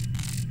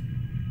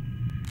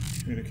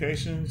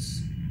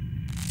 Communications.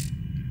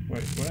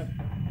 Wait, what?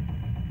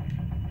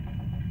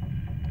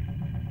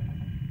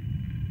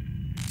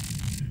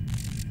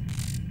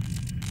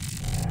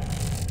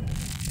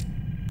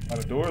 Oh,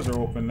 the doors are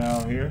open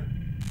now here.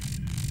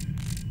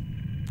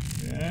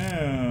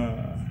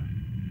 Yeah.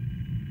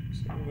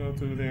 So we'll go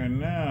through there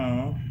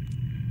now.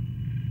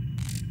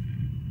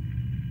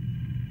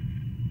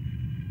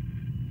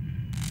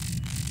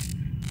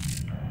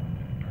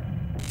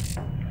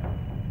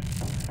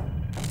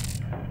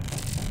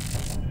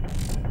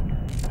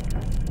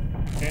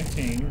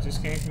 Canteen,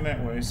 just came from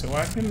that way, so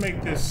I can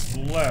make this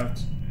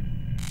left.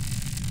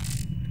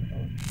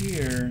 Go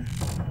here.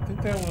 I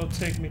think that will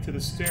take me to the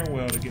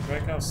stairwell to get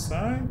back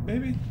outside,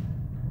 maybe?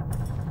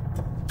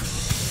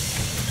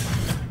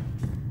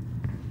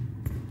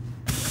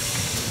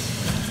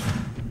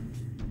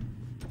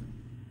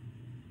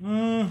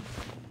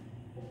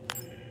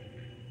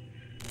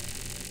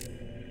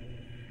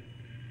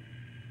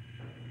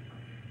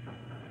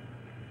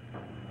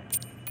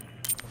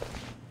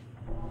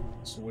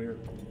 It's weird.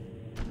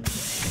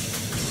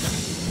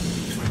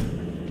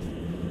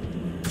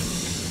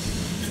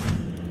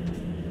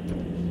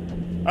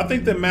 I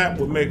think the map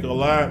would make a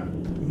lot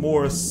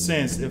more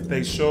sense if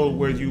they showed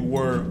where you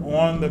were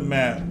on the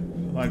map.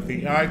 Like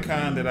the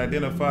icon that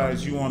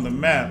identifies you on the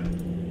map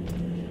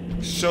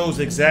shows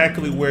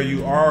exactly where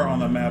you are on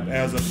the map,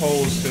 as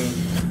opposed to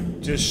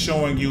just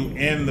showing you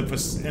in the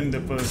vicinity.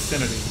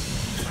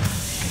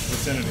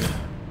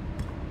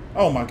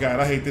 Oh my God,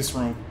 I hate this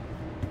room.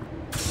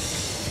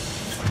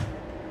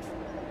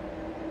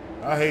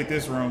 I hate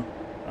this room.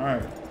 All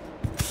right.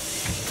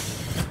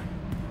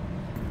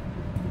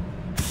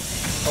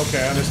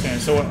 Okay, I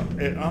understand. So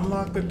it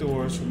unlocked the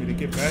doors for me to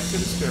get back to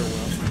the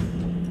stairwell.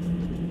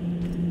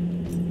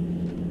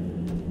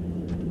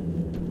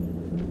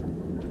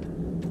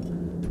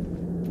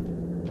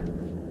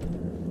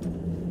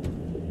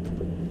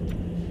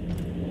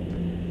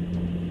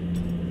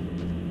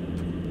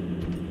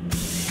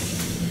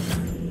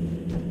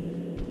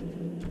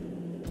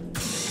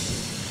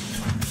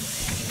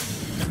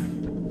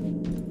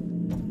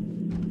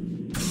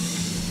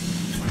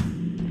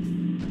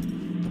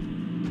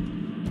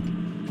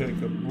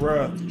 Take a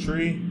breath,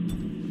 tree.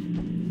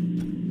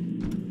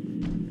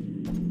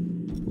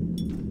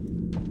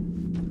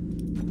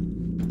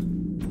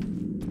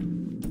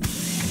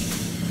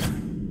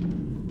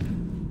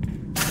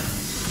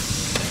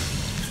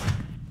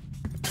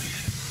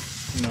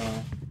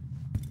 No.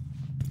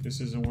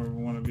 This isn't where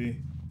we want to be.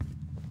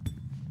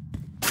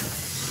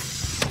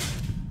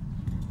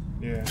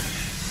 Yeah.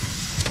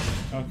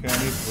 Okay,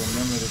 I need to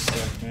remember this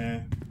stuff,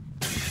 man.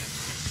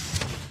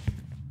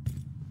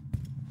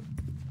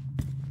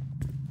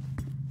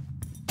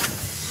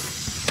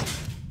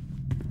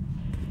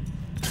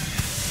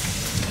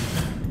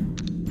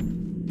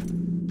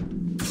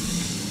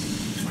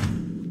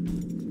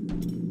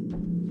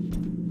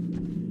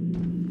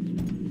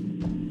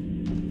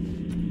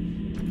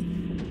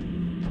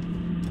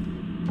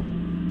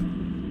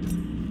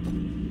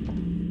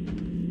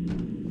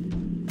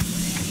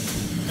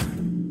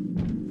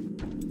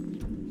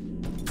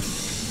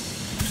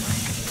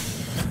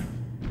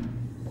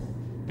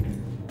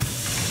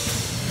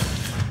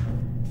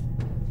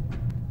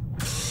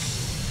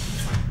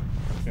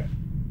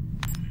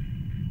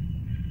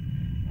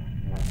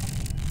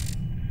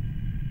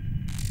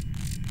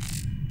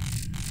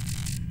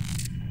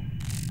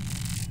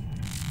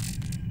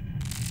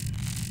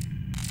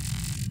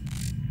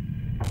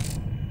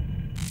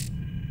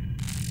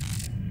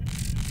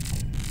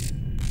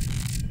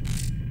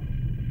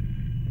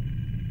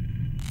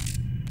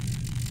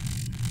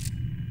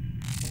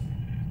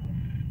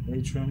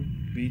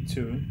 Atrium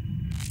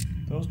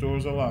B2. Those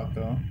doors are locked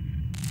though.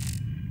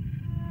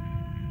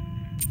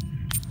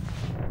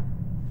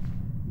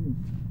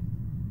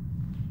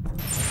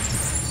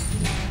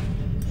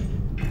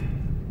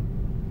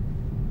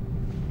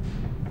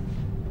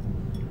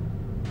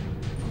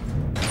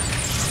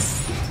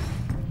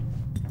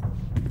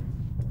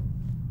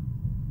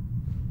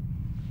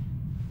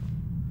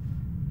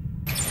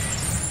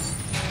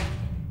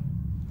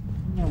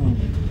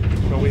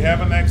 But we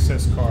have an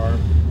access card.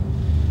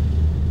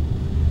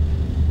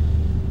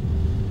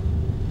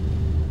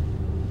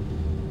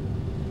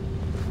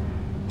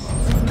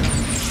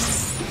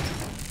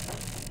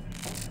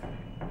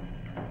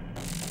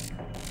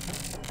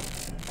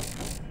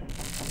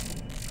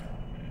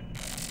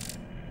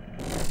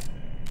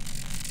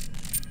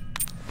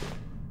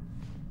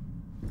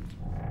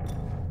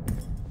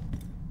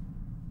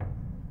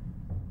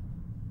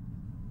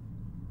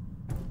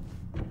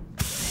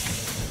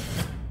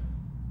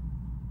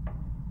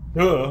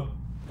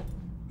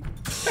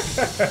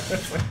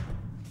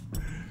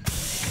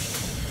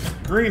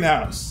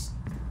 Greenhouse.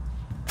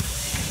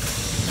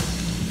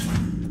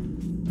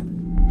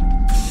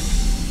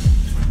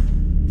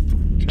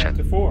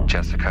 Chapter 4.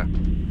 Jessica.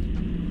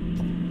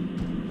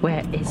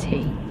 Where is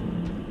he?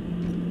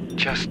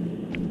 Just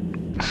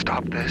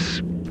stop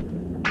this,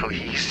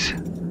 please.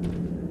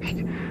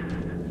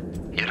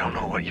 You don't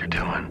know what you're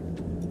doing.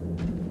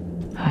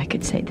 I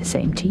could say the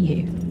same to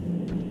you.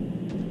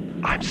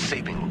 I'm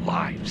saving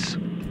lives.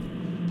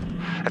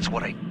 That's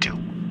what I do.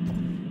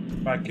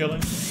 By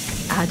killing?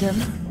 Adam?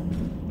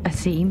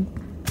 Asim?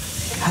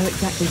 How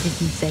exactly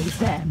did you save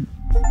them?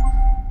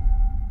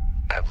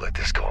 I've let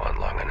this go on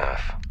long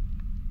enough.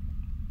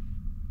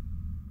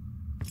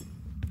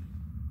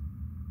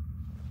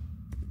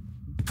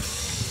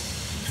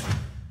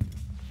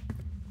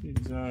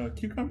 These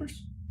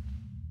cucumbers?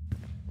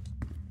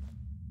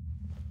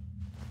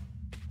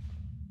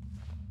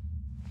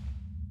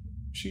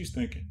 She's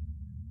thinking.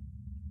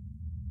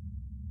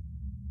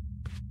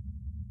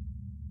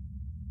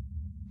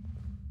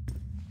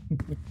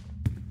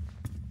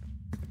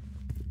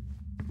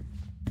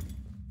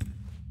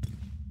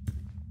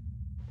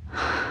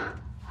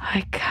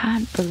 I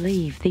can't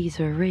believe these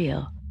are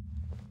real.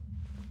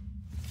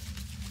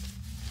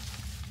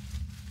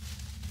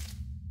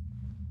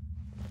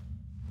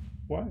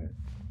 What?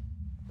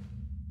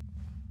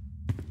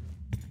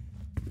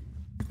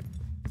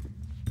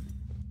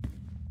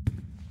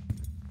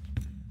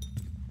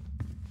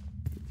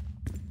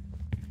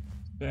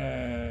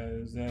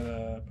 Is that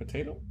a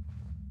potato?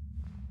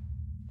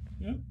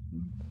 Yeah.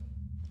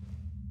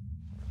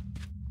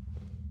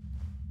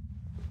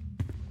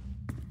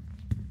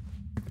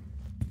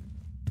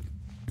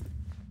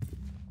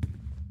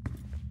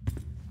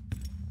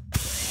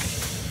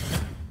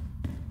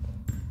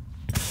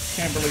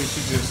 Can't believe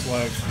she just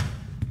like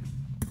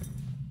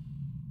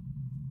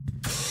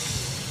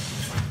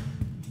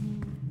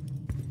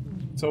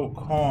so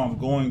calm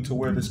going to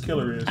where this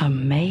killer is.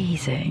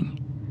 Amazing.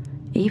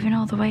 Even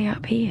all the way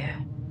up here.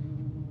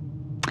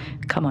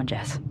 Come on,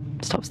 Jess.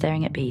 Stop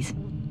staring at bees.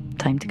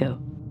 Time to go.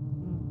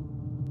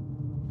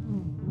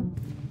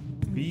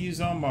 Bees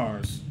on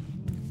Mars.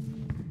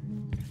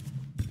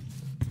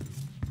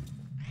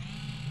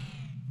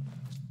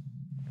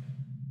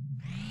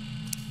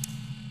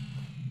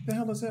 What the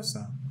hell does that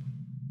sound?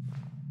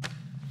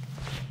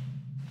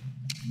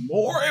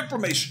 More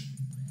information.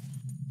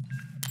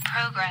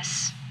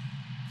 Progress.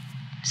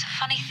 It's a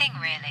funny thing,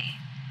 really.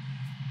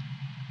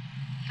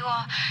 You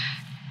are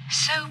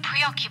so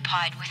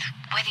preoccupied with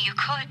whether you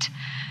could.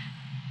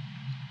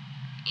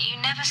 You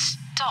never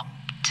stop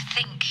to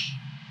think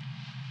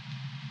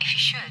if you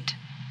should.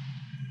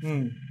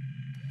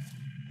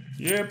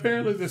 Yeah,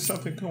 apparently there's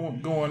something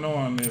going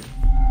on that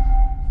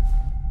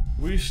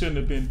we shouldn't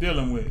have been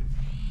dealing with.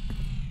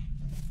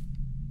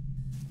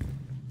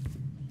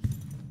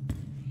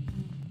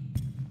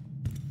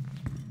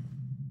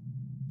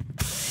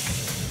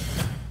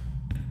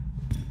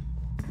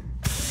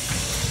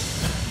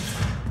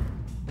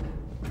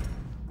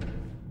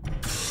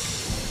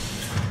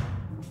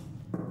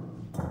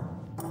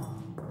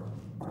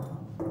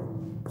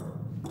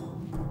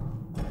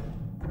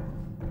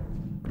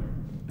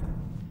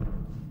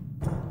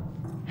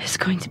 It's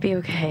going to be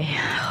okay.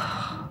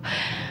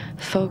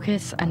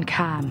 Focus and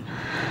calm.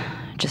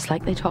 Just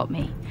like they taught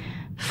me.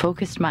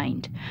 Focused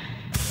mind.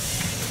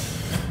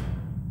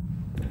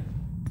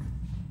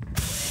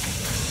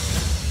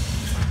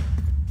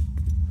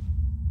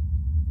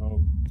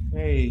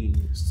 Okay,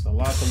 it's a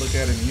lot to look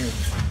at in here.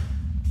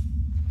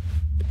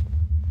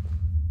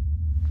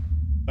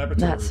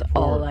 Laboratory That's report.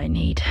 all I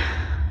need.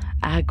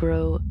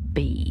 Agro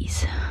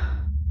bees.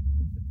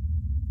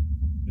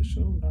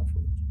 Additional not for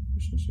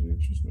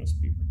interest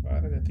must be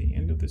provided at the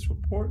end of this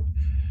report.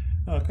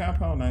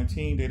 Compound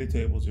 19, data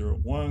table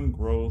 01,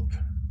 growth.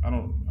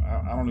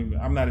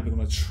 I'm not even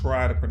going to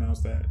try to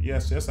pronounce that.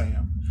 Yes, I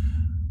am.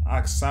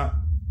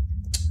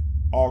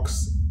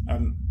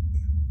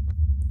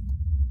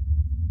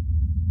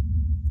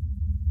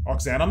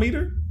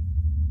 Oxanometer?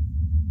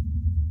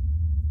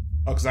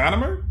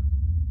 Oxonimer?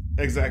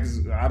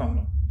 Exactly. I don't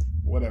know.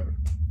 Whatever.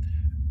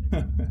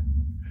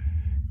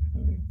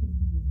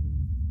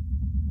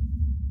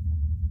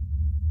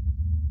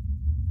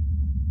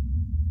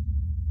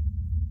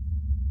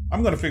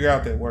 I'm going to figure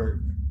out that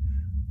word.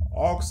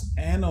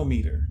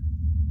 Oxanometer.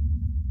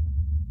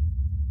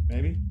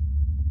 Maybe.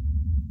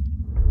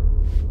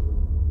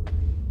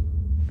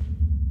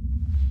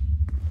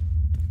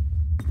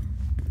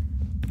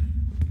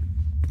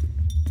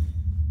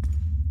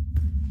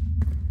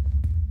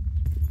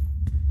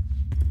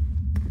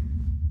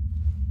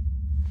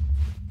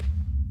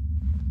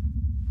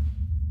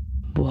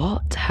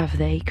 What have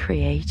they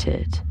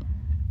created?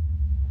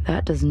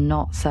 That does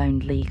not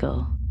sound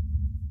legal.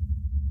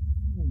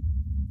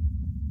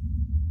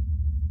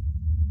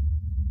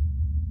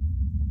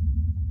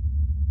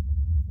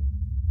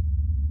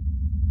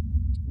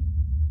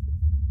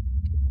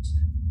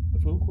 The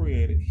food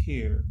created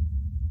here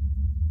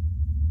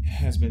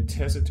has been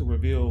tested to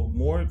reveal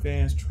more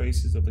advanced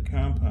traces of the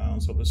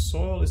compound, so the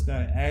soil is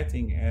not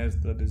acting as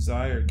the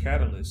desired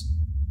catalyst.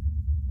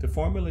 The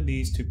formula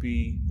needs to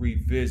be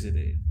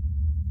revisited.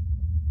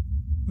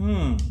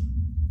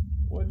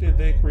 What did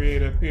they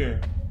create up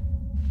here?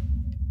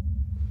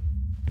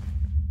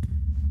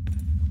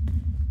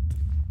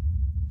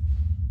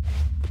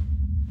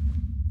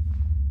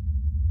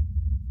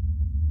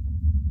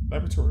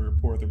 Laboratory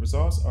report. The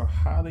results are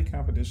highly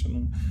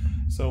confidential.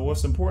 So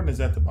what's important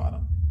is at the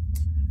bottom.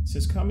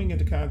 Since coming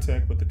into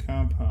contact with the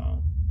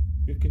compound,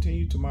 we've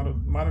continued to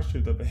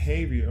monitor the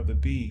behavior of the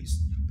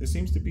bees. There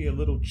seems to be a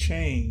little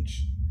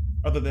change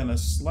other than a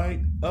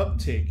slight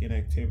uptick in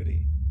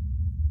activity.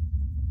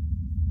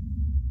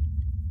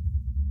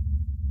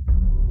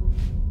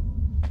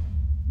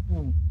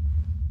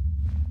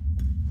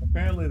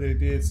 Apparently they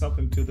did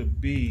something to the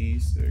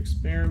bees. They're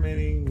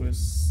experimenting with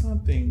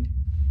something.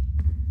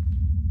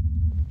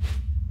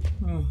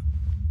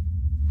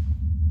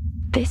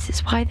 This is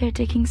why they're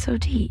digging so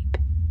deep.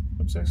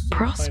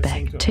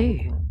 Prospect,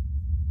 too.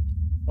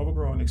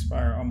 Overgrow and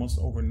expire almost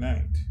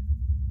overnight.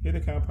 Here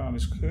the compound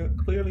is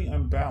clearly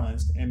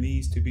unbalanced and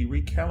needs to be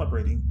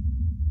recalibrating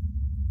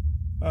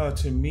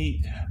to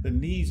meet the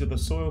needs of the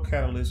soil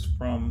catalyst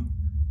from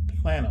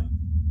Planum.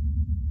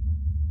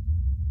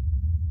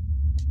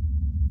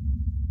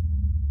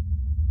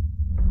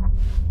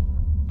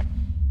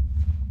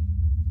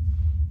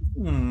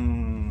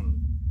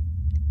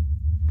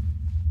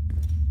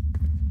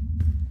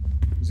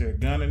 Is there a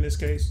gun in this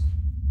case?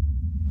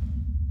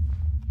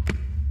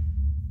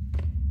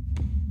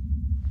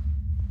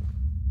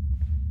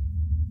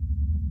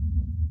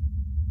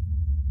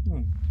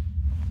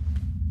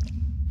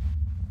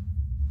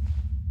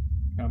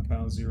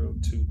 Compound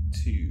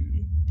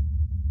 022.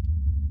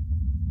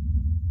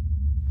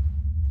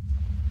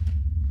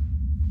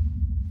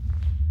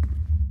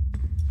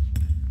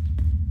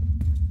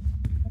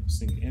 I'm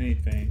seeing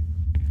anything.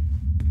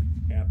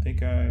 Okay, I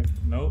think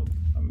nope,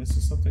 I'm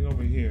missing something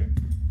over here.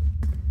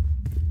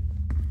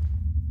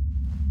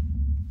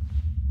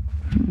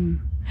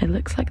 It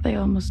looks like they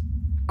almost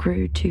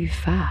grew too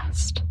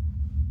fast.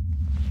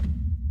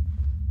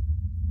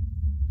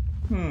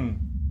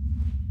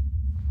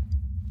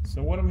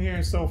 So what I'm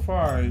hearing so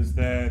far is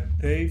that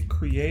they've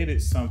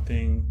created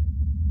something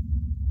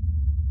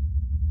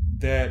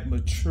that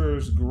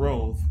matures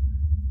growth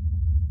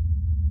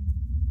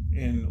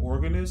in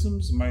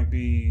organisms. Might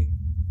be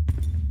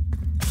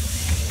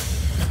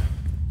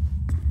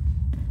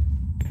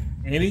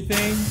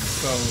anything.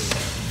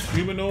 So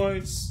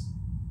humanoids.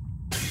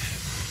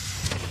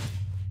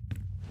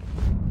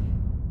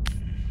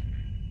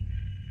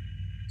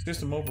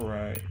 System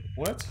override.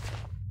 What?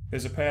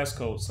 There's a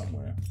passcode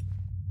somewhere.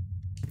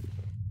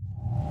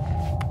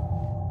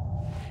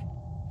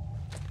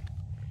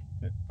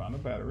 Found a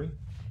battery.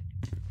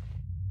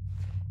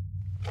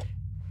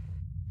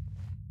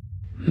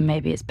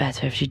 Maybe it's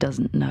better if she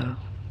doesn't know.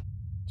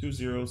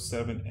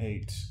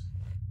 2078.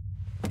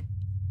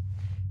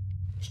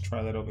 Let's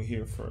try that over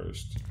here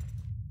first.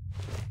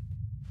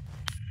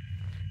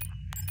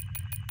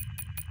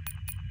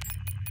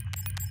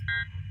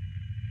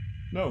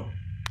 No.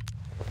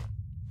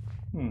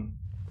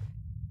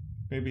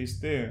 Maybe it's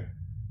there.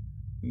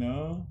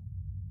 No.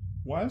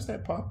 Why is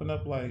that popping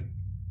up like...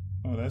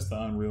 Oh, that's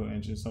the Unreal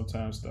Engine.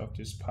 Sometimes stuff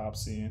just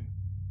pops in.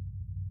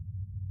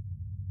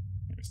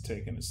 It's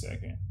taking a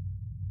second.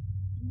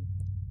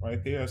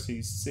 Right there, I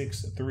see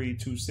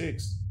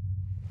 6326.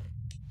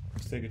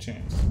 Let's take a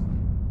chance.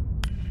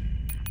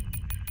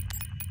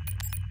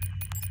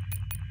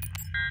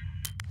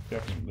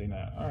 Definitely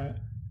not. All right.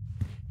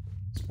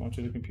 Let's go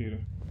into the computer.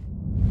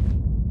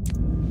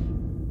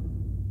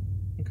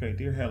 Okay,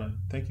 dear Helen,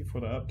 thank you for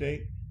the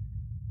update.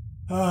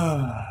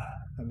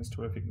 That is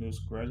terrific news.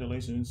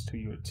 Congratulations to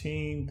your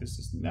team. This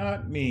does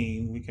not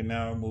mean we can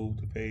now move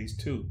to phase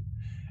 2.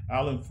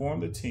 I'll inform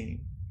the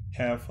team.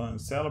 Have fun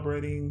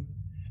celebrating.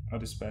 I'll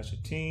dispatch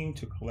a team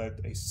to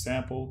collect a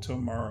sample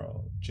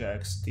tomorrow.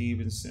 Jack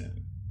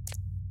Stevenson.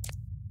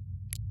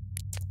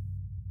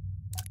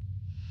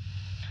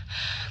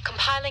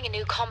 Compiling a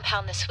new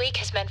compound this week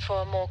has meant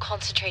for a more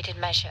concentrated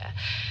measure.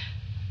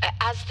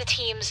 As the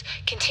teams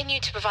continue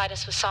to provide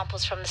us with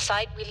samples from the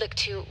site, we look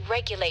to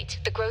regulate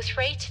the growth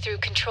rate through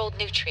controlled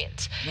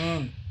nutrients.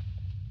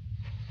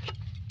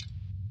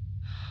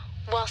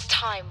 Whilst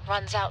time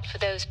runs out for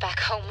those back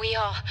home, we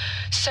are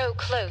so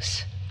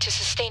close to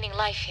sustaining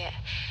life here.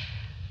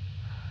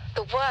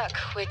 The work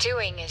we're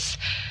doing is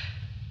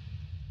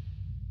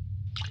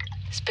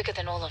bigger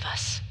than all of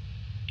us.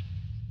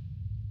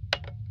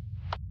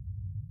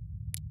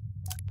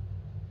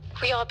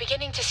 We are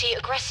beginning to see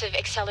aggressive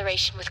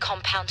acceleration with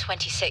Compound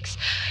 26.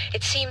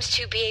 It seems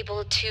to be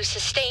able to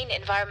sustain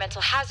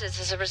environmental hazards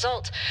as a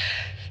result.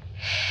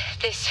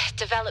 This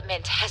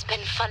development has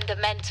been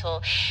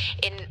fundamental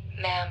in...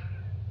 Ma'am,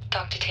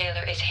 Dr.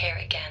 Taylor is here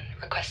again,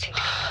 requesting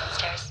to come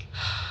downstairs.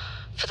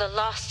 For the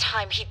last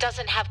time, he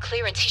doesn't have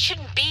clearance. He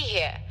shouldn't be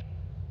here.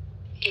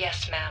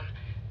 Yes, ma'am.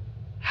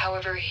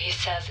 However, he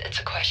says it's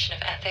a question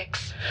of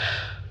ethics.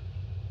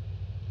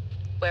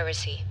 Where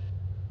is he?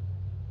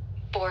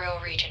 Boreal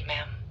region,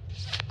 ma'am.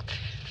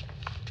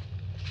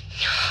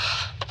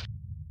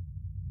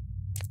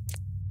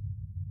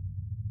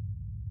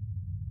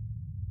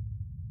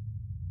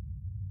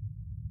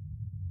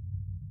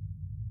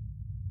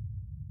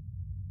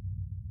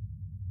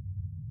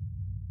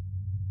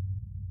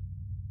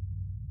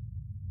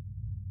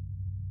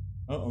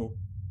 Uh-oh.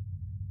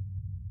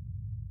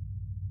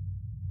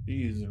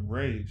 He is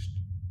enraged.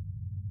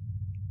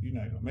 You're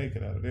not gonna make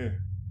it out of there.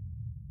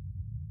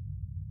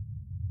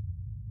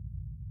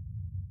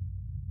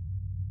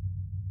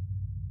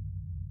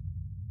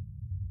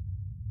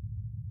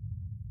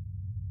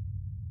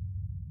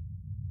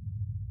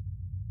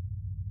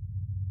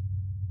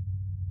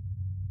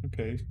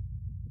 Okay,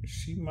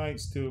 she might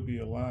still be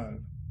alive.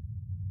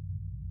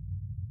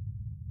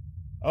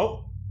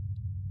 Oh!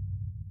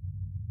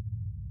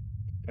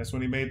 That's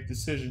when he made the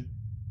decision.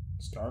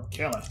 Start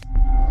killing.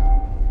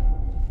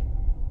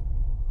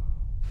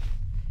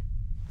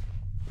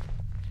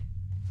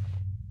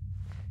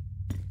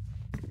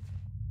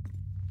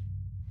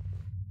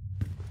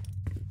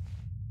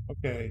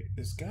 Okay,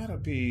 it's gotta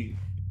be...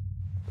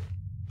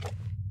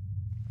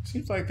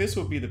 Seems like this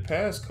would be the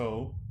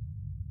passcode.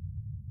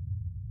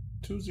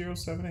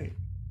 2078.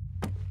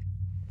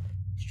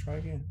 Let's try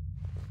again.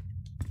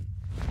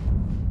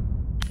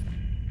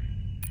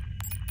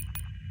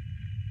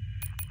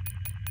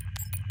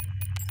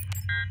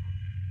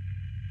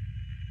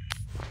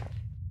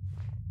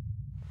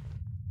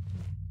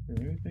 Is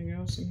there anything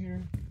else in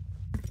here?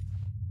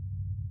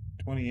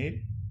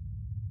 28.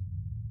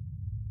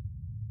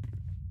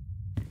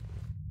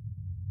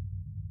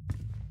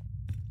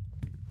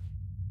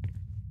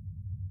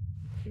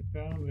 Get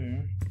down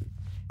there.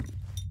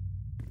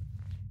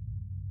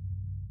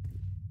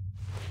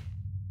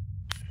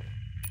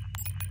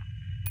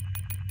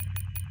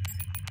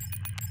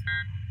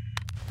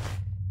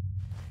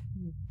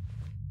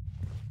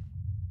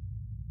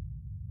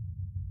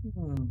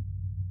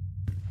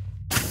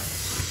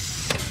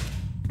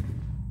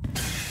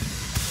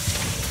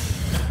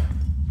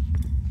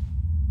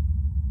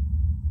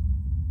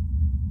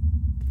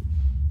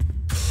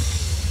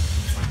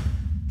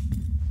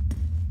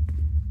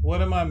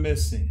 What am I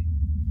missing?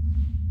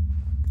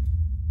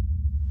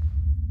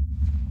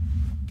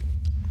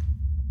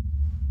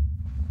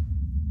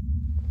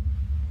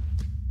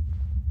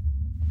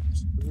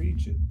 It's 3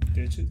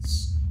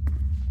 digits.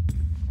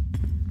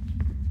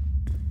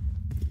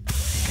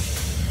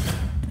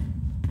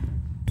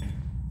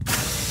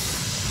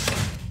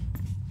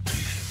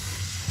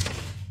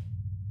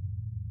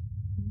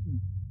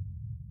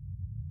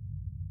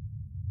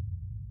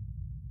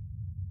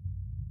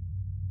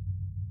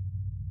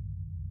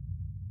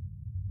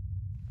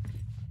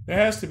 There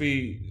has to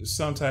be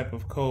some type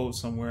of code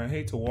somewhere. I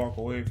hate to walk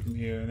away from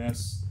here, and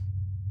that's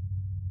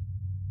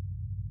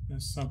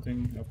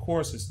something, of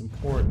course it's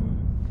important.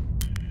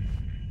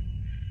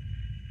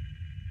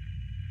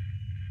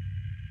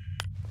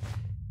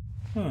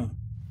 Huh.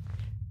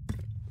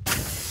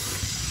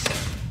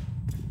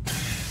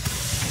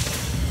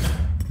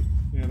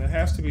 Yeah, there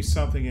has to be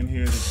something in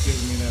here that's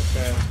giving me that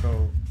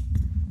passcode,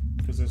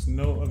 because there's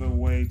no other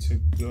way to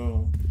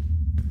go.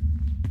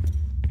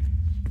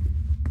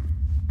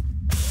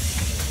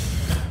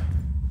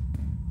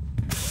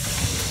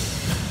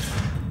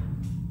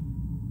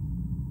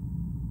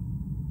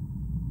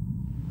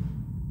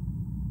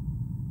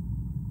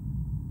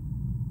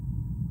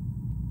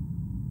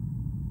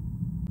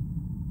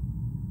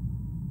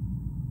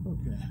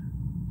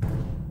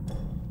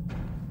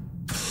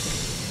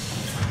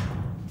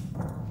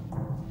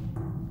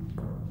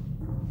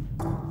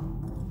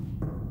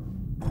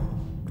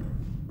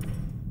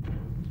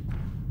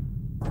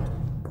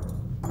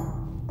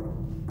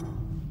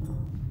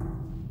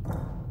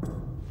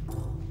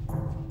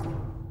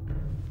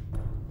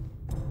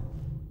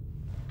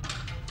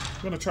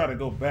 I'm gonna try to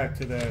go back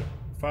to that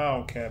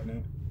file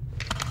cabinet.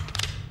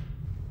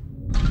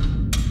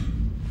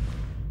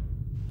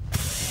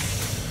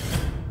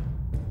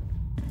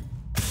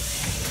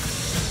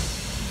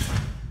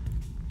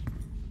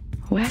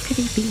 Where could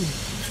he be?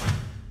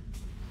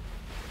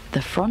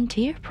 The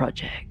Frontier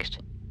Project.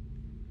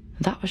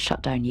 That was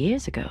shut down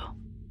years ago.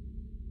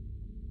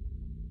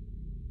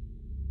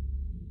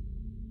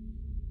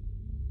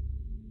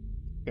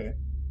 Okay.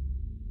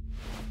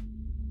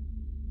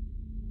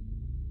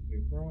 They're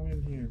growing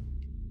in here.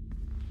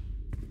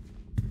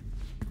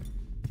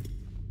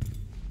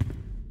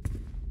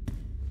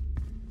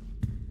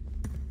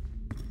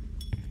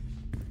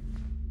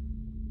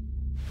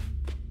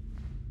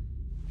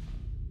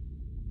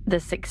 The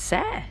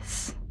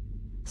success?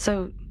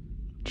 So,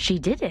 she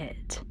did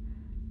it.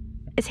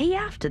 Is he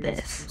after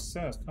this?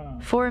 Success, huh?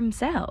 For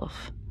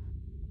himself?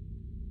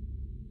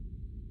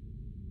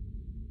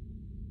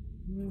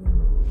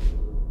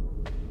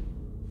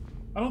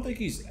 I don't think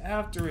he's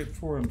after it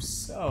for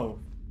himself.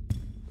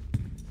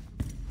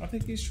 I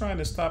think he's trying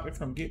to stop it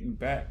from getting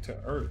back to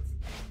Earth.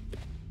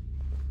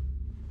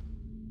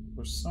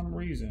 For some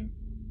reason,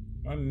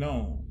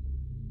 unknown,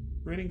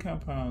 breeding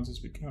compounds is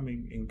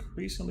becoming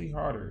increasingly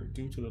harder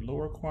due to the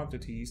lower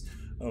quantities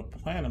of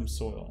platinum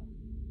soil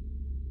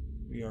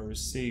we are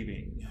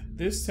receiving.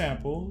 This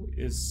sample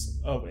is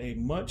of a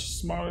much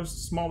smaller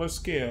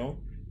scale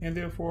and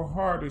therefore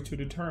harder to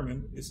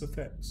determine its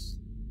effects.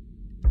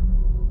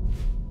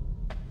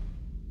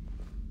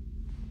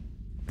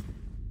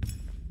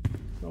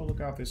 Go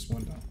look out this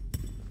window.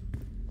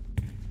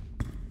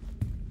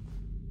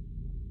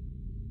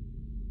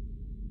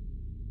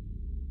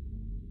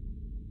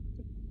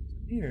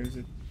 Here, is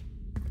it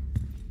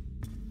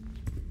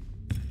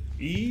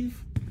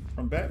Eve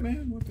from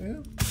Batman? What the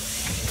hell?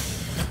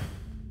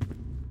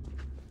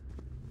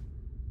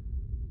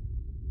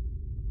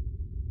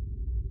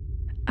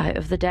 Out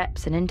of the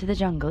depths and into the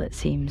jungle, it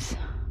seems.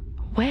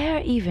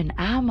 Where even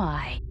am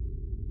I?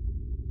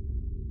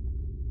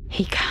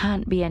 He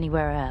can't be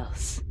anywhere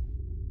else.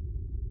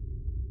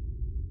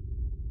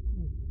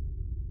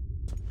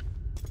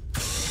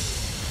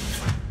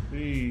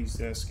 Please,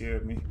 that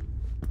scared me.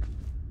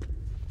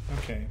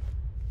 Okay,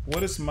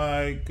 what is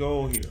my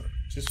goal here?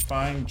 Just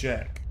find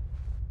Jack.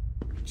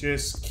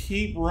 Just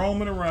keep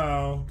roaming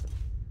around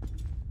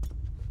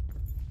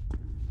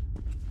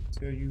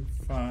till you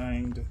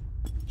find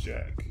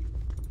Jack.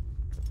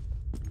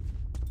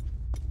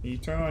 Can you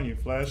turn on your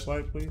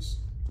flashlight, please?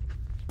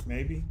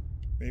 Maybe,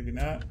 maybe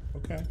not.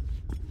 Okay.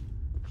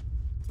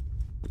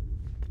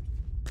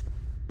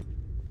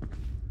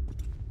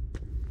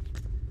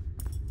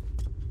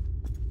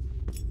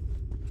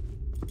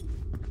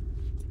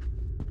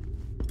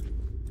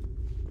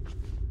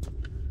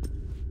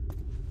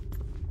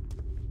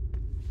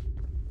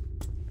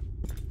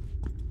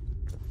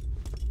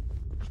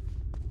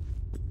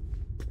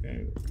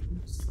 Okay,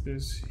 what's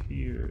this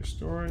here?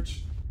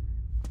 Storage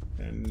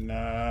and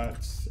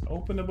not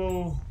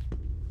openable,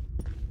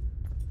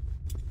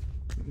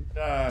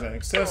 not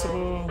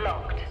accessible,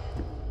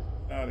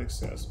 not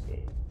accessible.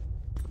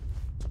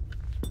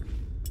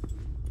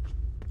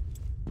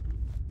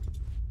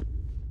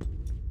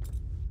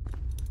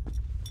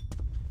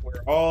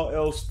 Where all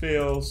else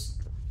fails,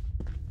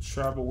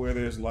 travel where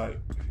there's light.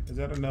 Is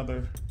that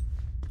another?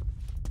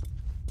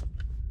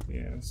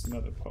 Yeah, it's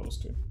another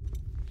poster,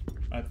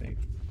 I think.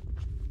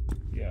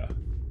 Yeah.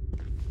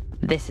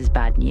 This is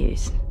bad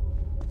news.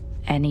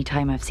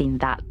 Anytime I've seen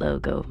that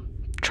logo,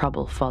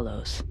 trouble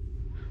follows.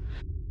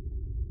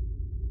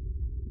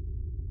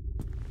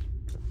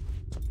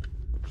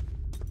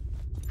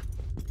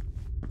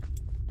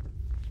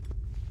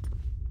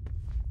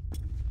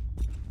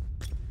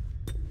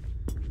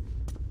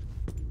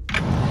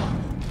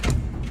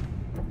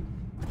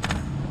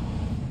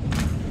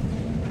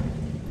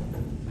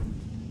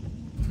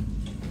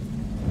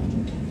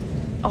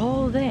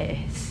 All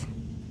this?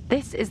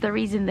 This is the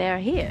reason they're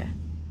here.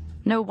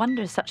 No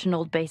wonder such an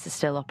old base is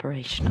still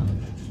operational.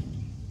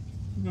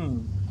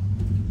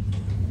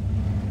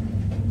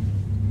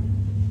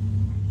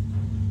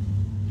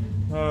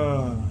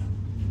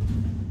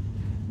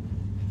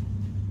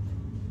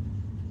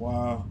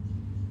 Wow.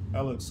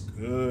 That looks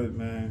good,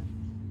 man.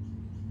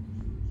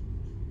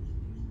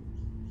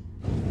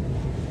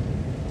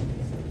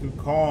 Too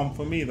calm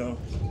for me, though.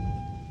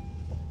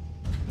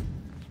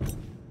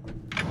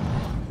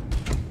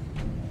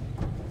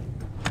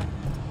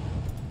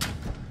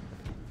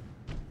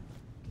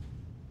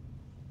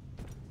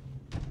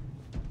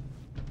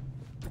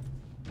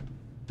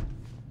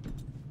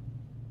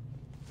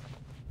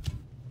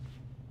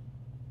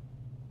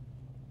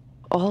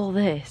 All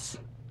this.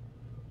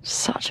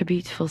 Such a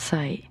beautiful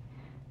sight,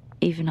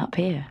 even up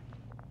here.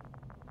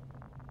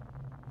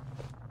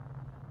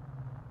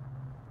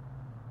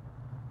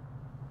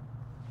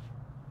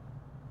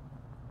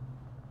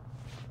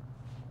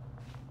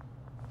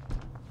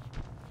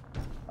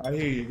 I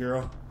hear you,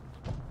 girl.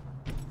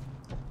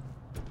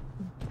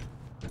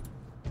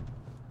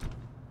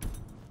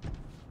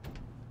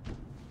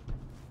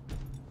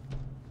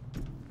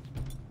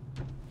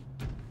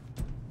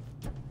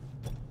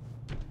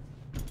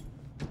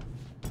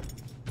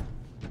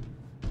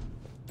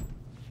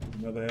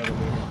 Another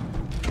elevator.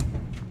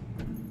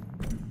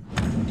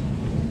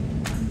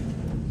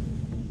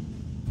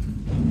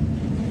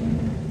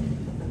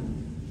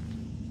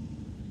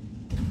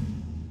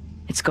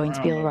 It's going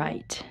to be all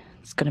right.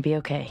 It's gonna be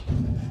okay.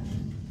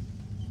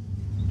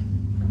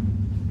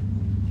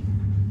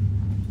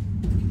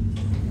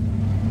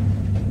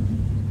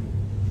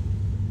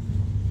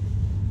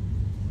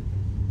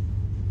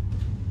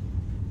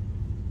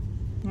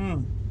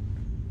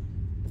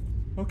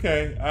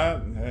 Okay,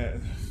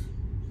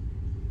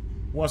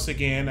 once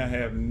again, I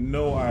have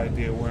no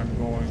idea where I'm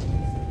going,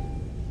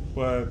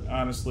 but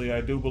honestly, I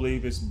do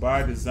believe it's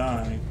by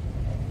design.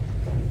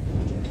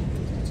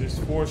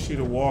 Just force you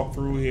to walk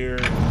through here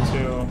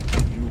until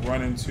you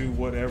run into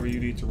whatever you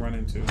need to run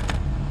into.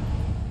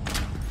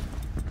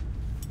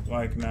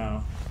 Like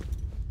now.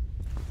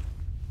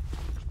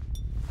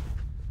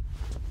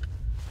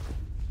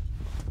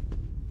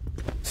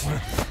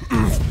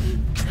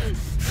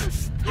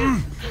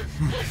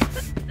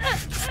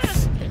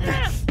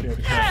 Scared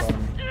the crap out of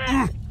me.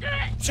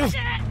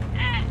 Okay.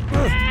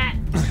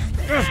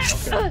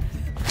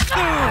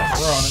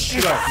 We're on it.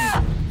 Get off me.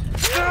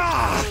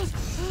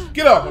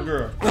 Get off my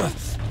girl.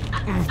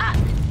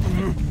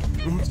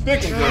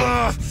 Stick him,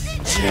 girl.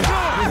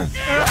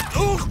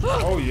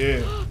 Oh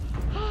yeah.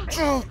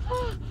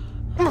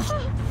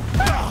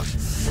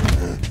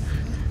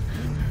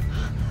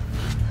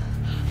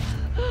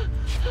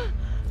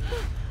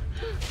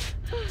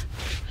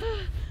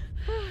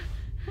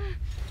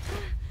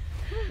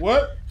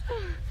 What?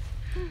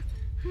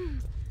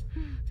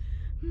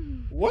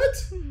 What?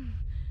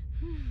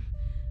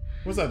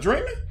 Was I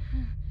dreaming?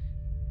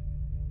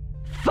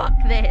 Fuck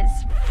this.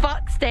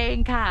 Fuck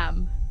staying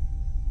calm.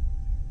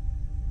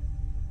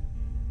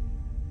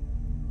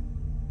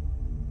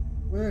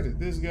 Where did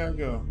this guy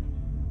go?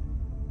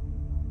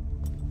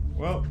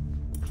 Well,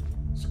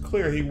 it's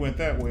clear he went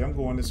that way. I'm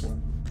going this way.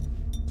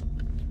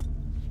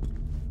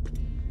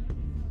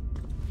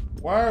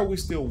 Why are we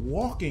still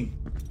walking?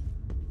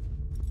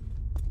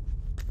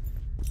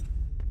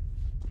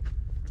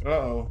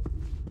 Uh-oh.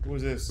 What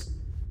was this?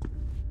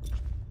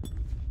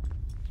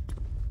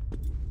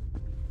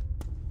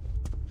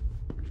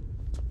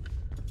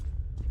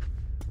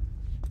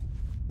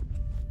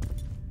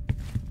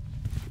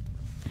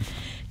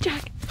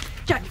 Jack!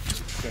 Jack!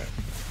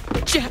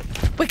 Jack!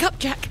 Wake up,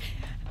 Jack!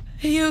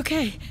 Are you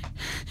okay?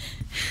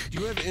 Do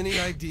you have any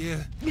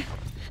idea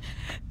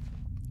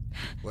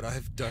what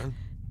I've done?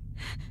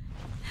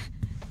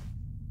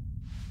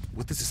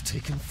 What this has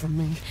taken from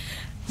me?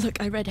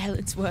 Look, I read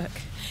Helen's work.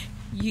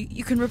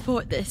 You can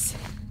report this.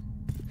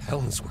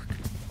 Helen's work?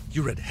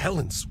 You read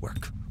Helen's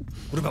work?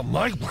 What about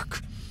my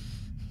work?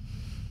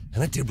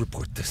 And I did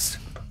report this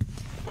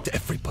to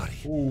everybody.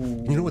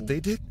 Ooh. You know what they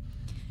did?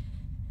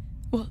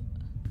 What?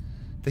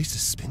 They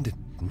suspended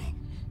me.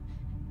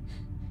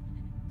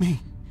 Me,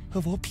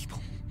 of all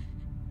people.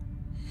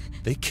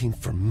 They came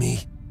for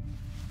me.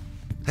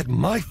 At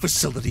my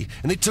facility,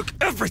 and they took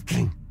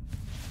everything.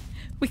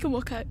 We can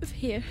walk out of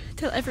here,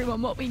 tell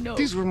everyone what we know.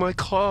 These were my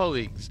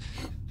colleagues.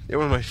 They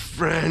were my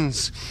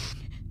friends.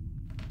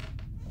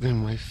 They're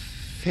my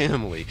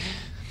family.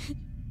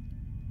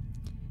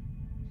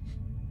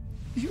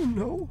 You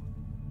know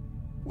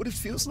what it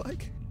feels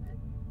like?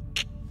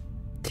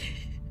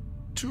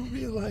 To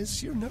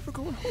realize you're never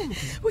going home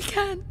again. We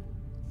can.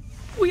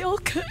 We all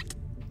could.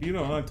 You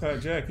don't untie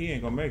Jack, he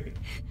ain't gonna make it.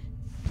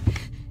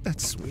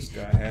 That's sweet. This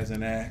guy has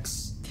an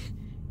axe.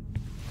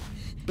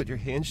 But your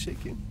hand's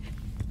shaking?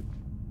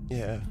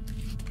 Yeah.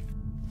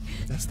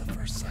 That's the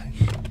first sign.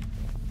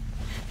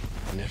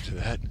 And after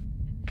that,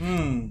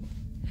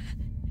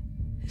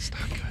 it's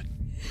not good.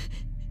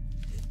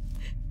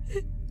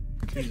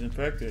 He's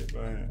infected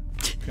by it.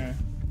 Okay.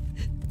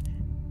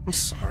 I'm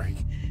sorry.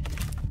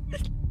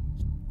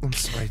 I'm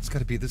sorry it's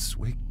gotta be this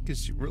way,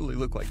 because you really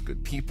look like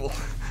good people.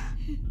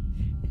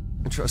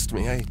 And trust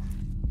me, I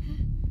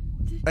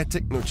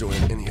take no joy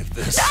in any of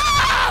this.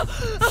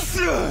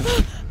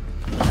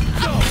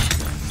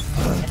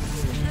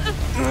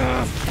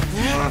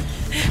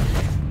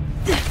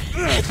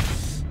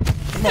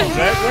 Come on,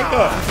 Jack, wake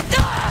up.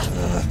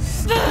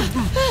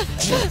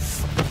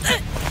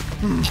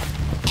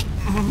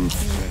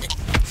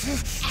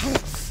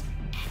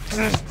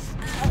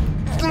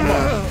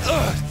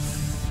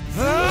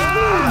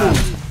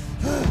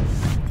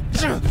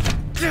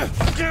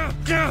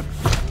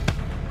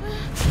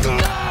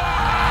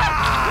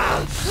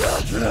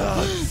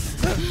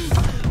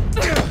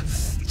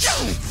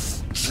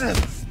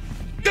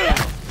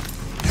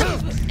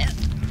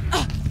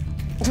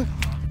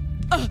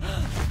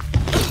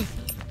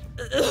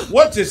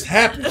 What just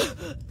happened?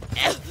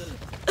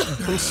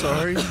 I'm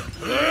sorry.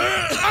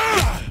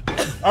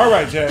 All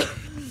right, Jack.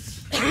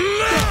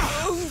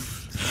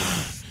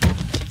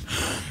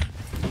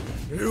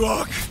 You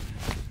walk.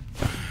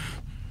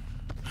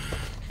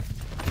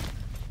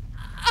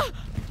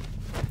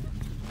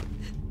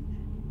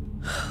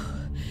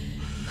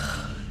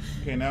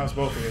 Okay, now it's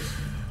both of us.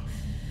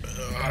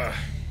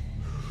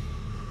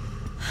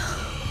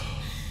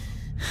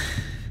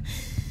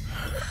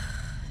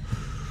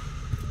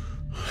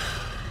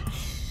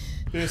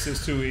 This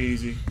is too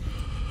easy.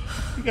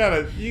 You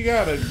gotta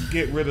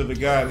get rid of the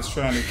guy that's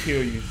trying to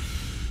kill you.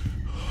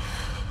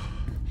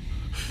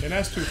 And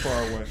that's too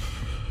far away.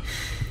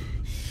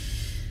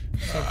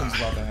 Something's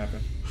about to happen.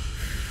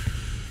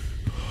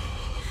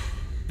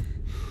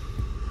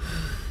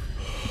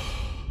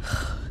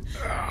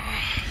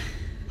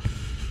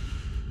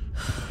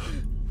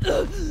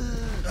 Help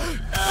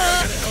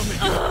me.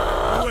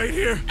 Wait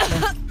here.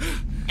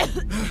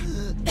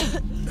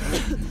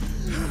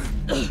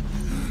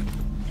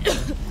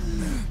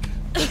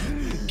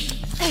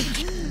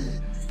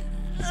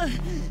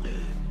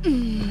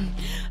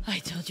 I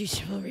told you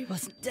chivalry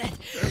wasn't dead.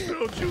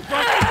 Don't you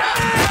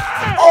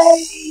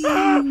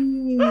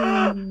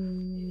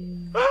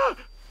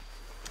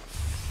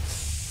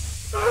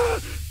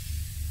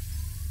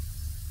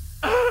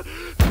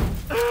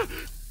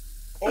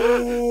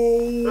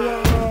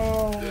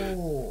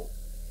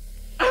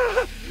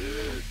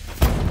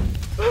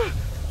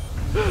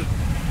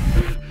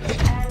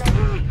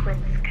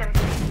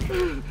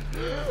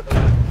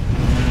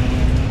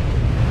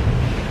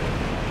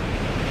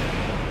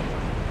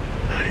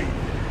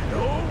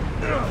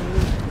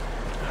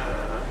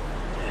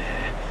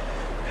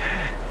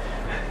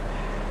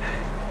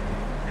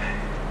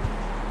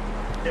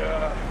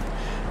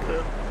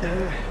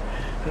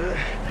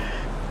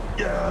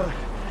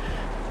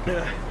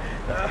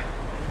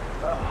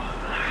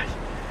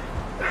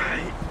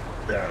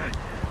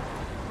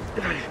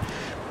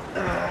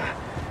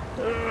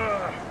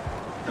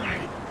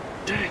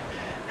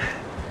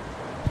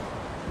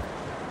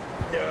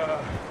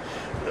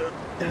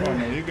Come on,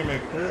 man, you can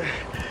make it.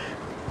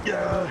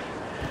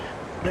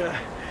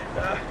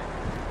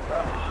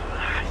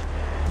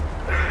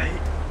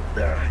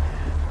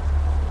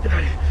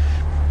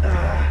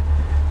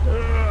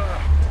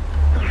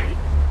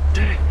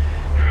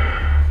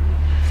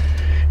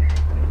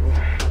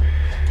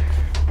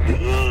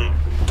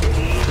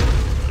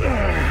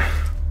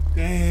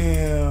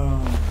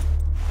 Damn.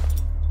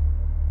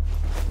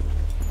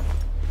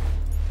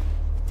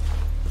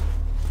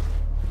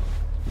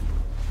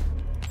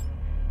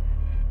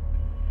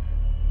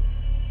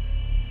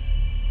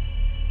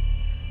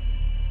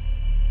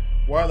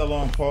 Why the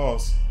long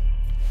pause?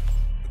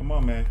 Come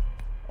on, man.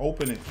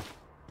 Open it.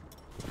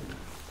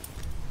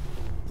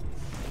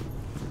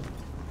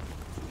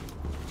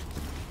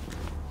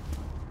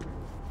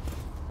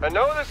 I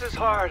know this is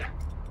hard.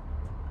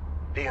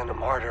 Being a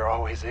martyr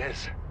always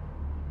is.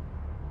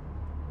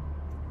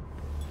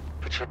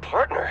 But your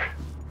partner...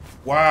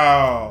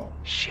 Wow.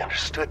 She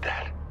understood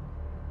that.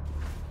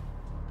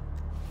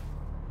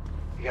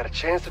 You got a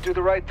chance to do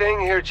the right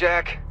thing here,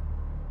 Jack.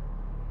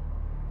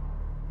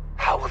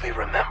 How will they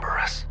remember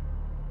us?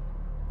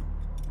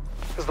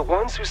 As the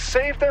ones who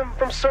saved them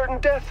from certain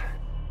death?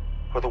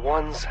 Or the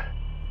ones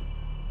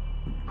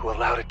who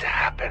allowed it to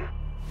happen?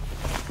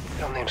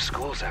 They'll name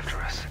schools after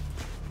us.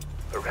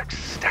 Erect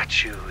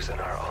statues in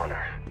our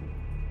honor.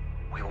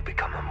 We will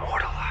become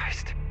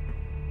immortalized.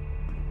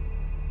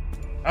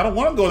 I don't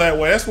want to go that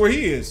way. That's where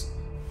he is.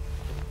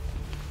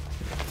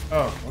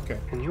 Oh, okay.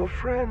 And your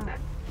friend...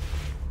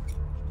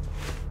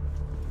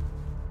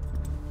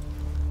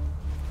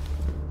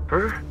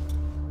 her?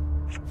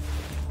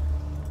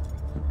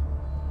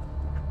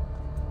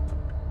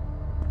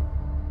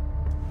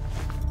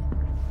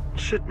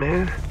 Shit,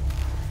 man.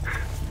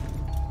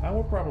 I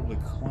will probably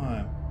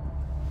climb.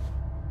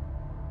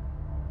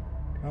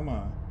 Come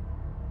on.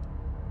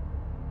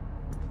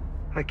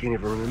 I can't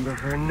even remember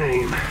her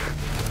name.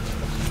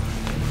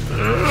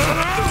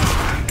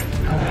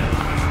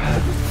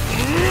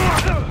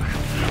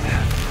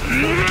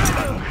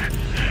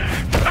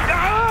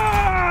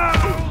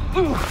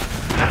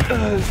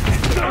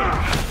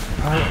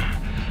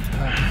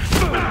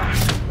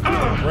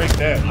 Break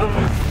that.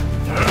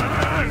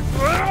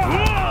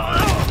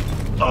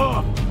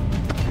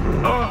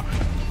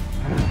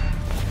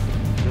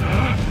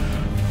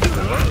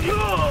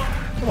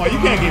 Come on, you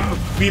can't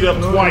get beat up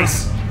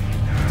twice.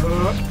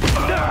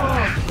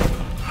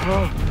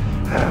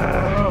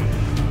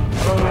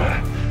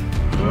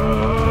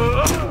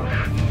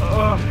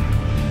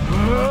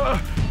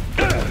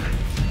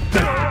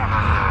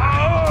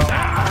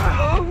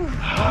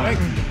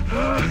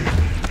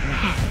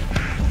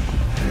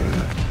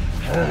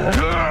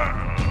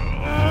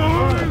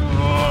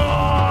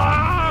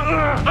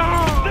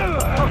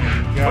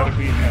 Gotta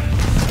be that.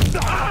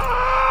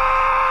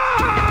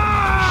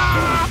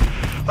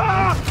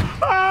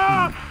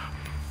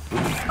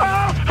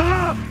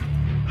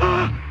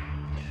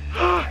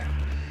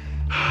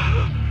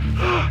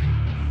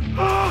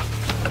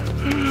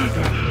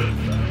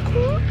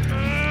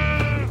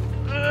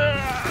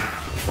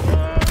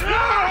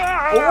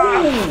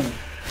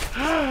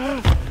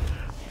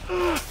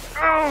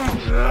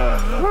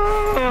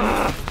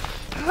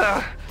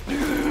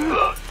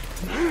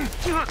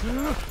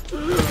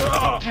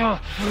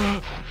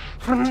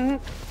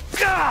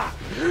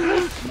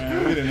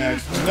 Man, we didn't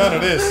ask for none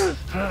of this.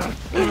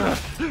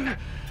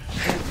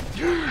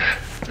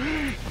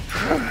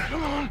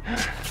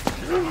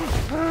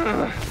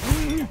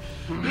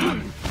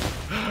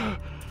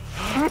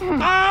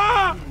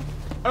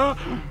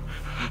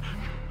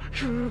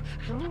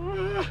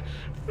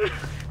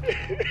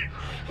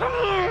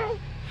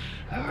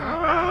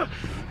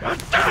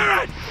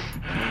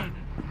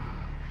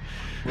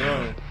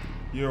 Bro,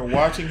 you're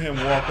watching him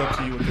walk up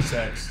to you with the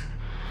sax.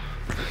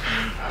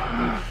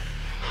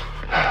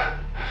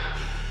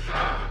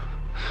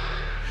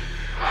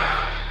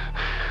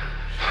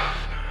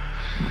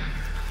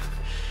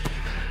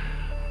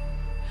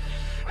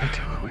 We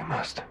do what we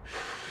must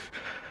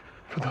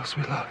for those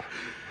we love.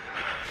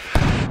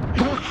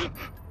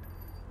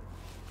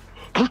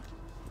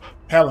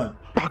 Helen.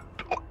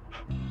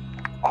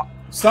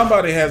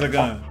 Somebody has a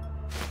gun.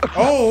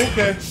 Oh,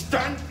 okay.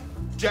 Stand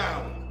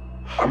down.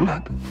 I'm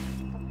not.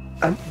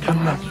 I'm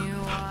not.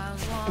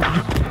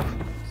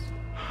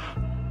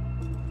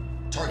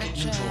 Target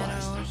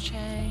neutralized.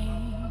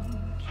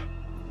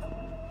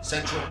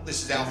 Central,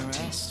 this is Alpha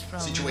Team.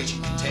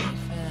 Situation contained.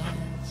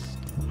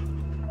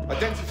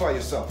 Identify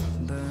yourself.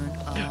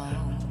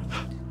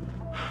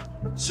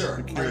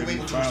 Sir, are you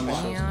able to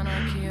respond?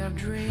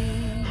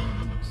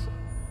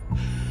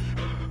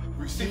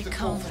 Receive the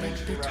call from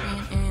entry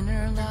round.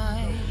 Inner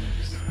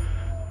lives,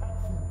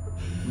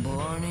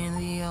 born in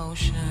the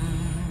ocean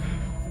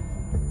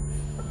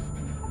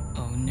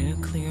of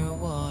nuclear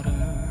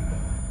water.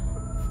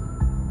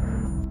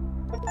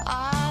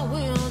 I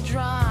will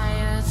dry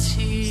your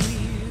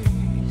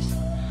tears.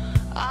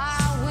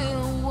 I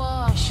will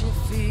wash your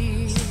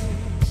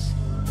fears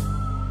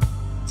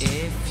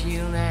if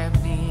you let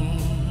me.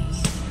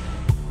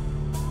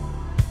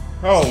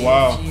 Oh,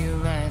 wow. If you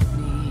let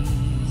me.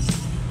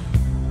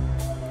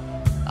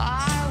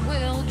 I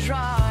will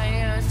dry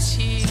your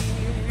tears.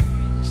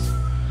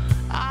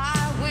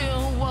 I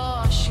will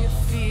wash your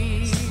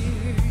fears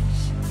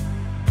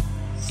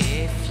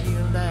if you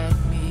let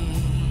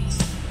me.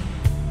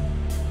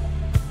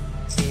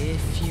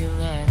 If you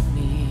let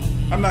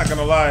me. I'm not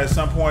gonna lie, at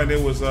some point it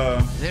was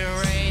The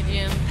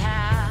radiant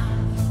path.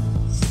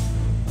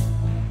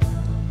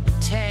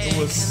 it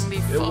was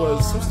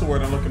what's the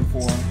word I'm looking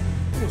for?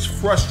 It was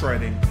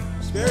frustrating.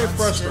 It's very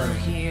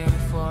frustrating.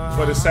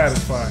 But it's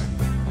satisfying.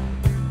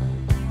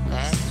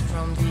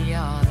 From the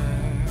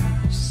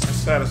others. It's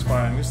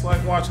satisfying. It's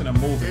like watching a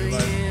movie.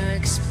 Like,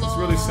 it's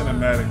really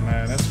cinematic,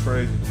 man. That's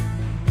crazy.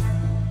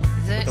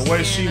 But the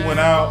way she went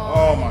out,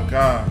 oh my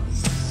god.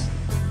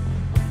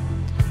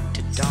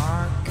 The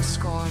darkest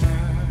corners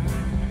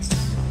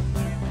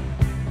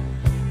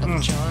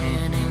of joy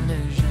and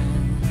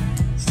illusion.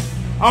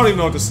 I don't even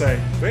know what to say.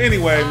 But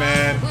anyway,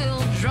 man,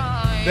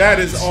 that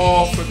is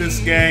all for this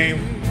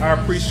game. I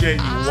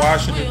appreciate you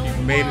watching if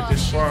you've made it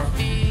this far.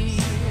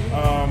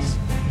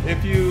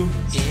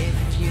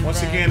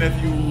 Once again,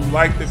 if you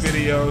like the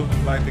video,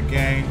 like the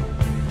game,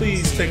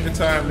 please take the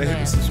time to hit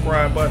the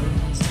subscribe button,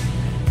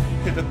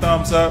 hit the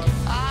thumbs up.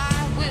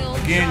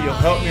 Again, you'll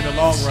help me in the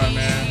long run,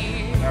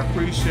 man. I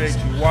appreciate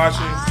you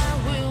watching.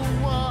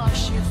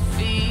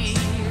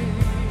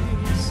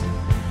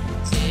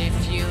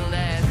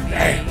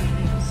 Dang.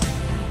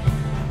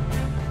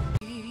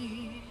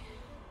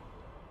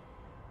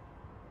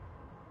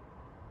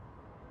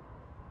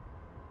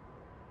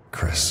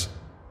 Chris.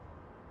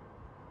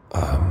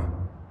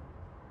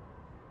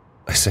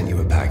 I sent you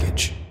a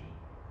package.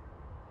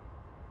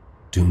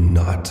 Do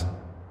not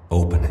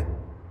open it.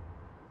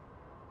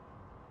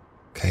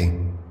 Okay?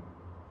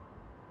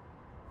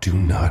 Do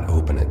not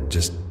open it.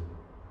 Just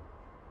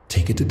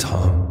take it to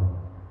Tom.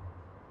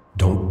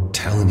 Don't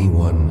tell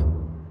anyone.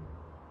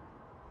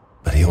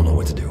 But he'll know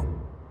what to do.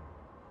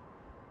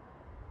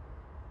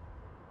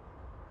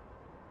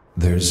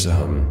 There's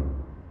something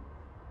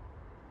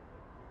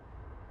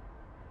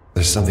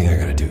I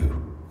gotta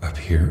do up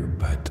here,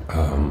 but,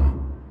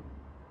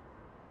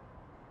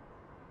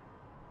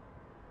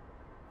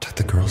 tuck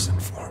the girls in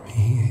for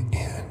me,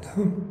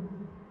 and,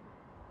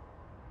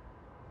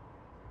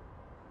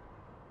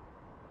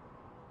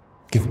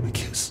 give them a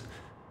kiss.